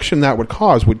infection that would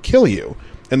cause would kill you.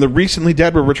 And the recently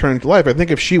dead were returning to life. I think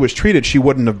if she was treated, she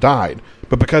wouldn't have died.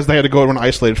 But because they had to go to an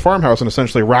isolated farmhouse and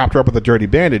essentially wrapped her up with a dirty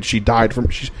bandage, she died from.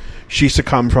 She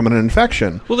succumbed from an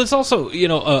infection. Well, there's also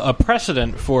a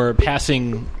precedent for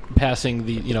passing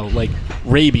the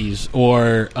rabies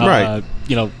or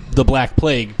the Black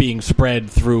Plague being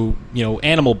spread through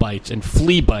animal bites and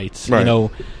flea bites. Right.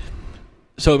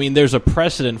 So, there's a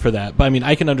precedent for that. But,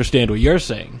 I can understand what you're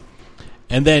saying.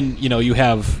 And then, you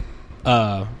have,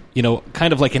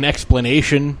 kind of like an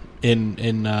explanation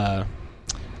in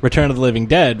Return of the Living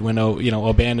Dead when,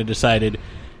 O'Bannon decided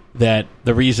that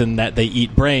the reason that they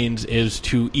eat brains is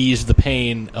to ease the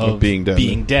pain of being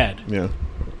dead. Yeah.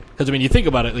 Because, you think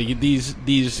about it,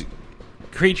 these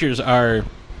creatures are,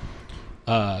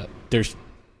 there's...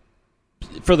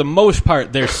 for the most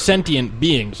part, they're sentient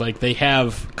beings. They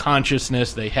have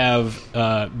consciousness, they have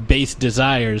base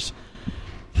desires,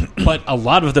 but a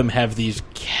lot of them have these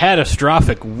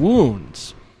catastrophic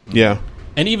wounds. Yeah.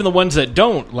 And even the ones that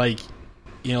don't,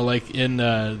 in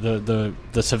the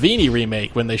Savini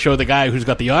remake, when they show the guy who's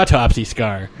got the autopsy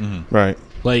scar. Mm-hmm. Right.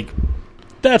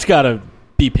 That's got to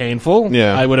be painful,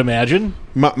 yeah. I would imagine.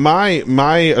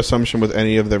 My assumption with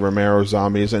any of the Romero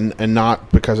zombies, and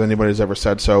not because anybody's ever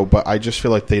said so, but I just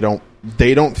feel like they don't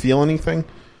feel anything.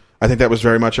 I think that was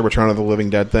very much a Return of the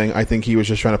Living Dead thing. I think he was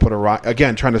just trying to put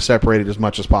trying to separate it as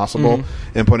much as possible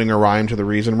and putting a rhyme to the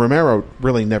reason. Romero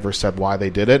really never said why they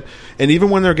did it. And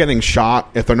even when they're getting shot,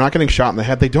 if they're not getting shot in the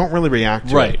head, they don't really react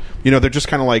to it. They're just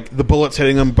kind of the bullet's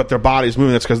hitting them, but their body's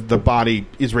moving. That's because the body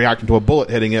is reacting to a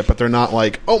bullet hitting it, but they're not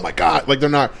oh my God,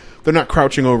 they're not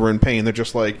crouching over in pain. They're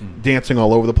just dancing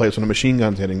all over the place when a machine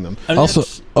gun's hitting them. I was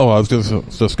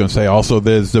just going to say, also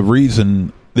there's the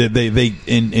reason they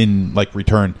in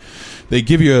Return, they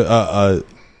give you an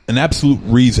absolute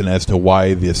reason as to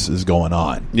why this is going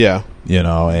on. Yeah.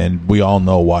 And we all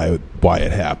know why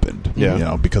it happened.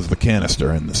 Yeah. Because of the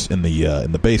canister in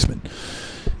the basement.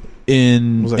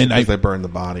 Because they burned the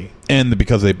body.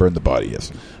 Because they burned the body, yes.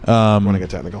 I want to get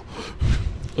technical.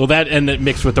 Well, that and it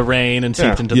mixed with the rain and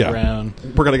seeped into the ground.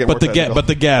 We're gonna get more technical. But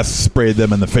the gas sprayed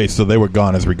them in the face, so they were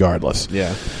gone as regardless.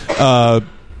 Yeah.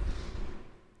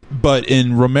 But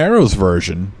in Romero's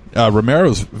vision,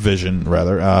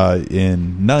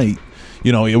 in Night,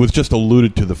 it was just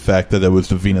alluded to the fact that there was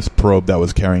the Venus probe that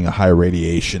was carrying a high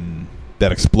radiation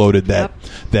that exploded that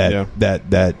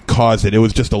caused it. It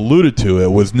was just alluded to.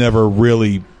 It was never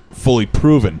really fully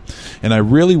proven. And I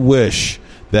really wish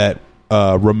that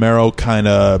Romero kind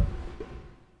of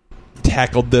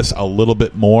tackled this a little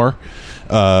bit more.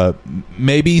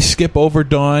 Maybe skip over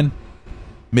Dawn.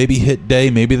 maybe hit day.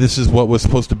 Maybe this is what was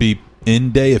supposed to be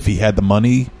in day if he had the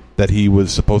money that he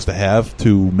was supposed to have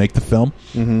to make the film.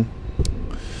 Mm-hmm.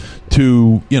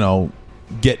 To,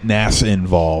 get NASA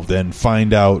involved and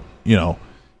find out,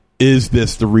 is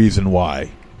this the reason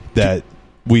why that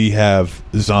we have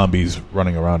zombies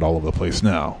running around all over the place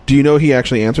now? Do you know he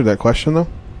actually answered that question, though?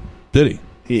 Did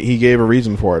he? He gave a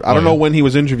reason for it. I don't know when he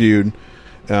was interviewed,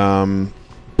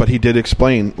 but he did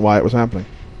explain why it was happening.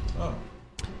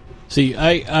 See,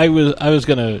 I was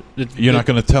gonna. You're not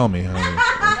gonna tell me.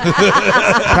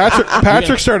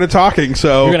 Patrick started talking,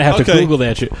 so you're gonna have to Google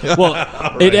that shit. Well,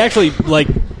 right. It actually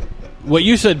what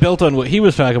you said built on what he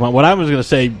was talking about. What I was gonna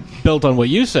say built on what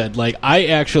you said. I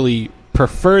actually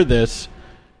prefer this.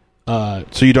 So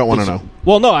you don't want to know?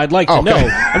 Well, no, I'd like to know.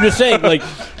 I'm just saying,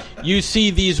 you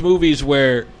see these movies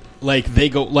where they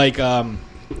go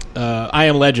I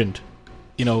Am Legend.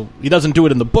 He doesn't do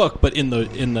it in the book, but in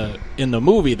the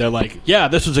movie, they're like, yeah,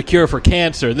 this was a cure for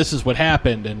cancer. This is what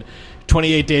happened. And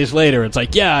 28 days later, it's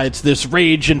like, yeah, it's this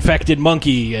rage-infected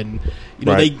monkey. And,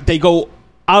 they go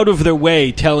out of their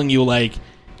way telling you,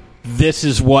 this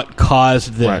is what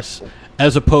caused this. Right.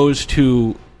 As opposed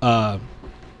to,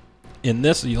 in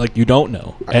this, you don't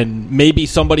know. And maybe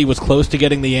somebody was close to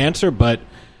getting the answer, but,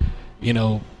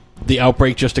 the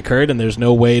outbreak just occurred and there's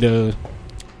no way to...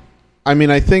 I mean,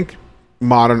 I think...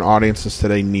 modern audiences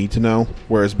today need to know,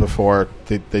 whereas before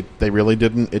they really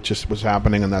didn't. It just was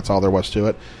happening, and that's all there was to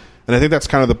it. And I think that's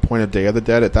kind of the point of Day of the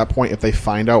Dead. At that point, if they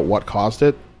find out what caused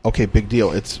it, okay, big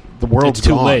deal. The world's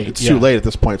too gone. Late. It's too late at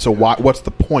this point. So what's the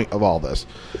point of all this?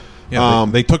 Yeah,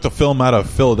 they took the film out of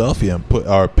Philadelphia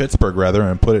or Pittsburgh rather,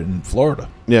 and put it in Florida.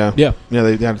 Yeah.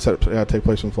 They had to take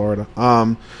place in Florida.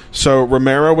 So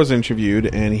Romero was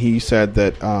interviewed, and he said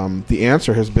that the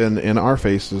answer has been in our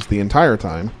faces the entire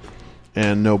time.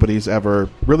 And nobody's ever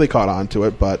really caught on to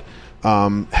it, but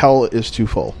hell is too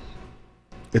full.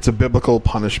 It's a biblical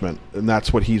punishment, and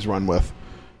that's what he's run with.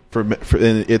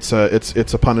 And it's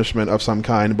a punishment of some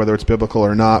kind, whether it's biblical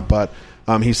or not. But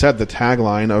he said the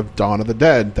tagline of Dawn of the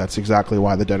Dead, that's exactly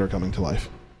why the dead are coming to life.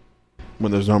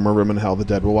 When there's no more room in hell, the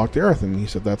dead will walk the earth. And he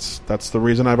said that's the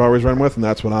reason I've always run with, and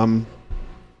that's what I'm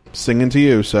singing to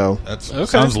you. So that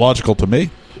sounds logical to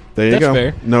me. There you go.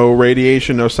 Fair. No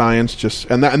radiation, no science.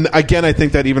 And again, I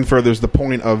think that even furthers the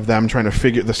point of them trying to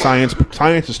figure the science.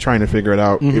 Science is trying to figure it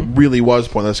out. Mm-hmm. It really was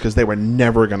pointless because they were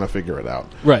never going to figure it out.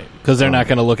 Right, because they're not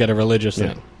going to look at a religious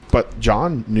thing. But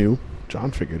John knew.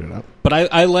 John figured it out. But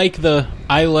I like the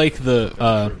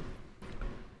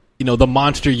the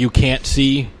monster you can't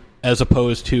see as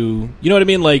opposed to what I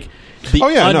mean, the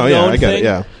unknown I get it.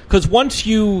 Yeah, because once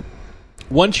you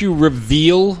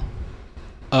reveal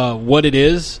what it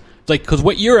is, it's because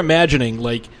what you're imagining,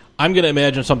 I'm going to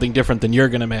imagine something different than you're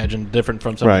going to imagine, different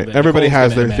from something that everybody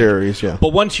Nicole's has their theories, yeah.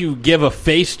 But once you give a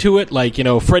face to it,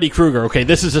 Freddy Krueger, okay,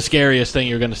 this is the scariest thing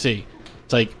you're going to see.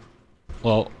 It's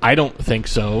well, I don't think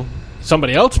so.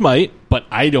 Somebody else might, but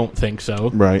I don't think so.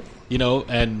 Right.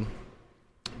 And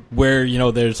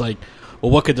where, there's well,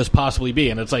 what could this possibly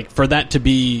be? And it's for that to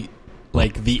be,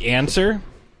 the answer,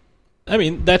 I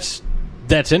mean, that's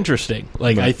interesting.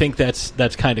 Right. I think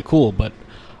that's kind of cool, but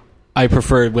I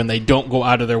prefer when they don't go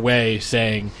out of their way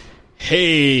saying,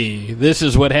 hey, this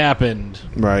is what happened.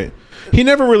 Right. He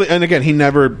never really, and again, he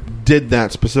never did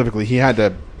that specifically. He had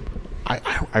to,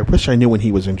 I wish I knew when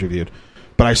he was interviewed,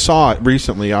 but I saw it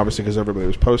recently, obviously, because everybody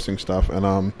was posting stuff,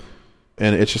 and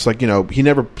it's just he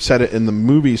never said it in the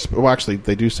movies. Well, actually,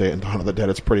 they do say it in Dawn of the Dead.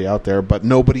 It's pretty out there, but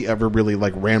nobody ever really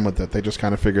ran with it. They just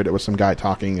kind of figured it was some guy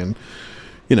talking, and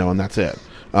and that's it.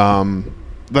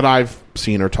 That I've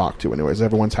seen or talked to anyways.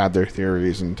 Everyone's had their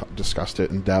theories and discussed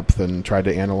it in depth and tried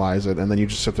to analyze it, and then you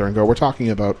just sit there and go, we're talking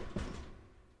about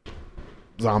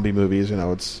zombie movies.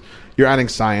 You're adding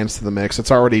science to the mix.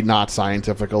 It's already not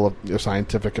scientific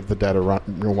if the dead are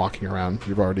walking around.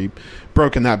 You've already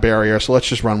broken that barrier, so let's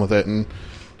just run with it and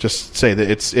just say that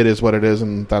it is what it is,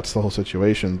 and that's the whole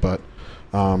situation. But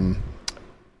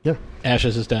yeah,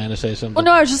 Ashes is dying to say something. Well,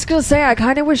 no, I was just going to say I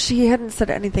kind of wish he hadn't said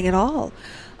anything at all.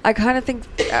 I kind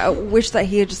of wish that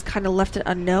he had just kind of left it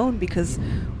unknown, because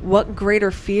what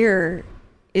greater fear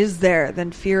is there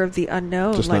than fear of the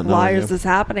unknown? Just why is this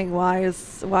happening? Why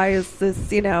is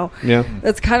this? Yeah,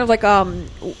 it's kind of like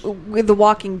with The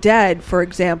Walking Dead, for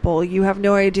example. You have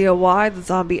no idea why the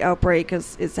zombie outbreak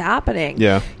is happening.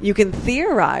 Yeah, you can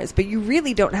theorize, but you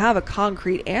really don't have a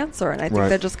concrete answer, and I think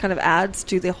that just kind of adds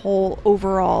to the whole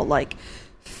overall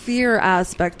fear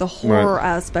aspect, the horror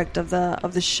aspect of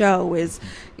the show is,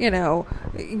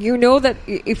 you know that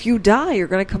if you die, you're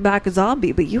going to come back a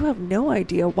zombie, but you have no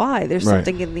idea why. There's Right.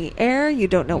 something in the air. You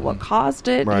don't know what caused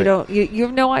it. Right. You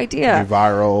have no idea. Could be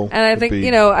viral. And I could think, be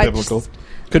I biblical. just...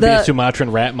 Could be a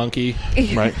Sumatran rat monkey.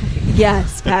 Right.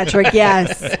 Yes, Patrick,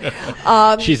 yes.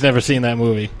 She's never seen that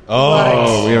movie.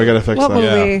 Oh, we got to fix What that.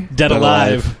 movie? Dead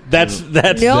Alive. That's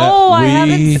No, I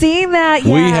haven't seen that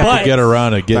yet. We have to get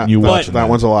around to getting you watching that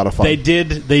one's a lot of fun. They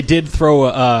did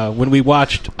throw when we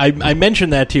watched. I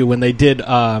mentioned that to you when they did.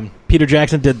 Peter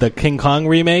Jackson did the King Kong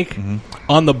remake.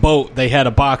 On the boat, they had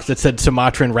a box that said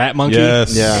Sumatran rat monkey.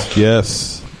 Yes, Yeah.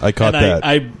 yes. I caught And that.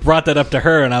 I brought that up to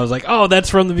her, and I was like, "Oh,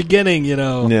 that's from the beginning," you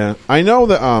know. Yeah, I know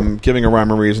that giving a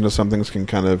rhyme or reason to some things can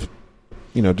kind of,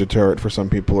 deter it for some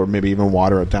people, or maybe even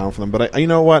water it down for them. But you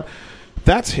know what?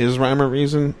 That's his rhyme or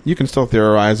reason. You can still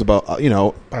theorize about,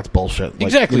 that's bullshit. Like,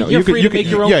 Exactly. You're free to make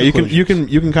your own Yeah,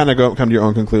 conclusions. you can kind of come to your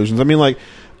own conclusions. I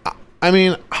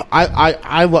mean,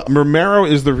 Romero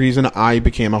is the reason I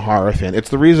became a horror fan. It's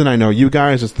the reason I know you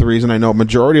guys. It's the reason I know a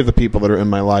majority of the people that are in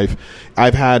my life.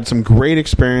 I've had some great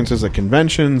experiences at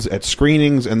conventions, at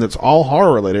screenings, and it's all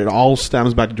horror related. It all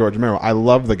stems back to George Romero. I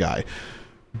love the guy.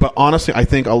 But honestly, I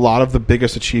think a lot of the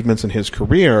biggest achievements in his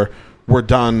career were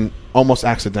done almost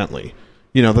accidentally.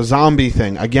 The zombie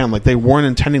thing, again, like they weren't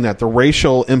intending that. The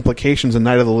racial implications in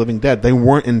Night of the Living Dead, they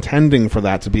weren't intending for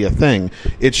that to be a thing.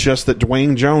 It's just that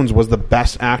Dwayne Jones was the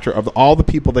best actor of all the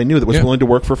people they knew that was willing to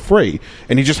work for free.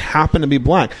 And he just happened to be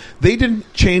black. They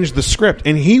didn't change the script.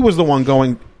 And he was the one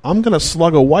going, I'm going to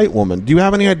slug a white woman. Do you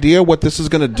have any idea what this is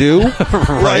going to do?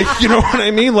 Like, you know what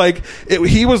I mean? Like,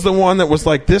 he was the one that was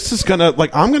like, this is going to,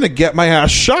 like, I'm going to get my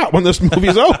ass shot when this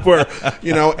movie's over.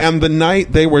 And the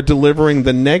night they were delivering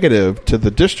the negative to the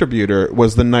distributor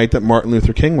was the night that Martin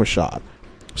Luther King was shot.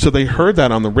 So they heard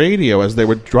that on the radio as they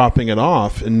were dropping it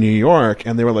off in New York,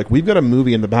 and they were like, we've got a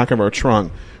movie in the back of our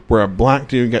trunk where a black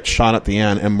dude gets shot at the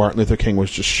end and Martin Luther King was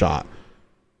just shot.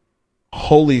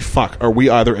 Holy fuck, are we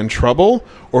either in trouble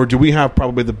or do we have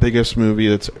probably the biggest movie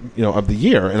that's of the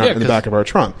year in the back of our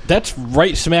trunk? That's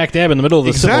right smack dab in the middle of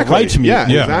the civil rights movement.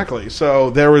 Yeah, exactly. So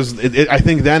there was I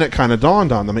think then it kind of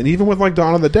dawned on them. And even with like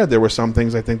Dawn of the Dead, there were some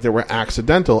things I think that were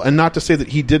accidental, and not to say that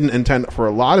he didn't intend for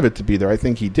a lot of it to be there. I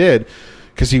think he did,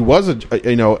 because he was Night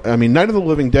of the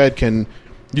Living Dead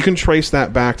you can trace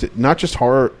that back to not just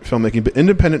horror filmmaking but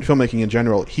independent filmmaking in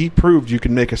general. He proved you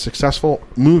can make a successful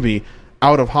movie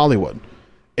out of Hollywood.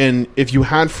 And if you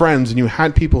had friends and you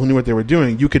had people who knew what they were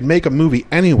doing, you could make a movie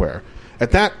anywhere.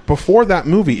 Before that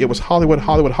movie, it was Hollywood,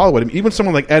 Hollywood, Hollywood. I mean, even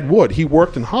someone like Ed Wood, he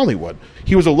worked in Hollywood.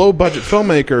 He was a low-budget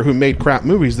filmmaker who made crap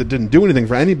movies that didn't do anything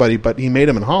for anybody, but he made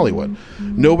them in Hollywood.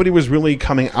 Nobody was really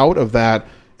coming out of that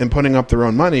and putting up their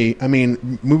own money. I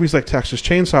mean, movies like Texas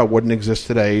Chainsaw wouldn't exist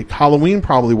today. Halloween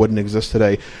probably wouldn't exist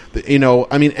today.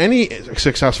 Any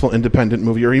successful independent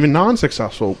movie, or even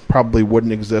non-successful, probably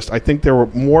wouldn't exist. I think there were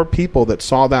more people that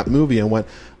saw that movie and went,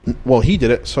 well, he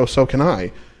did it, so can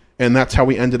I. And that's how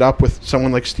we ended up with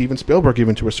someone like Steven Spielberg,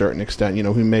 even to a certain extent,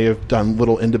 who may have done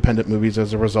little independent movies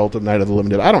as a result of Night of the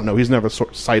Living Dead. I don't know. He's never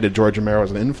cited George Romero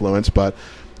as an influence, but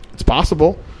it's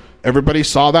possible. Everybody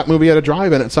saw that movie at a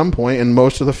drive-in at some point, and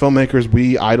most of the filmmakers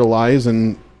we idolize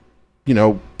and,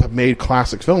 have made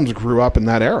classic films grew up in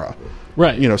that era.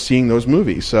 Right. Seeing those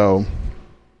movies. So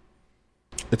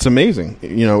it's amazing,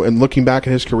 and looking back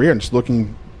at his career and just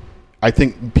I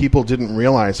think people didn't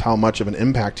realize how much of an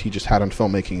impact he just had on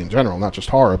filmmaking in general, not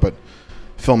just horror, but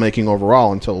filmmaking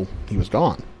overall until he was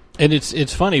gone. And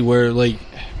it's funny where, like,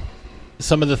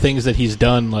 some of the things that he's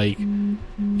done, like,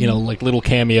 like little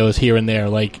cameos here and there,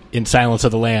 like in Silence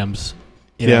of the Lambs,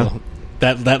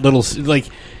 that little, like,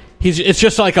 it's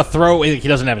just like a throw. He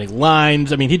doesn't have any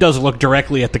lines. I mean, he does look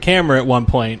directly at the camera at one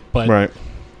point, but right.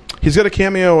 He's got a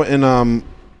cameo in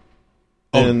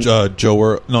George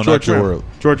Romero.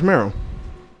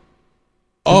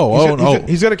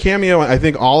 He's got a cameo in, I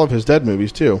think, all of his Dead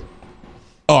movies too.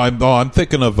 I'm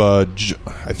thinking of I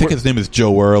think his name is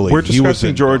Joe Early. We're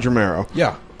discussing George Romero.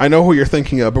 Yeah. I know who you're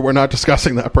thinking of, but we're not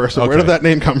discussing that person. Okay. Where did that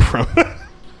name come from?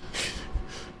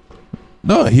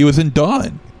 No, he was in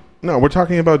Dawn. No, we're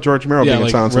talking about George Romero being in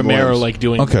Silence of the Lambs. Romero, like,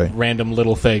 doing random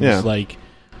little things, like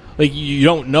you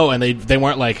don't know, and they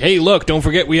weren't like, hey, look, don't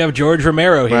forget we have George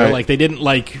Romero here. Right. Like, they didn't,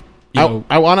 like, I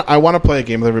want to play a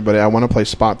game with everybody. I want to play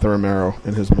Spot the Romero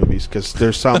in his movies, because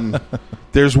there's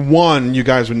there's one you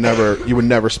guys would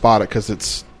never spot it, because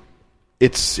it's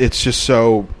just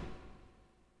so.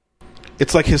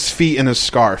 It's like his feet in his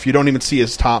scarf. You don't even see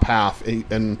his top half,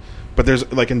 but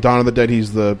there's, like, in Dawn of the Dead,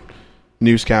 he's the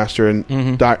newscaster, and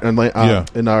in Night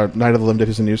of the Living Dead,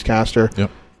 he's a newscaster.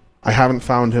 Yep. I haven't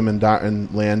found him in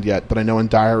Land yet, but I know in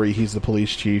Diary he's the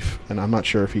police chief, and I'm not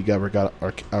sure if he ever got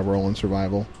a role in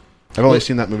Survival. I've only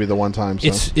seen that movie the one time.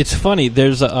 So. It's funny.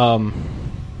 There's I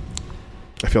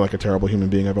feel like a terrible human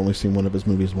being. I've only seen one of his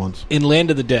movies once. In Land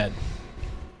of the Dead,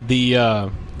 the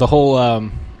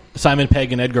whole Simon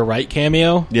Pegg and Edgar Wright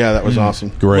cameo. Yeah, that was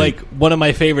awesome. Great. Like one of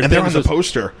my favorite. And they're things on the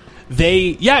poster.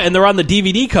 And they're on the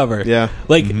DVD cover. Yeah.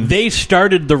 Like, they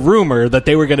started the rumor that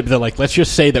they were going to be, they're like, let's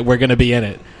just say that we're going to be in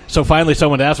it. So finally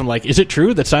someone asked him, like, is it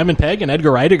true that Simon Pegg and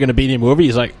Edgar Wright are going to be in a movie?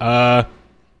 He's like,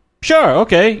 sure,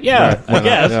 okay, yeah, Right, I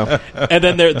guess. yeah. And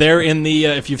then they're in the,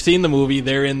 if you've seen the movie,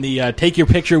 they're in the take your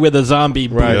picture with a zombie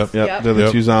booth. Right, yep. They're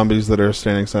the two zombies that are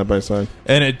standing side by side.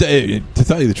 And it, to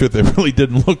tell you the truth, it really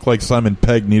didn't look like Simon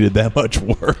Pegg needed that much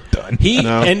work done. He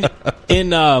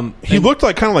looked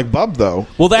like kind of like Bub, though.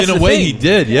 Well, that's in a the way thing. he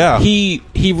did, yeah.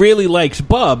 He really likes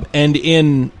Bub, and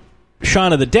in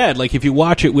Shaun of the Dead, like if you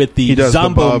watch it with the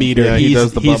Zombo meter,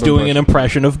 he's doing an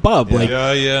impression of Bub. Yeah. Like,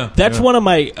 yeah. That's one of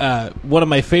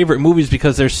my favorite movies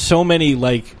because there's so many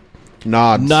like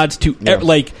nods to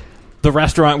like the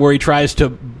restaurant where he tries to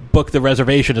book the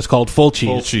reservation is called Full Cheese.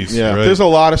 Full Cheese. Yeah, right. there's a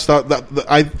lot of stuff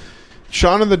that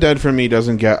Shaun of the Dead for me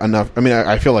doesn't get enough. I mean,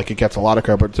 I feel like it gets a lot of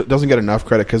credit, but it doesn't get enough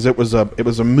credit because it was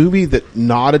a movie that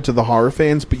nodded to the horror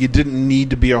fans, but you didn't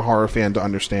need to be a horror fan to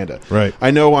understand it. Right.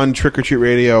 I know on Trick or Treat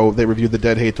Radio they reviewed The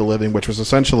Dead Hate the Living, which was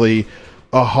essentially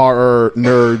a horror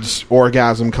nerd's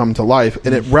orgasm come to life,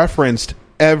 and it referenced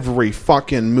every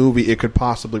fucking movie it could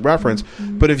possibly reference.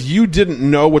 But if you didn't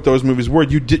know what those movies were,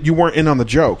 you weren't in on the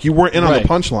joke. You weren't in on the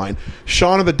punchline.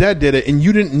 Shaun of the Dead did it, and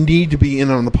you didn't need to be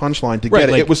in on the punchline to get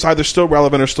it. It was either still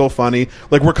relevant or still funny.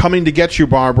 Like, we're coming to get you,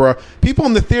 Barbara. People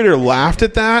in the theater laughed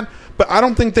at that, but I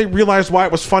don't think they realized why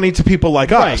it was funny to people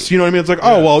like us. You know what I mean? It's like,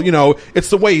 oh, well, you know, it's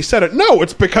the way he said it. No,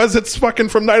 it's because it's fucking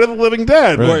from Night of the Living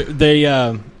Dead. Or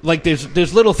they like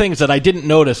there's little things that I didn't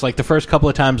notice like the first couple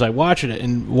of times I watched it,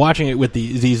 and watching it with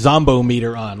the Zombo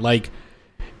meter on, like,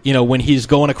 you know, when he's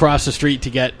going across the street to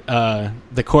get the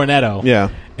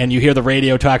Cornetto, and you hear the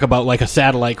radio talk about like a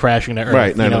satellite crashing to Earth,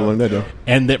 right? You know,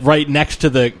 and that right next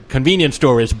to the convenience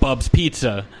store is Bub's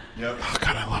Pizza. Yep. Oh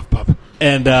God, I love Bub.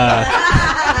 And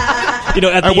you know,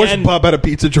 at the I wish end, Bub had a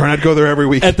pizza joint. I'd go there every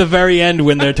week. At the very end,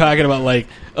 when they're talking about like,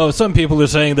 oh, some people are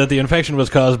saying that the infection was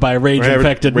caused by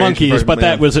rage-infected monkeys, but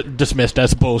that was dismissed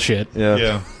as bullshit.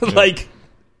 Yeah. Like,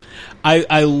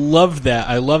 I love that.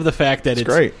 I love the fact that it's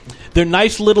great. They're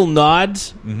nice little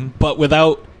nods, but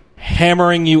without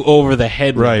hammering you over the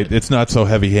head. Right. It's not so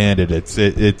heavy-handed.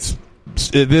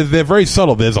 They're very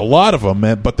subtle. There's a lot of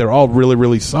them, but they're all really,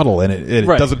 really subtle, and it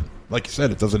doesn't. Like you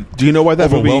said, it doesn't. Do you know why that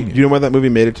movie? overwhelm you. Do you know why that movie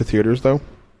made it to theaters, though?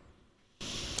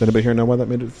 Does anybody here know why that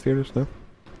made it to theaters? No,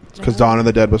 it's because Dawn of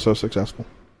the Dead was so successful.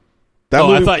 That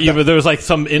movie, I thought there was like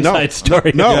some inside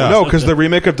story. No, because the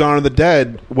remake of Dawn of the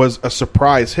Dead was a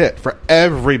surprise hit for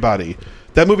everybody.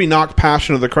 That movie knocked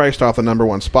Passion of the Christ off the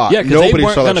 #1 spot. Yeah, because they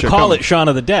weren't going to call it Shaun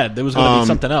of the Dead. There was going to be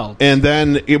something else. And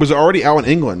then it was already out in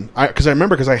England. Because I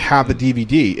remember, because I have the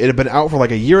DVD. It had been out for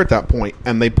like a year at that point,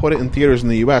 and they put it in theaters in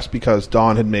the U.S. because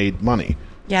Dawn had made money.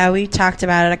 Yeah, we talked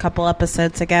about it a couple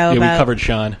episodes ago. Yeah, we covered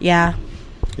Shaun. Yeah.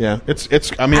 Yeah, it's.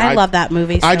 I mean, I love that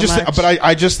movie. So much.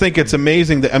 I just think it's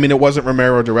amazing that. I mean, it wasn't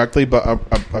Romero directly, but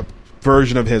a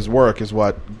version of his work is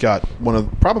what got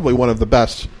probably one of the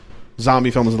best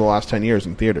zombie films in the last 10 years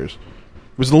in theaters.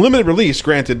 It was a limited release,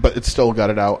 granted, but it still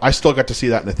got it out. I still got to see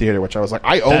that in the theater, which I was like,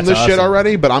 I own this shit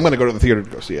already, but I'm going to go to the theater to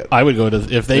go see it. I would go to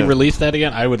if they released that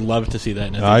again. I would love to see that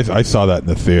in the theater. I saw that in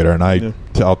the theater, and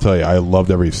I'll tell you, I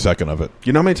loved every second of it.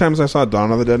 You know how many times I saw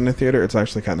Dawn of the Dead in the theater? It's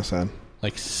actually kind of sad.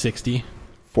 Like 60?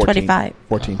 25.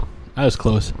 14. I was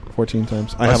close. 14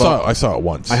 times. I saw it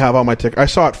once. I have all my tickets. I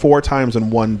saw it 4 times in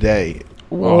one day.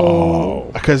 Whoa.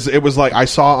 Because it was like, I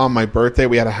saw on my birthday,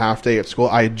 we had a half day at school.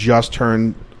 I had just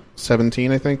turned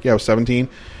 17, I think. Yeah, I was 17.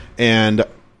 And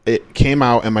it came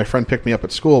out, and my friend picked me up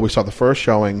at school. We saw the first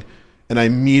showing, and I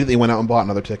immediately went out and bought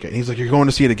another ticket. And he's like, "You're going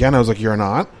to see it again?" I was like, "You're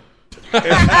not."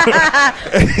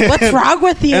 What's wrong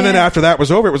with you? And then after that was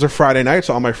over, it was a Friday night,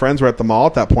 so all my friends were at the mall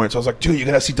at that point. So I was like, "Dude, you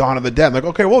gotta see Dawn of the Dead." I'm like,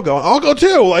 "Okay, we'll go. I'll go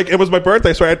too." Like, it was my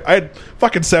birthday, so I had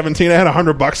fucking 17. I had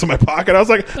 $100 in my pocket. I was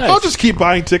like, nice. I'll just keep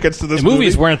buying tickets to this. The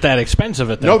movies weren't that expensive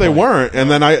at that No, point. they weren't.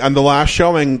 And then on the last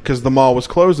showing, because the mall was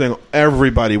closing,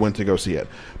 everybody went to go see it.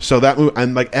 So that movie,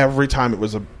 and like every time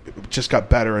it just got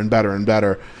better and better and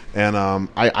better. And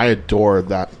I adore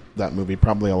that movie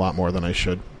probably a lot more than I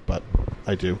should, but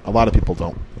I do. A lot of people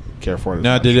don't care for it.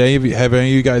 Now, have any of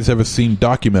you guys ever seen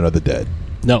Document of the Dead?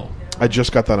 No. I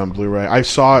just got that on Blu-ray. I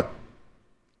saw it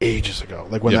ages ago.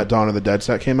 Like when that Dawn of the Dead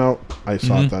set came out, I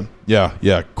saw it then.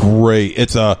 Yeah, great.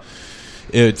 It's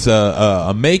It's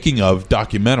a making of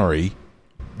documentary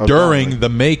during the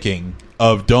making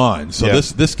of Dawn. So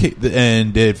this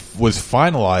and it was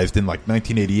finalized in like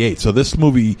 1988. So this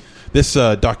movie, this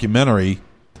documentary,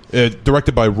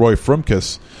 directed by Roy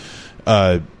Frumkes,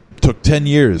 took 10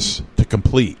 years to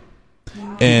complete.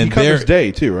 And he covers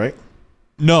Day too, right?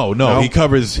 No. He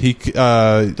covers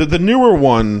the newer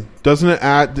one. Doesn't it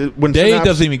add when Day Synapse,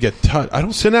 doesn't even get touched? I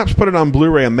don't. Synapse put it on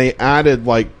Blu-ray and they added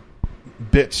like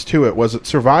bits to it. Was it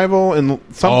Survival and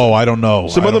some? Oh, I don't know.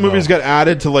 Some other movies got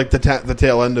added to like the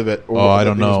tail end of it. Or I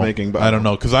don't know. Making, but I don't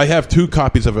know because I have 2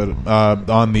 copies of it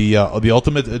on the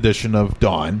Ultimate Edition of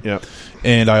Dawn. Yeah.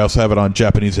 And I also have it on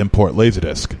Japanese import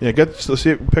Laserdisc. Yeah,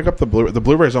 pick up the Blu-ray. The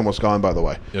Blu-ray is almost gone, by the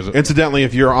way. Is it? Incidentally,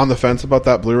 if you're on the fence about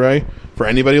that Blu-ray, for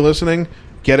anybody listening,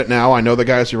 get it now. I know the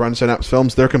guys who run Synapse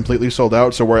Films; they're completely sold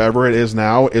out. So wherever it is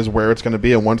now is where it's going to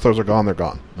be, and once those are gone, they're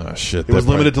gone. Oh shit! It was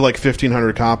limited to like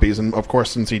 1,500 copies, and of course,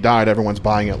 since he died, everyone's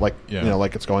buying it like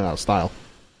like it's going out of style.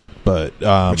 But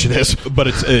which it is. But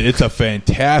it's a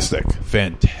fantastic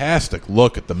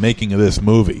look at the making of this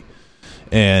movie.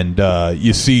 And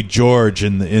you see George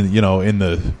in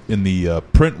the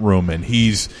print room, and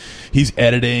he's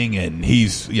editing, and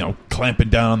he's clamping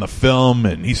down on the film,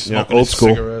 and he's smoking old his school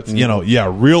cigarettes,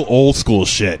 real old school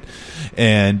shit.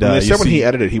 And they said when he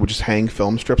edited, he would just hang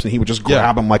film strips, and he would just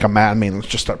grab them like a madman and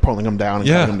just start pulling them down and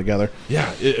cutting them together.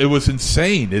 Yeah, it was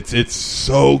insane. It's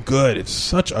so good. It's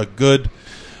such a good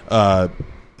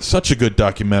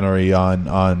documentary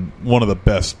on one of the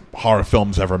best horror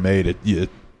films ever made. It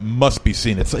must be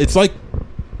seen. It's like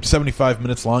 75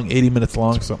 minutes long, 80 minutes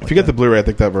long, something. If you get the Blu-ray, I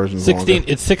think that version is 16.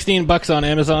 longer. It's $16 on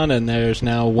Amazon, and there's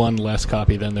now one less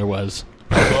copy than there was.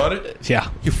 You bought it?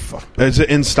 Yeah. You fuck. Is it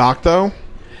in stock though?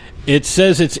 It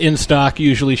says it's in stock.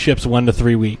 Usually ships 1 to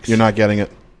 3 weeks. You're not getting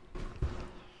it.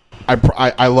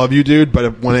 I love you, dude,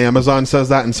 but when Amazon says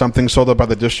that and something's sold out by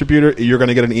the distributor, you're going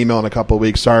to get an email in a couple of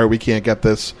weeks. Sorry, we can't get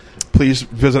this. Please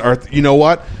visit our... You know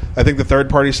what? I think the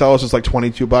third-party sellers is like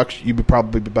 $22. You'd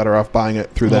probably be better off buying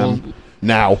it through them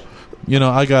now.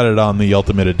 I got it on the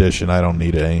Ultimate Edition. I don't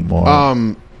need it anymore.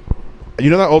 You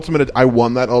know that Ultimate... I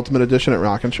won that Ultimate Edition at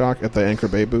Rock and Shock at the Anchor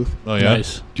Bay booth. Oh, yeah?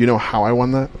 Nice. Do you know how I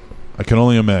won that? I can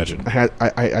only imagine.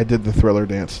 I did the Thriller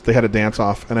dance. They had a dance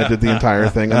off, and I did the entire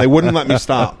thing, and they wouldn't let me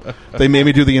stop. They made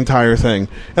me do the entire thing.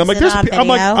 And I'm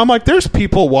like, I'm like, there's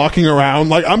people walking around.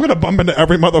 Like, I'm gonna bump into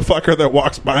every motherfucker that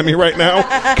walks by me right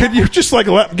now. Could you just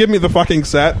give me the fucking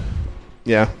set?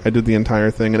 Yeah, I did the entire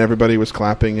thing, and everybody was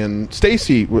clapping. And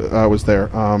Stacy was there.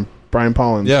 Brian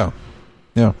Pollins. Yeah.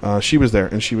 Yeah, she was there,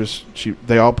 and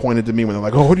they all pointed to me when they're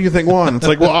like, "Oh, who do you think won?" It's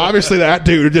like, well, obviously that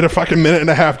dude who did a fucking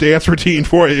 1.5-minute dance routine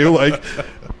for you. Like,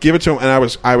 give it to him. And I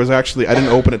was actually, I didn't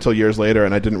open it till years later,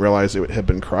 and I didn't realize it had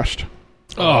been crushed.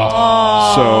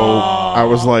 Oh, so I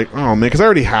was like, oh man, because I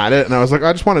already had it, and I was like,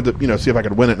 I just wanted to, see if I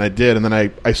could win it, and I did. And then I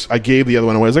gave the other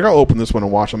one away. I was like, I'll open this one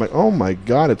and watch. I'm like, oh my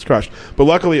god, it's crushed. But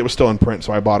luckily, it was still in print,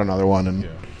 so I bought another one, and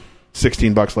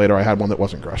 $16 later, I had one that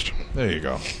wasn't crushed. There you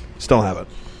go. Still have it.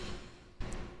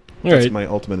 All That's right. my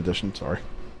Ultimate Edition. Sorry.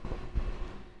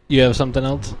 You have something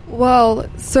else? Well,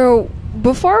 so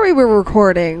before we were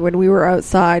recording, when we were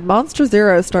outside, Monster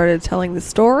Zero started telling the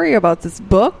story about this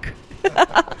book. And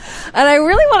I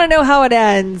really want to know how it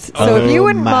ends. So if you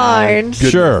wouldn't mind.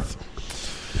 Sure.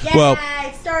 Yay, Well,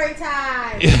 story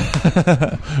time.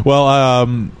 well,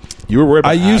 you were worried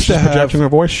about I used to have projecting her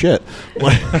voice. Shit.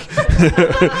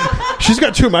 She's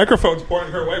got 2 microphones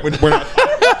pointing her way. We're not.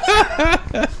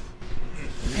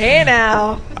 Hey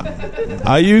now.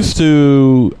 I used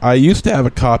to have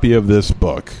a copy of this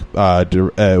book.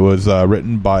 It was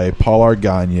written by Paul R.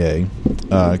 Gagne,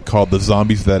 called "The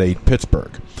Zombies That Ate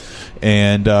Pittsburgh,"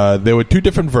 and there were 2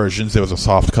 different versions. There was a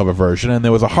softcover version and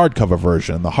there was a hardcover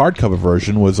version. The hardcover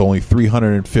version was only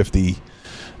 350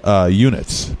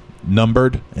 units,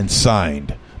 numbered and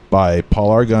signed by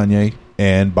Paul R. Gagne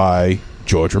and by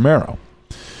George Romero.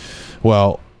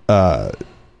 Well,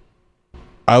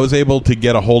 I was able to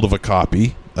get a hold of a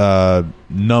copy,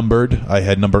 numbered. I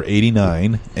had number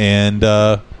 89, and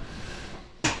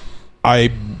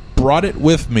I brought it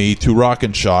with me to Rock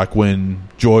and Shock when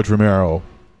George Romero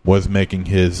was making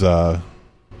his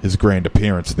grand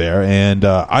appearance there, and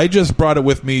I just brought it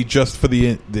with me just for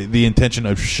the intention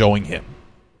of showing him.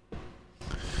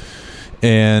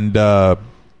 And I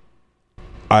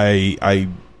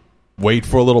wait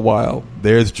for a little while.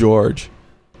 There's George.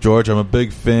 George, I'm a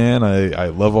big fan. I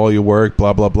love all your work,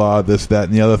 blah, blah, blah, this, that,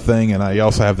 and the other thing. And I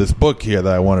also have this book here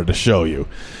that I wanted to show you.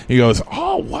 He goes,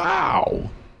 oh,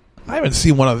 wow. I haven't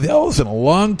seen one of those in a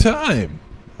long time.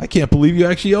 I can't believe you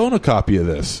actually own a copy of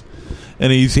this.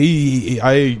 And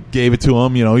I gave it to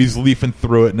him. He's leafing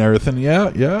through it and everything.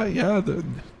 Yeah.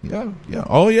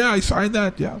 Oh yeah, I signed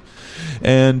that. Yeah.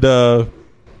 And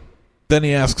then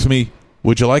he asks me,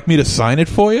 "Would you like me to sign it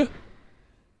for you?"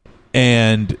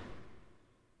 And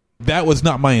that was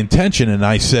not my intention. And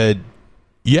I said,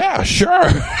 "Yeah, sure."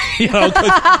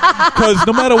 Because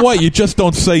no matter what, you just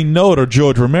don't say no to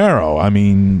George Romero. I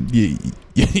mean,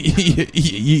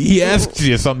 he asks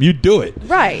you something, you do it.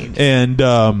 Right. And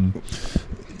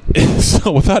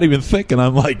so without even thinking,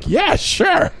 I'm like, yeah,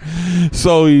 sure.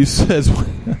 So he says,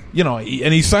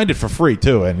 and he signed it for free,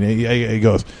 too. And he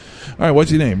goes, all right,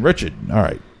 what's your name? Richard. All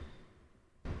right.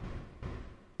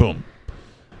 Boom.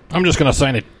 I'm just going to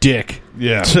sign it, Dick.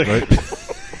 Yeah. Right?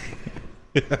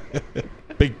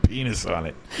 Big penis on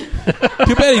it.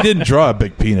 Too bad he didn't draw a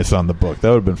big penis on the book. That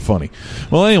would have been funny.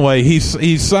 Well, anyway, he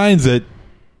signs it,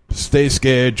 Stay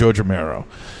Scared, George Romero.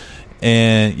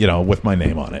 And, with my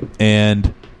name on it.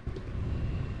 And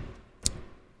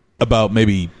about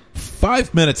maybe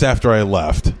 5 minutes after I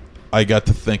left, I got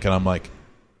to thinking, I'm like,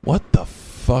 what the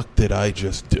fuck did I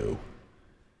just do?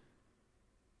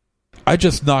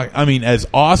 As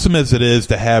awesome as it is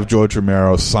to have George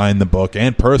Romero sign the book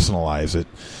and personalize it,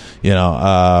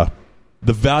 the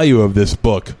value of this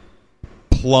book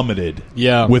plummeted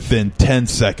within 10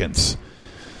 seconds.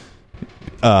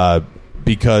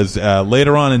 Because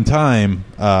later on in time,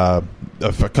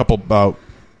 about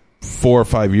 4 or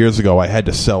 5 years ago, I had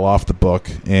to sell off the book,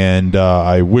 and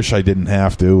I wish I didn't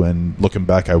have to, and looking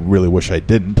back, I really wish I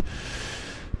didn't.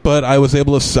 But I was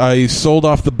able to. I sold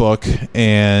off the book,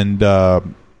 and I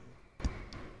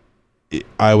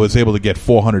was able to get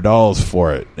 $400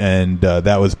 for it, and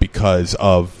that was because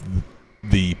of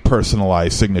the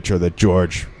personalized signature that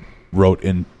George wrote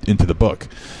into the book.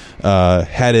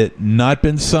 Had it not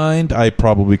been signed, I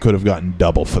probably could have gotten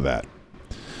double for that.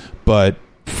 But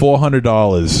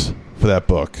 $400 for that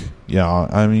book,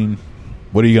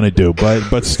 what are you going to do?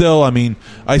 But still,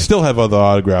 I still have other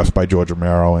autographs by George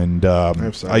Romero, and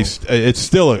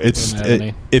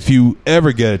if you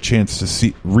ever get a chance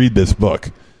to read this book,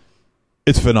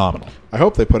 it's phenomenal. I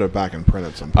hope they put it back in print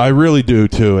at some point. I really do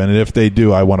too, and if they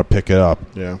do, I want to pick it up.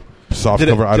 Yeah,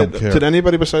 softcover. I don't care. Did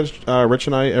anybody besides Rich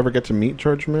and I ever get to meet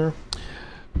George Romero?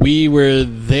 We were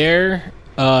there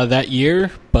that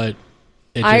year, but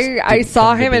I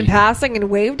saw him in passing and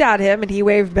waved at him, and he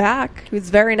waved back. He was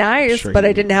very nice, but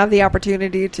I didn't have the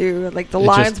opportunity to. The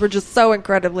lines were just so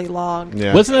incredibly long.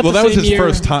 Yeah. Wasn't that that was his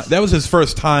first time? That was his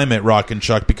first time at Rock and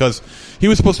Chuck, because he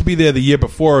was supposed to be there the year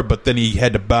before, but then he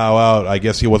had to bow out. I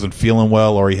guess he wasn't feeling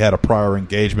well, or he had a prior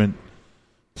engagement.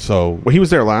 So, he was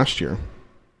there last year.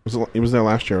 He was there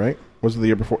last year, right? Was it the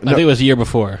year before? I think it was the year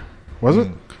before. Was it?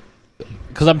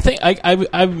 Because I'm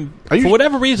for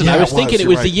whatever reason, I was thinking it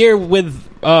was the year with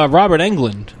Robert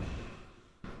Englund.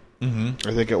 Mm-hmm.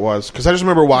 I think it was, because I just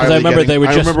remember Wiley. I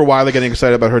remember Wiley getting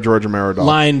excited about her George Romero doll.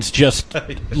 Lines just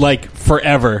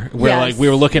forever. Where we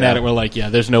were looking at it, we're like,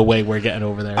 there's no way we're getting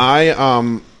over there.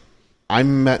 I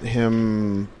met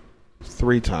him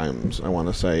 3 times, I want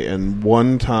to say, and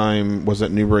one time was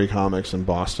at Newbury Comics in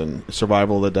Boston.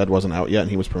 Survival of the Dead wasn't out yet,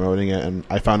 and he was promoting it, and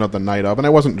I found out the night of, and I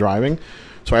wasn't driving.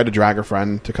 So I had to drag a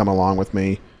friend to come along with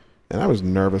me, and I was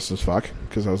nervous as fuck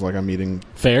because I was like, I'm meeting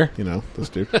this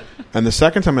dude. And the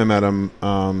second time I met him,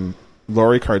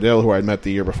 Laurie Cardell, who I had met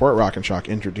the year before at Rock and Shock,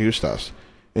 introduced us,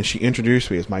 and she introduced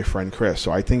me as my friend Chris.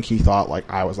 So I think he thought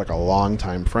I was a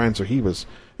longtime friend. So he was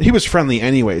friendly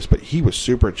anyways, but he was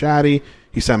super chatty.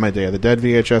 He signed my Day of the Dead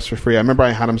VHS for free. I remember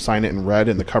I had him sign it in red,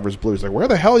 and the cover's blue. He's like, where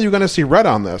the hell are you going to see red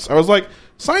on this? I was like,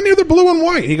 sign either blue and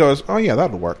white. He goes, oh yeah,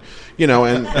 that'll work. And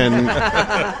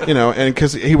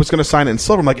because he was going to sign it in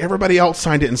silver. I'm like, everybody else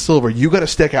signed it in silver. You got to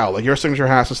stick out. Your signature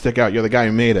has to stick out. You're the guy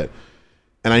who made it.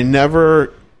 And I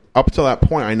never, up till that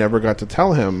point, I never got to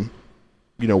tell him,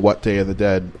 what Day of the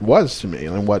Dead was to me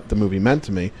and what the movie meant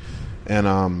to me.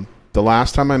 And the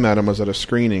last time I met him was at a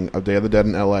screening of Day of the Dead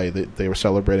in L.A. They were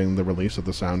celebrating the release of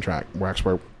the soundtrack.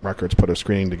 Waxwork Records put a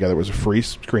screening together. It was a free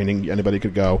screening. Anybody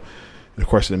could go. And, of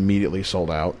course, it immediately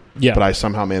sold out. Yeah. But I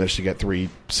somehow managed to get 3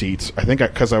 seats. I think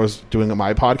because I was doing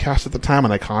my podcast at the time,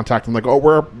 and I contacted them,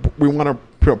 we want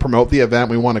to promote the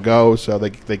event. We want to go. So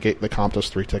they comped us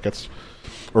 3 tickets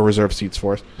or reserved seats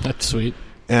for us. That's sweet.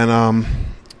 And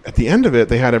at the end of it,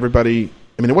 they had everybody...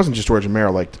 it wasn't just George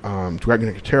Romero. Greg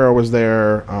Nicotero was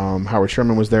there. Howard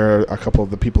Sherman was there. A couple of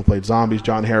the people who played zombies.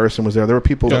 John Harrison was there. There were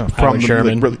people from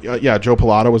Sherman. Joe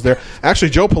Pilato was there.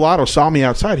 Actually, Joe Pilato saw me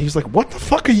outside. He's like, "What the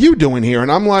fuck are you doing here?"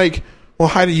 And I'm like, "Well,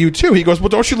 hi to you too." He goes, "Well,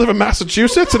 don't you live in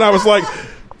Massachusetts?" And I was like,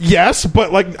 Yes,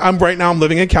 but like I'm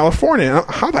living in California.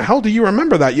 How the hell do you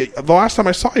remember that? The last time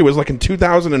I saw you was like in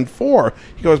 2004.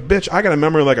 He goes, "Bitch, I got a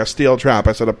memory like a steel trap."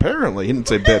 I said, "Apparently." He didn't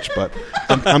say bitch, but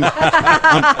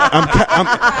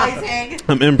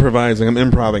I'm improvising. I'm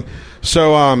improving.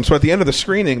 So at the end of the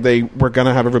screening, they were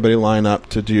gonna have everybody line up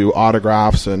to do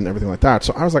autographs and everything like that.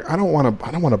 So I was like, I don't want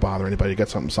to bother anybody to get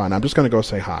something signed. I'm just gonna go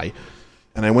say hi.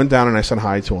 And I went down and I said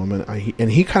hi to him,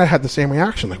 and he kind of had the same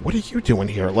reaction, like, "What are you doing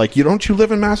here? Like, don't you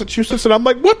live in Massachusetts?" And I'm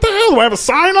like, "What the hell? Do I have a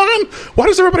sign on? Why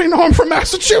does everybody know I'm from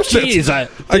Massachusetts?" Jeez,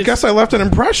 I guess I left an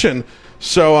impression.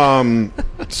 So,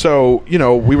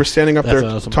 we were standing up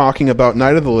there talking about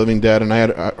Night of the Living Dead, and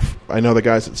I know the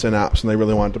guys at Synapse, and they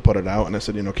really wanted to put it out, and I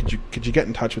said, could you get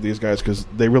in touch with these guys, because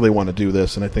they really want to do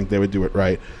this, and I think they would do it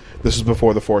right. This is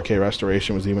before the 4K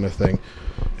restoration was even a thing,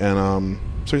 and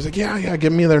so he's like, yeah,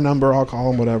 give me their number, I'll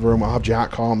call them, whatever. I'll have Jack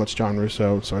call him. That's John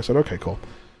Russo. So I said, okay, cool.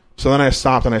 So then I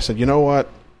stopped and I said, you know what?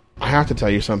 I have to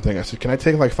tell you something. I said, can I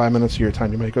take like 5 minutes of your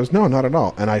time? He goes, no, not at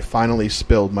all. And I finally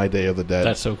spilled my Day of the Dead.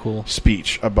 That's so cool.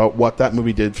 Speech about what that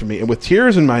movie did for me. And with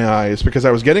tears in my eyes, because I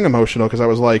was getting emotional, because I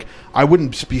was like, I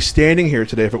wouldn't be standing here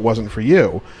today if it wasn't for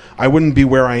you. I wouldn't be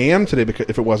where I am today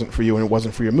if it wasn't for you and it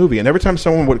wasn't for your movie. And every time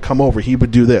someone would come over, he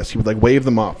would do this. He would like wave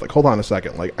them off. Like, hold on a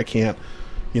second. Like, I can't.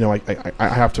 I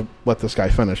have to let this guy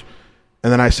finish.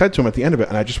 And then I said to him at the end of it,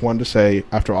 and I just wanted to say,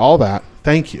 after all that,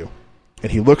 thank you.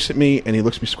 And he looks at me, and he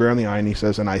looks me square in the eye, and he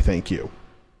says, and I thank you.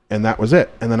 And that was it.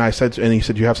 And then I said, and he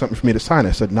said, you have something for me to sign?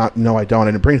 I said, no, I don't.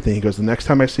 I didn't bring anything. He goes, the next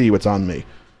time I see you, it's on me.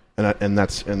 And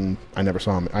I never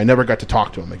saw him. I never got to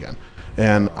talk to him again.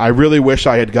 And I really wish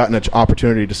I had gotten an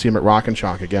opportunity to see him at Rock and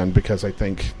Shock again, because I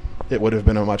think it would have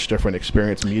been a much different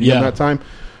experience meeting him that time.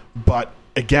 But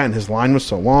again, his line was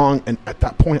so long, and at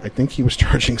that point, I think he was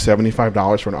charging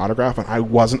 $75 for an autograph, and I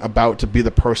wasn't about to be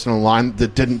the person in line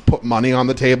that didn't put money on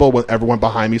the table when everyone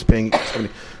behind me is paying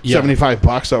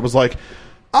 $75. So I was like,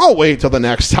 I'll wait till the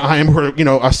next time, or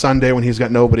a Sunday when he's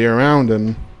got nobody around,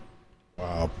 and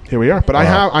here we are. But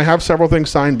I have several things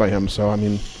signed by him, so I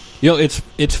mean,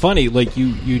 it's funny. Like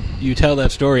you tell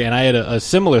that story, and I had a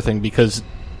similar thing because,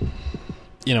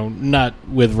 not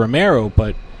with Romero,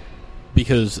 but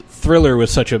because Thriller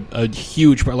was such a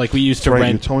huge part. Like, we used to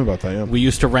rent. You told me about that. Yeah. We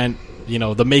used to rent,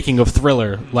 the making of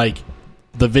Thriller, like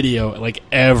the video, like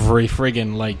every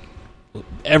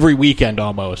weekend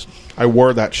almost. I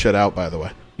wore that shit out, by the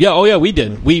way. Yeah. Oh yeah, we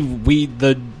did. We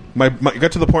got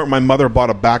to the point where my mother bought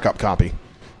a backup copy,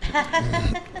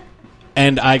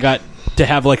 and I got to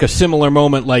have like a similar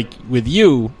moment, like with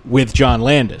you, with John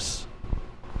Landis.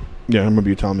 Yeah, I remember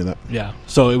you telling me that. Yeah,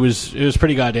 so it was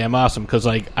pretty goddamn awesome, because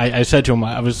like I said to him,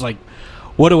 I was like,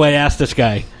 what do I ask this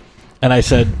guy? And I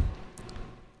said,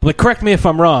 like, correct me if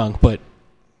I'm wrong, but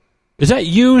is that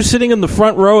you sitting in the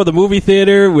front row of the movie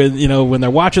theater with, when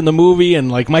they're watching the movie and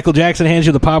like Michael Jackson hands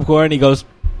you the popcorn and he goes,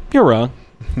 you're wrong.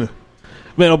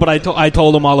 But I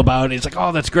told him all about it. He's like,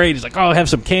 oh, that's great. He's like, oh, have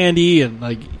some candy, and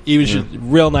like he was just a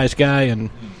real nice guy. And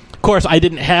of course, I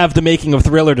didn't have the making of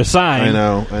Thriller to sign.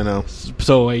 I know.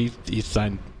 So he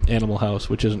signed Animal House,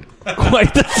 which isn't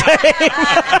quite the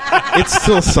same. It's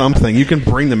still something. You can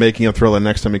bring the making of Thriller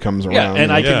next time he comes around. Yeah,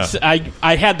 and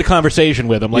I had the conversation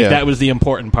with him. Like, that was the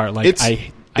important part. Like,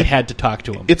 I had to talk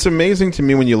to him. It's amazing to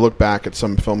me when you look back at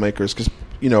some filmmakers, because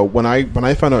when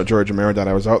I found out George Romero died,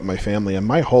 I was out with my family, and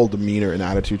my whole demeanor and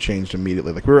attitude changed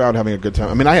immediately. Like, we were out having a good time.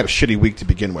 I mean, I had a shitty week to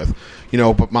begin with,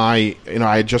 but I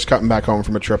had just gotten back home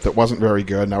from a trip that wasn't very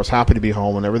good, and I was happy to be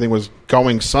home, and everything was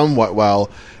going somewhat well.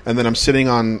 And then I'm sitting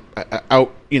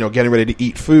out, getting ready to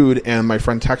eat food, and my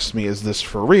friend texts me, "Is this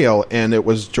for real?" And it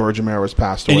was George Romero has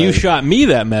passed away. And you shot me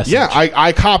that message. Yeah,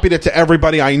 I copied it to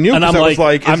everybody I knew, and I was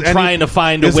like, I'm trying to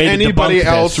find a way to debunk this. Is anybody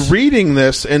else reading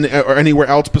this, or anywhere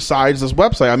else besides this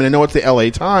website? I mean, I know it's the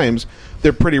LA Times;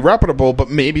 they're pretty reputable,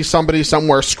 but maybe somebody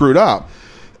somewhere screwed up.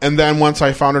 And then once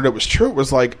I found out it was true, it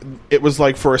was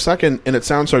like for a second, and it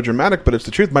sounds so dramatic, but it's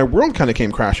the truth. My world kind of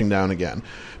came crashing down again,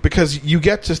 because you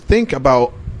get to think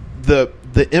about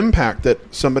the impact that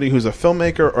somebody who's a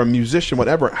filmmaker or a musician,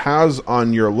 whatever, has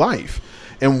on your life,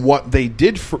 and what they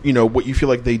did for, what you feel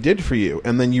like they did for you.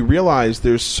 And then you realize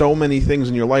there's so many things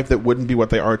in your life that wouldn't be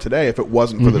what they are today if it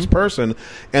wasn't for this person.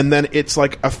 And then it's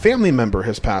like a family member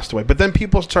has passed away. But then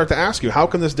people start to ask you, how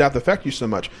can this death affect you so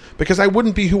much? Because I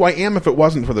wouldn't be who I am if it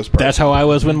wasn't for this person. That's how I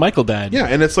was when Michael died. Yeah,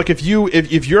 and it's like if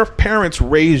your parents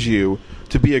raise you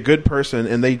to be a good person,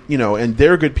 and they, and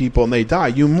they're good people, and they die,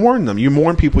 you mourn them. You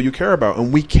mourn people you care about,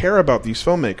 and we care about these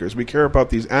filmmakers. We care about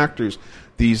these actors,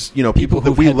 these people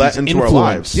that we let into our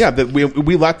lives. Yeah, that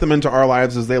we let them into our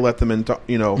lives as they let them into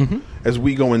as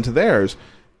we go into theirs.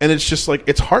 And it's just like,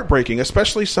 it's heartbreaking,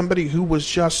 especially somebody who was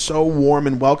just so warm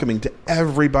and welcoming to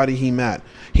everybody he met.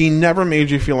 He never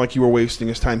made you feel like you were wasting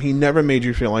his time. He never made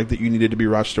you feel like that you needed to be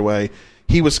rushed away.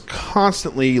 He was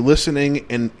constantly listening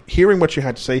and hearing what you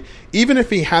had to say, even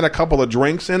if he had a couple of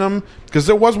drinks in him. Because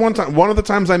there was one of the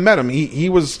times I met him, he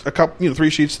was a couple, 3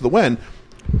 sheets to the wind,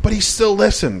 but he still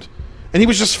listened. And he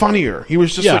was just funnier. He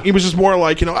was just he was just more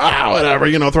like,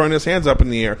 whatever, throwing his hands up in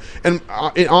the air. And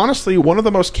honestly, one of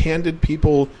the most candid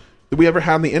people that we ever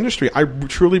had in the industry. I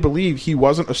truly believe he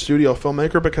wasn't a studio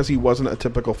filmmaker because he wasn't a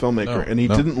typical filmmaker, and he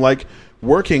didn't like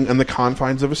working in the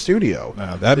confines of a studio.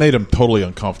 That made him totally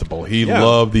uncomfortable. He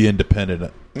loved the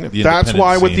independent. That's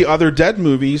why with the other Dead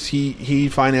movies, he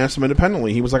financed them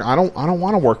independently. He was like, I don't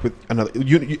want to work with another.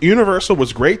 Universal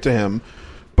was great to him.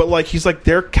 But he's like,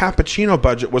 their cappuccino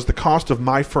budget was the cost of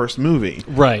my first movie.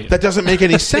 Right. That doesn't make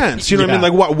any sense. You know what I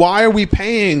mean? Like, why are we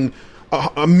paying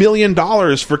 $1 million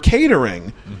for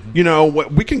catering?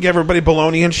 Mm-hmm. We can give everybody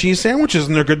bologna and cheese sandwiches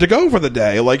and they're good to go for the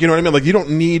day. Like, you know what I mean? Like, you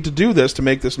don't need to do this to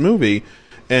make this movie.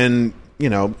 And,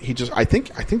 he just, I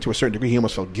think to a certain degree, he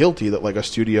almost felt guilty that a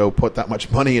studio put that much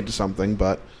money into something.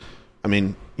 But, I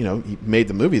mean, he made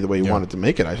the movie the way he wanted to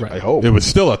make it, I hope. It was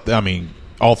still,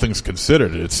 all things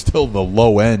considered, it's still the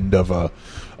low end of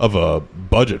a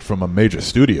budget from a major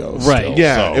studio. Right. Still,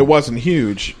 yeah, it wasn't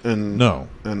huge. And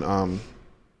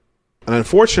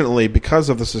unfortunately, because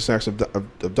of the success of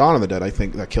Dawn of the Dead, I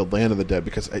think that killed Land of the Dead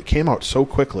because it came out so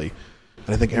quickly,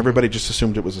 and I think everybody just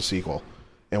assumed it was a sequel.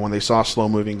 And when they saw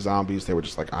slow-moving zombies, they were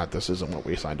just like, this isn't what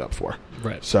we signed up for.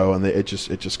 Right. So, and it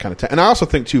just kind of... and I also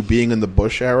think, too, being in the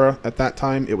Bush era at that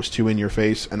time, it was too in your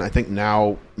face. And I think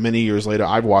now, many years later,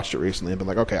 I've watched it recently and been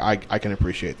like, okay, I can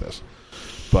appreciate this.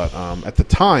 But at the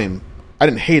time, I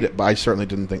didn't hate it, but I certainly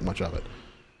didn't think much of it.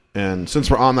 And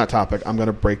since we're on that topic, I'm going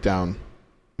to break down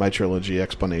my trilogy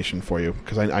explanation for you,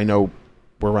 because I know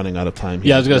we're running out of time here.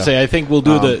 Yeah, I was going to say, I think we'll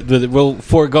do we'll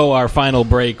forego our final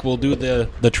break. We'll do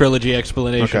the trilogy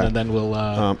explanation, and then we'll...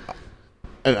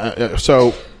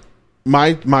 so,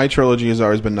 my trilogy has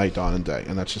always been Night, Dawn, and Day,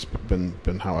 and that's just been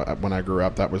how, when I grew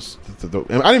up, that was... and I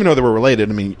didn't even know they were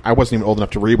related. I mean, I wasn't even old enough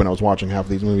to read when I was watching half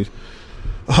of these movies.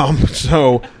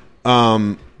 The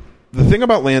thing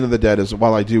about Land of the Dead is,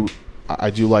 while I do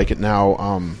like it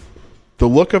now... the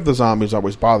look of the zombies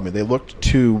always bothered me. They looked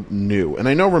too new. And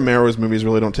I know Romero's movies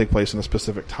really don't take place in a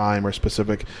specific time or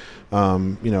specific,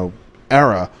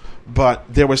 era. But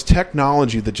there was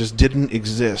technology that just didn't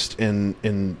exist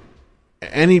in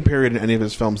any period in any of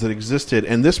his films that existed.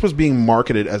 And this was being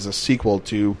marketed as a sequel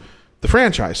to the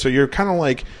franchise. So you're kind of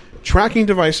like, tracking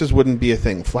devices wouldn't be a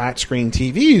thing. Flat screen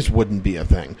TVs wouldn't be a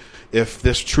thing if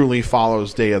this truly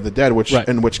follows Day of the Dead,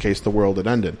 in which case the world had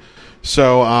ended.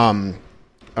 So,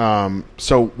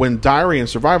 so when Diary and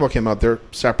Survival came out, they're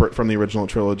separate from the original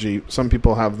trilogy. Some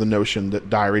people have the notion that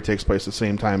Diary takes place at the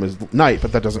same time as Night,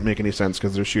 but that doesn't make any sense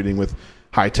because they're shooting with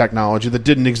high technology that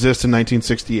didn't exist in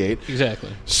 1968. Exactly.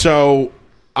 So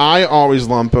I always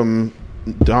lump them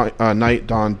Night,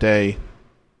 Dawn, Day,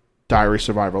 Diary,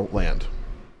 Survival, Land.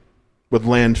 With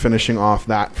Land finishing off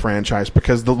that franchise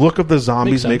because the look of the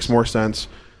zombies makes more sense.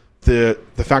 The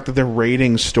fact that they're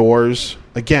raiding stores,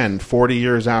 again, 40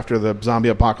 years after the zombie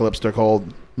apocalypse took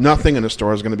hold, nothing in a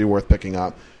store is going to be worth picking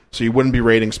up. So you wouldn't be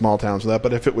raiding small towns with that.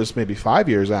 But if it was maybe 5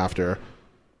 years after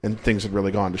and things had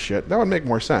really gone to shit, that would make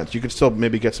more sense. You could still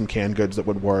maybe get some canned goods that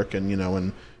would work and,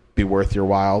 and be worth your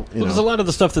while. Because a lot of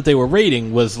the stuff that they were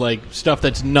raiding was like stuff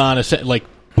that's non-essential, like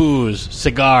booze,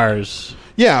 cigars...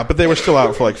 Yeah, but they were still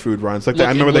out for food runs. I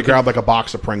remember they grabbed a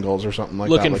box of Pringles or something like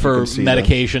that. Looking for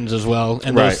medications as well,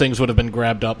 and those things would have been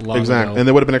grabbed up long ago. And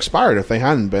they would have been expired if they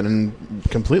hadn't been, and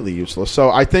completely useless. So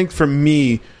I think for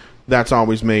me, that's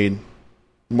always made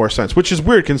more sense, which is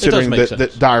weird considering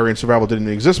that Diary and Survival didn't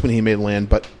exist when he made Land.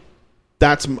 But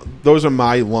those are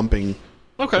my lumping.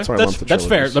 Okay, that's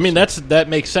fair. I mean, that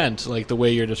makes sense, like the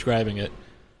way you're describing it.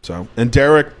 So, and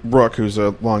Derek Rook, who's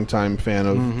a longtime fan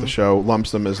of the show, lumps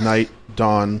them as Night,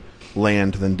 Dawn,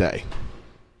 Land, then Day.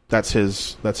 That's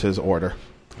his order.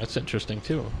 That's interesting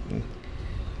too.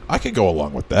 I could go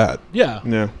along with that.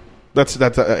 Yeah. That's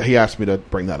he asked me to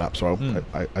bring that up, so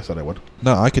I said I would.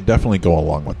 No, I could definitely go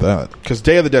along with that because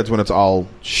Day of the Dead's when it's all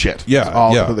shit. Yeah, it's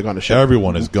all completely gone to shit.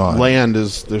 Everyone is gone. Land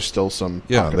there's still some.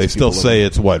 Yeah, they still say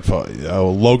it's what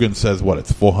Logan says. What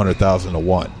it's 400,000 to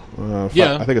 1. I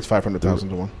think it's 500,000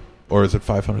 to 1. Or is it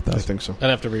 500,000? I think so. I'd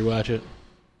have to rewatch it.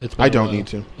 I don't need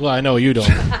to. Well, I know you don't.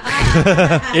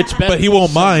 It's been but he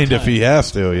won't mind if he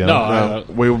has to. No,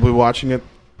 we will be watching it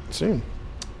soon.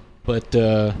 But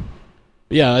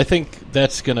yeah, I think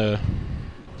that's gonna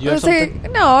You have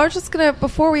something? No, I was just gonna,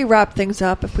 before we wrap things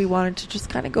up, if we wanted to just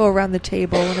kind of go around the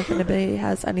table, and if anybody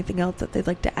has anything else that they'd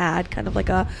like to add, kind of like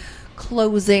a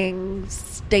closing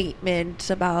statement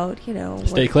about,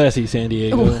 Stay classy, San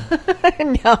Diego.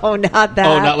 No, not that.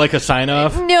 Oh, not like a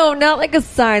sign-off? No, not like a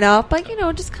sign-off, but,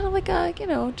 just kind of like a,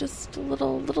 just a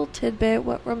little tidbit,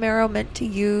 what Romero meant to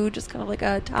you, just kind of like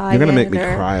a tie. You're going to make me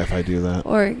cry if I do that.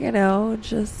 Or,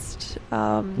 just...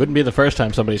 Wouldn't be the first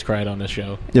time somebody's cried on this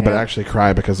show. Yeah, but actually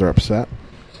cry because they're upset?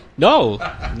 No.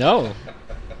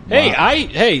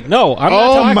 Hey, no, I'm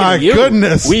not talking my to you.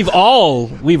 Goodness. We've all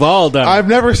done it. I've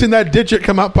never seen that digit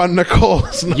come up on Nicole.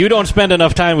 You don't spend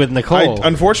enough time with Nicole.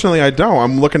 Unfortunately, I don't.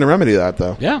 I'm looking to remedy that,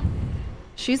 though. Yeah.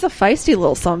 She's a feisty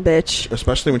little sumbitch.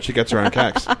 Especially when she gets around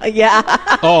Kex.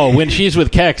 Yeah. Oh, when she's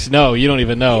with Kex, no, you don't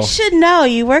even know. You should know.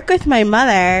 You work with my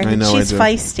mother. I know. She's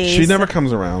feisty. She never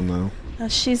comes around, though.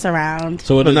 She's around.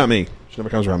 So not me. She never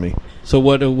comes around me. So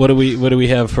what do we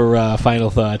have for final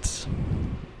thoughts?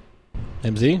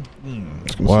 MZ?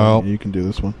 Well, you can do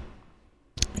this one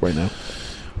right now.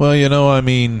 Well,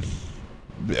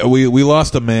 we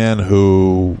lost a man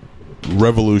who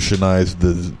revolutionized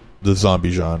the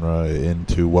zombie genre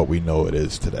into what we know it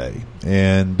is today,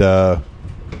 and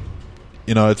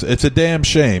it's a damn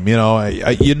shame. He's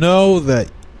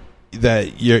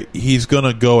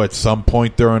gonna go at some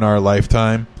point during our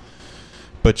lifetime,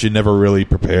 but you never really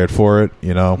prepared for it.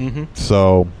 Mm-hmm.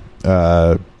 So.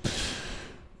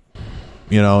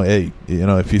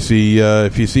 If you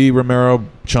see Romero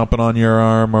chomping on your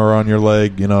arm or on your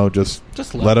leg, just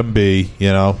let him be.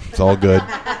 It's all good.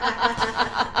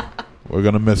 We're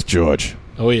gonna miss George.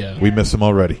 Oh yeah, we miss him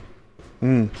already. Do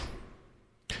you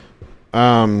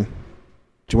want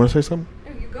to say something?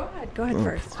 No, you go ahead. Go ahead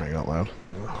first. Crying out loud.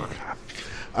 Oh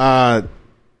God.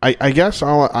 I guess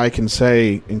all I can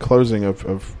say in closing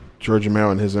of George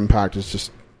Romero and his impact is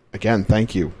just, again,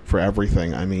 thank you for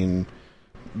everything. I mean,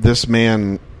 this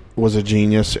man was a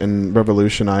genius and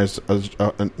revolutionized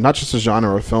not just a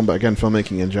genre of film, but again,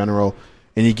 filmmaking in general.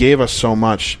 And he gave us so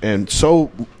much and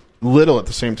so little at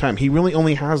the same time. He really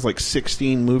only has like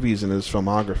 16 movies in his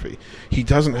filmography. He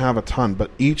doesn't have a ton,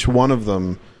 but each one of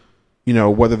them,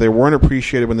 whether they weren't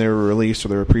appreciated when they were released or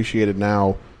they're appreciated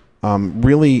now,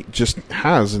 really just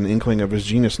has an inkling of his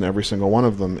genius in every single one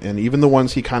of them. And even the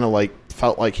ones he kind of like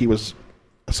felt like he was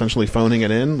essentially phoning it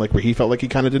in, like where he felt like he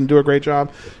kind of didn't do a great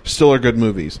job, still are good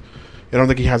movies. I don't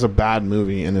think he has a bad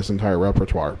movie in his entire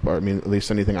repertoire. But I mean, at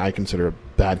least anything I consider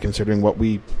bad, considering what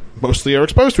we mostly are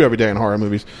exposed to every day in horror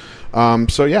movies.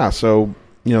 So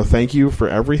thank you for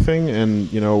everything. And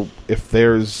if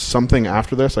there's something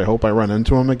after this, I hope I run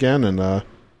into him again. And I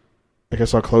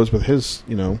guess I'll close with his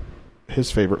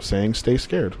favorite saying: "Stay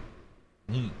scared."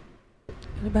 What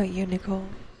about you, Nicole?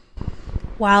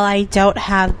 While I don't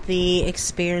have the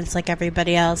experience like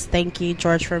everybody else, thank you,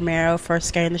 George Romero, for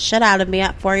scaring the shit out of me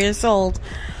at 4 years old.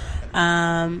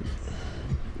 I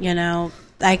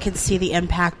can see the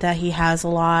impact that he has a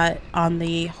lot on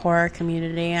the horror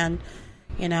community, and,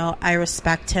 I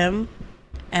respect him,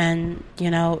 and,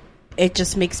 it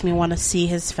just makes me want to see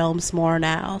his films more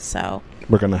now, so.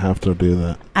 We're going to have to do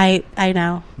that. I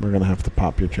know. We're going to have to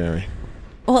pop your cherry.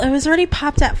 Well, it was already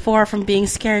popped at 4 from being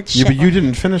scared shit. Yeah, but you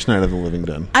didn't finish Night of the Living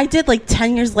Dead. I did like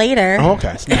 10 years later. Oh,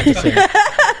 okay.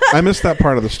 I missed that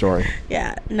part of the story.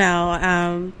 Yeah,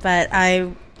 no, but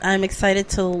I'm excited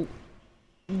to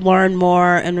learn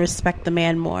more and respect the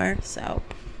man more. So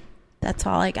that's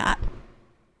all I got.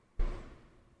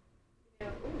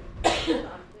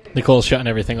 Nicole's shutting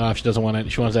everything off. She doesn't want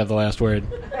it. She wants to have the last word.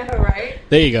 Right.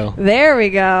 There you go. There we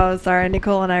go. Sorry,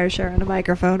 Nicole and I are sharing a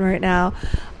microphone right now.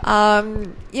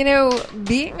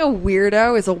 Being a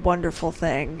weirdo is a wonderful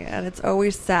thing, and it's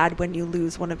always sad when you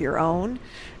lose one of your own,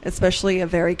 especially a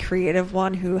very creative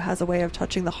one who has a way of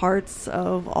touching the hearts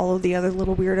of all of the other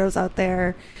little weirdos out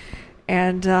there.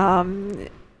 And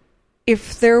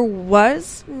if there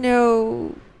was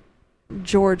no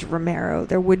George Romero,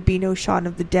 there would be no Shaun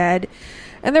of the Dead,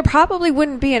 and there probably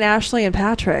wouldn't be an Ashley and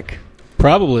Patrick.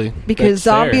 Probably. Because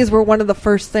zombies were one of the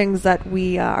first things that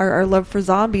we, our love for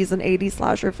zombies and 80s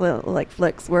slasher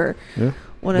flicks were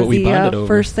one of the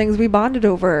first things we bonded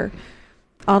over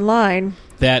online.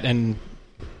 That and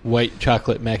white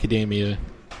chocolate macadamia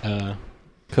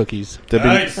cookies.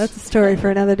 That's a story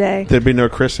for another day. There'd be no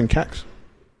Chris and Kex.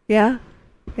 Yeah.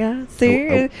 Yeah,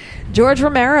 see, George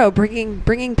Romero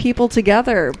bringing people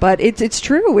together, but it's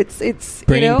true. It's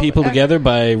bringing people together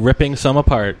by ripping some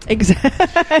apart.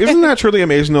 Exactly. Isn't that truly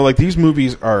amazing? Though, like these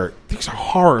are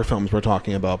horror films we're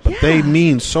talking about, but they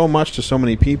mean so much to so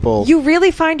many people. You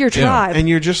really find your tribe, and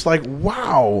you're just like,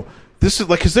 wow. this is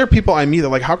like, because there are people I meet that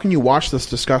like, how can you watch this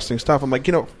disgusting stuff? I'm like,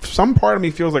 some part of me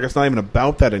feels like it's not even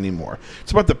about that anymore.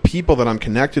 It's about the people that I'm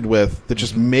connected with that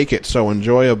just make it so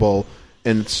enjoyable,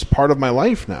 and it's part of my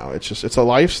life now. It's a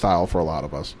lifestyle for a lot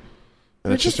of us,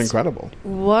 and it's just incredible.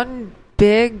 One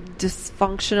big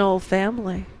dysfunctional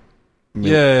family.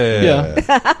 Yeah.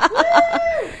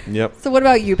 Yep. So what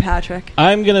about you, Patrick?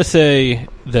 I'm going to say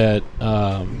that,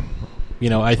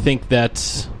 I think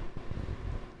that's,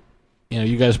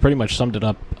 you guys pretty much summed it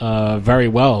up very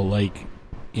well. Like,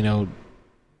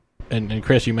 and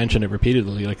Chris, you mentioned it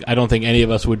repeatedly. Like, I don't think any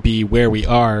of us would be where we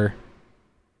are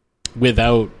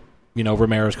without,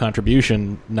 Romero's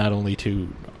contribution, not only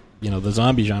to, the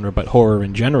zombie genre, but horror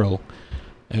in general.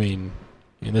 I mean,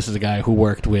 this is a guy who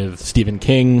worked with Stephen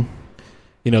King,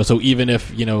 so even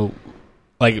if,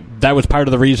 that was part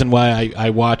of the reason why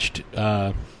I watched,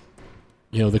 the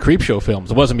Creepshow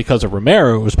films. It wasn't because of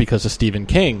Romero, it was because of Stephen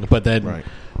King. But then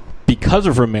because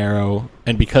of Romero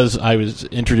and because I was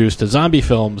introduced to zombie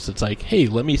films, it's like, hey,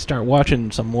 let me start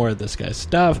watching some more of this guy's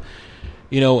stuff,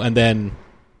 and then,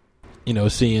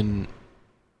 seeing,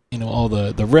 all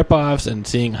the rip-offs and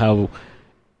seeing how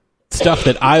stuff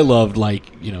that I loved, like,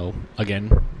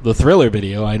 again, the Thriller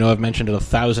video. I know I've mentioned it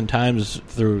 1,000 times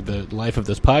through the life of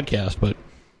this podcast, but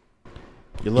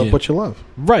you love what you love.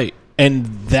 Right. And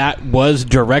that was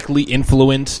directly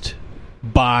influenced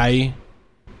by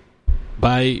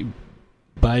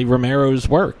Romero's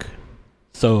work.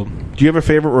 So, do you have a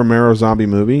favorite Romero zombie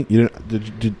movie?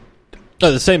 Did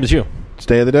the same as you.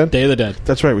 Day of the Dead? Day of the Dead.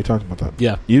 That's right, we talked about that.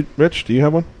 Yeah. You, Rich, do you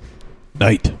have one?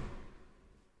 Night.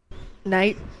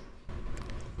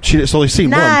 She's only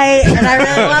seen Night, one. And I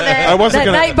really love it. I wasn't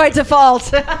gonna... Night by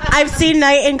default. I've seen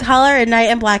Night in color and Night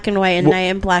in black and white, and Night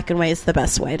in black and white is the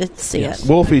best way to see it.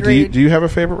 Wolfie, do you have a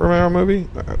favorite Romero movie?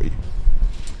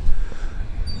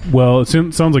 Well, it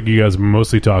sounds like you guys are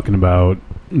mostly talking about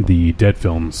the Dead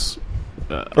films.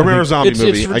 Romero zombie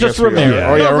movie. It's just Romero. Yeah.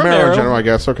 Oh, yeah, Romero in general, I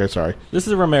guess. Okay, sorry. This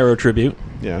is a Romero tribute.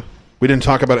 Yeah. We didn't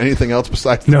talk about anything else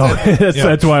besides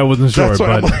that's why I wasn't sure. That's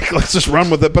why I'm like, let's just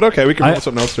run with it. But okay, we can run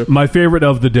something else too. My favorite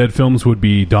of the Dead films would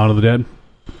be Dawn of the Dead,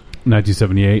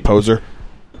 1978. Poser.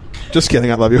 Just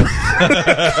kidding, I love you.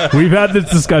 We've had this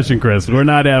discussion, Chris. We're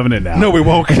not having it now. No, we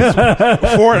won't.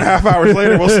 4.5 hours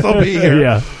later, we'll still be here.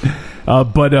 Yeah.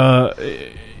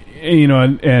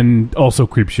 And also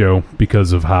Creepshow,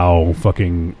 because of how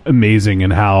fucking amazing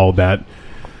and how that,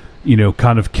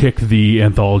 kind of kicked the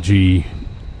anthology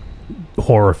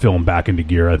horror film back into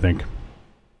gear, I think.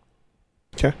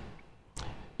 Okay.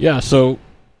 Yeah, so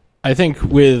I think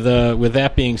with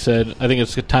that being said, I think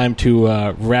it's time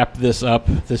to wrap this up.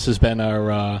 This has been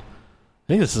I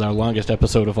think this is our longest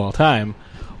episode of all time.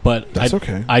 But that's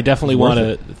okay. I definitely want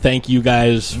to thank you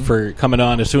guys for coming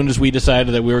on. As soon as we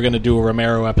decided that we were going to do a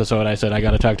Romero episode, I said, I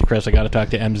got to talk to Chris, I got to talk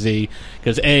to MZ.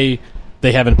 Because A,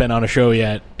 they haven't been on a show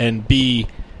yet, and B,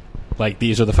 like,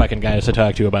 these are the fucking guys to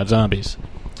talk to about zombies.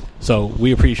 So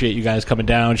we appreciate you guys coming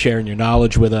down, sharing your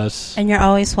knowledge with us. And you're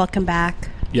always welcome back.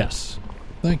 Yes.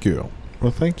 Thank you.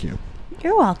 Well, thank you.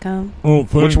 You're welcome. Oh,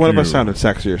 thank Which one of you. us sounded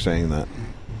sexier saying that?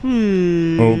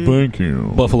 Oh, thank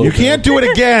you. Buffalo. You can't do it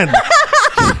again.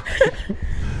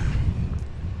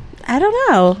 I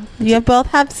don't know. You both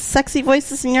have sexy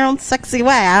voices in your own sexy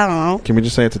way. I don't know. Can we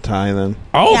just say it's a tie then?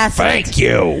 Oh, Yes, thank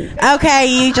you. Okay,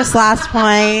 you just lost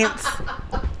points.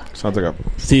 Sounds like a...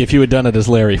 See, if you had done it as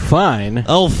Larry Fine.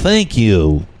 Oh, thank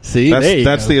you. See,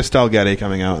 that's the Estelle Getty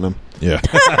coming out in him. Yeah.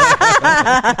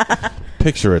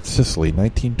 Picture it, Sicily,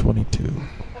 1922.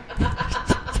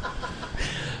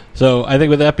 So I think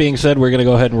with that being said, we're going to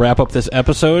go ahead and wrap up this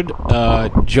episode.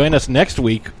 Join us next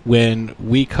week when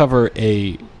we cover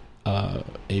a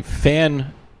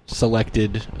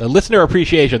fan-selected listener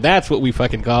appreciation. That's what we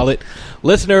fucking call it.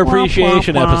 Listener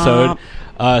appreciation episode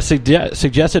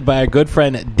suggested by our good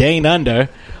friend Dane Under,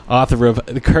 author of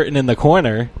The Curtain in the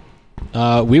Corner.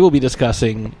 We will be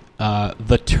discussing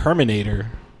The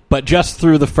Terminator, but just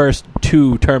through the first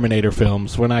 2 Terminator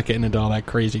films. We're not getting into all that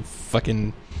crazy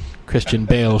fucking Christian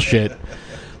Bale shit.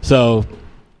 So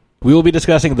we will be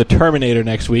discussing The Terminator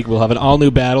next week. We'll have an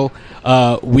all-new battle.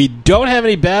 We don't have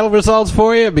any battle results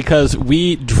for you because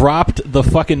we dropped the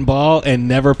fucking ball and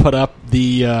never put up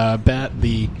the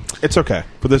It's okay.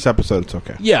 For this episode, it's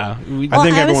okay. Yeah.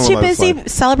 I was too busy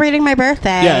celebrating my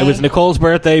birthday. Yeah, it was Nicole's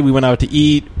birthday. We went out to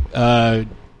eat.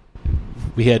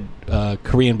 We had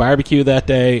Korean barbecue that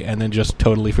day, and then just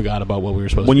totally forgot about what we were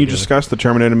supposed to do. When you discuss the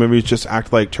Terminator movies, just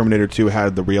act like Terminator 2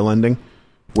 had the real ending,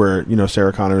 where,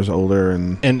 Sarah Connor's older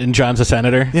and John's a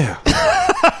senator. Yeah.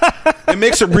 It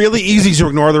makes it really easy to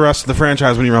ignore the rest of the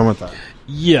franchise when you run with that.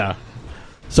 Yeah.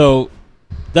 So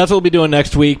that's what we'll be doing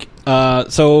next week.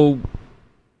 So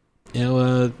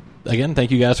again,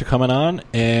 thank you guys for coming on,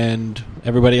 and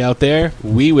everybody out there,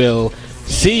 we will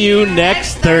see you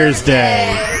next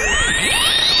Thursday.